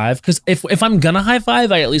high five. Because if I'm gonna high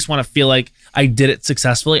five, I at least want to feel like I did it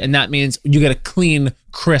successfully. And that means you get a clean,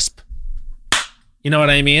 crisp. You know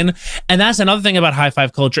what I mean? And that's another thing about high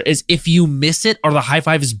five culture is if you miss it or the high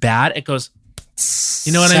five is bad, it goes,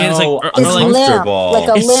 you know what I mean? It's like, uncomfortable. Like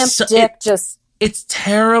a limp dick just... It's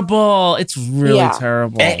terrible. It's really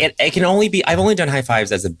terrible. It can only be... I've only done high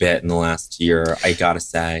fives as a bit in the last year, I gotta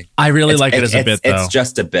say. I really like it as a bit, though. It's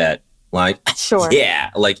just a bit. Like, sure. Yeah.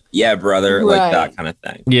 Like, yeah, brother. Right. Like that kind of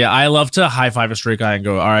thing. Yeah, I love to high five a straight guy and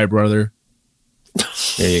go, all right, brother.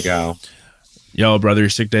 There you go. Yo, brother,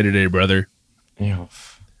 sick day today, brother. Ew.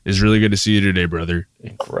 It's really good to see you today, brother.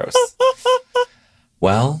 Gross.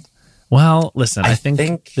 Well, listen, I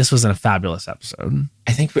think this was a fabulous episode.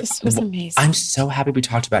 I think this was amazing. I'm so happy we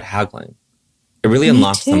talked about haggling. It really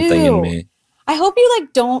unlocked something in me. I hope you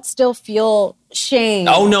like don't still feel shame.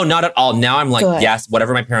 Oh no, not at all. Now I'm like, Good. yes,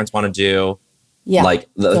 whatever my parents want to do. Yeah. Like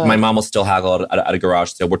my mom will still haggle at a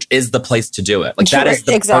garage sale, which is the place to do it. Like that is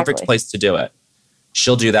the perfect place to do it.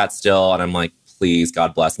 She'll do that still, and I'm like, please,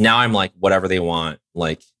 God bless. Now I'm like, whatever they want,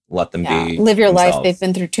 like let them be. Live your themselves. life. They've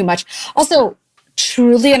been through too much. Also,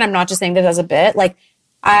 truly, and I'm not just saying this as a bit, like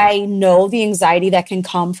I know the anxiety that can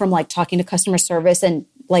come from like talking to customer service and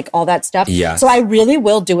like all that stuff. Yeah. So I really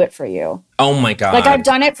will do it for you. Oh my God. Like I've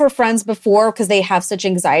done it for friends before because they have such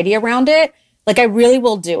anxiety around it. Like I really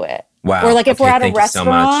will do it. Wow. Or like if we're at a So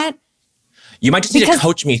restaurant. you might just need to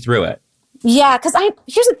coach me through it. Yeah, because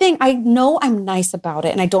here's the thing. I know I'm nice about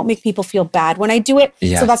it and I don't make people feel bad when I do it.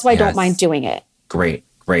 Yes, so that's why I don't mind doing it. Great.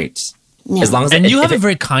 Yeah. As long as you have a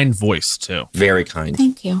very kind voice too. Very kind.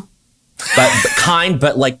 Thank you. But kind,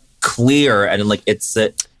 but like clear and like it's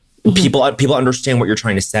people understand what you're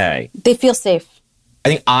trying to say. They feel safe. I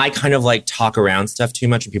think I kind of like talk around stuff too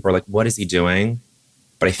much and people are like, what is he doing?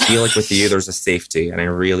 But I feel like with you, there's a safety and I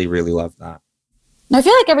really, really love that. I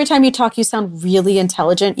feel like every time you talk, you sound really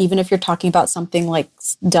intelligent, even if you're talking about something like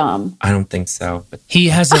dumb. I don't think so. But he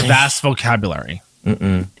has a vast vocabulary.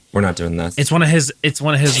 We're not doing this. It's one of his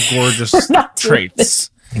gorgeous traits.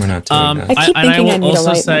 We're not doing this. I keep thinking I need a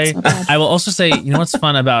light. I will also say, you know what's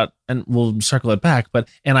fun about, and we'll circle it back,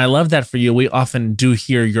 and I love that for you. We often do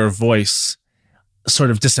hear your voice,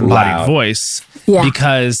 sort of disembodied voice,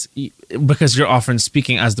 because you're often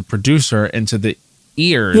speaking as the producer into the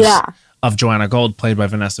ears of Joanna Gold, played by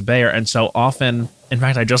Vanessa Bayer. And so often, in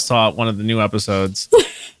fact, I just saw one of the new episodes,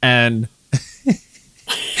 and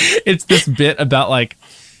it's this bit about like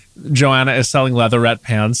Joanna is selling leatherette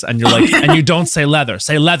pants, and you're like, and you don't say leather,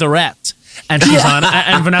 say leatherette. And she's on,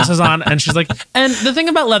 and Vanessa's on, and she's like, and the thing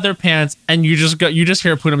about leather pants, and you just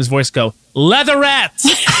hear Poonam's voice go, leatherette.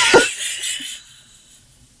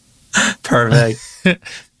 Perfect.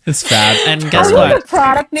 It's fab. And guess what? The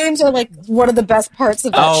product names are like one of the best parts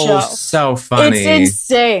of that show. Oh, so funny. It's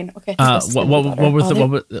insane. Okay. What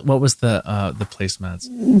was the placemats?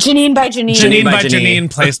 Janine by Janine. Janine by Janine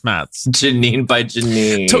placemats. Janine by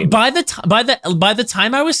Janine. So by the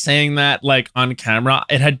time I was saying that like on camera,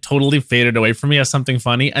 it had totally faded away from me as something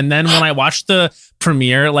funny. And then when I watched the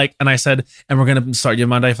premiere, like, and I said, and we're gonna start your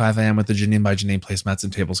Monday 5 a.m. with the Janine by Janine placemats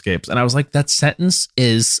and tablescapes, and I was like, that sentence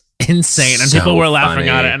is insane, and people were laughing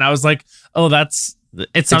at it, and I was like, oh, it's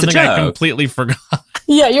something I completely forgot.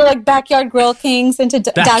 Yeah, you're like Backyard Grill Kings into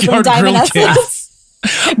Dazzling Diamond Essence.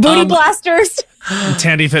 Booty Blasters.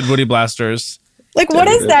 Tandy Fit Booty Blasters. Like, what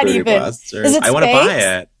is that even? Is it I want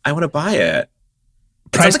to buy it.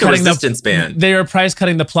 Price like a resistance band. They are price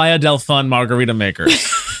cutting the Playa del Fun margarita makers.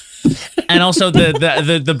 And also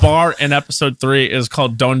the bar in episode 3 is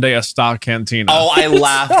called Donde Está Cantina. Oh, I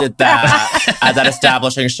laughed at that. At that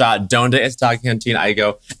establishing shot, Donde Está Cantina. I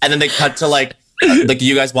go, and then they cut to like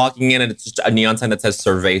you guys walking in, and it's just a neon sign that says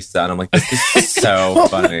Cerveza, and I'm like, this is so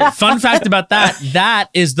funny. Fun fact about that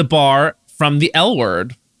is the bar from the L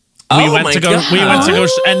Word. We went to go,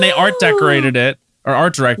 and they art decorated it or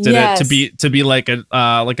art directed it to be like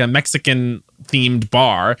a Mexican themed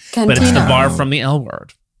bar, but it's the bar from the L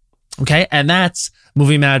Word. Okay, and that's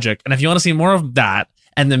movie magic. And if you want to see more of that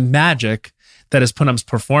and the magic that is Poonam's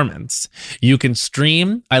performance, you can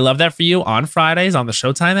stream I Love That For You on Fridays on the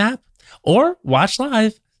Showtime app. Or watch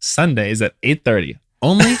live Sundays at 8:30,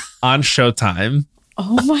 only on Showtime.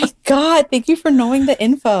 Oh my God. Thank you for knowing the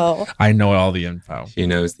info. I know all the info. She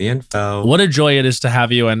knows the info. What a joy it is to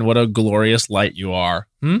have you, and what a glorious light you are.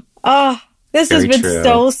 This has been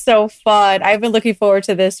so fun. I've been looking forward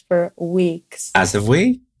to this for weeks. As have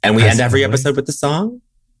we. And we end every episode with the song.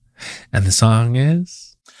 And the song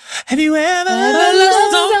is... Have you ever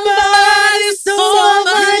loved somebody so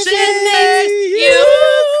much it makes you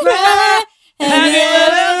cry? Have you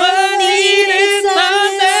ever needed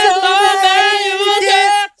something so bad you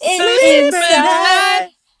get inside?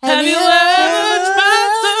 Have you ever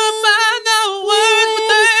tried to find out words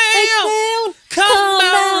but they don't come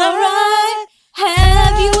out right?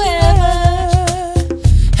 Have you ever?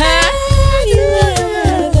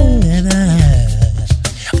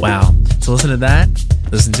 Wow. So listen to that.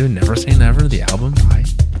 Listen to Never Say Never, the album by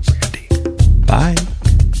Brandy. Bye.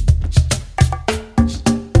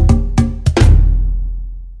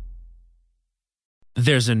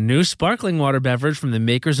 There's a new sparkling water beverage from the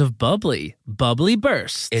makers of Bubbly, Bubbly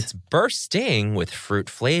Burst. It's bursting with fruit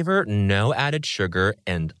flavor, no added sugar,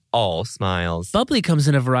 and all smiles. Bubbly comes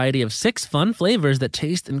in a variety of 6 fun flavors that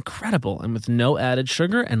taste incredible. And with no added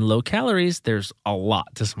sugar and low calories, there's a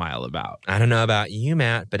lot to smile about. I don't know about you,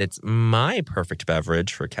 Matt, but it's my perfect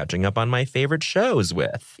beverage for catching up on my favorite shows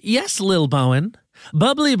with. Yes, Lil Bowen.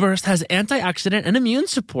 Bubbly Burst has antioxidant and immune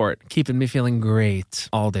support, keeping me feeling great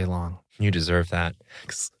all day long. You deserve that.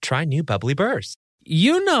 Try new Bubbly Burst.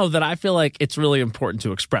 You know that I feel like it's really important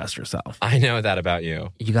to express yourself. I know that about you.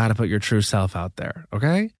 You got to put your true self out there,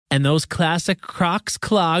 okay? And those classic Crocs,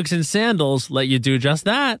 clogs, and sandals let you do just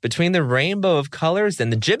that. Between the rainbow of colors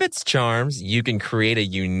and the Jibbitz charms, you can create a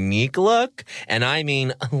unique look. And I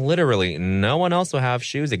mean, literally, no one else will have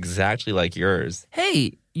shoes exactly like yours.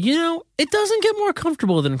 Hey, you know, it doesn't get more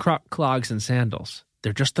comfortable than Croc clogs and sandals.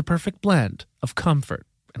 They're just the perfect blend of comfort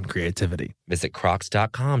and creativity. Visit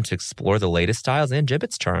crocs.com to explore the latest styles and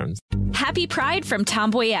Jibbitz charms. Happy Pride from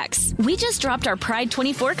Tomboy X. We just dropped our Pride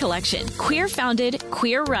 24 collection. Queer founded,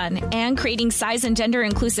 queer run, and creating size and gender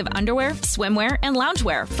inclusive underwear, swimwear, and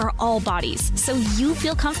loungewear for all bodies, so you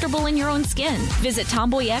feel comfortable in your own skin. Visit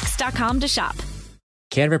tomboyx.com to shop.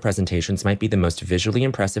 Canva presentations might be the most visually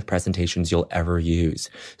impressive presentations you'll ever use.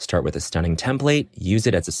 Start with a stunning template, use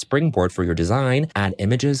it as a springboard for your design, add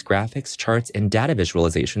images, graphics, charts, and data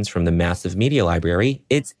visualizations from the massive media library.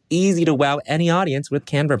 It's easy to wow any audience with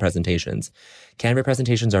Canva presentations. Canva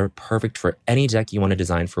presentations are perfect for any deck you want to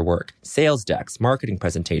design for work. Sales decks, marketing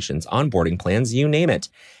presentations, onboarding plans, you name it.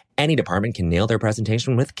 Any department can nail their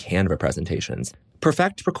presentation with Canva presentations.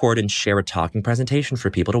 Perfect, record, and share a talking presentation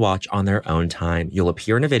for people to watch on their own time. You'll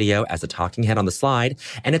appear in a video as a talking head on the slide,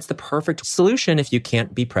 and it's the perfect solution if you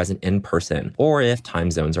can't be present in person or if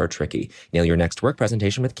time zones are tricky. Nail your next work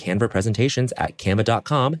presentation with Canva presentations at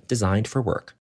canva.com, designed for work.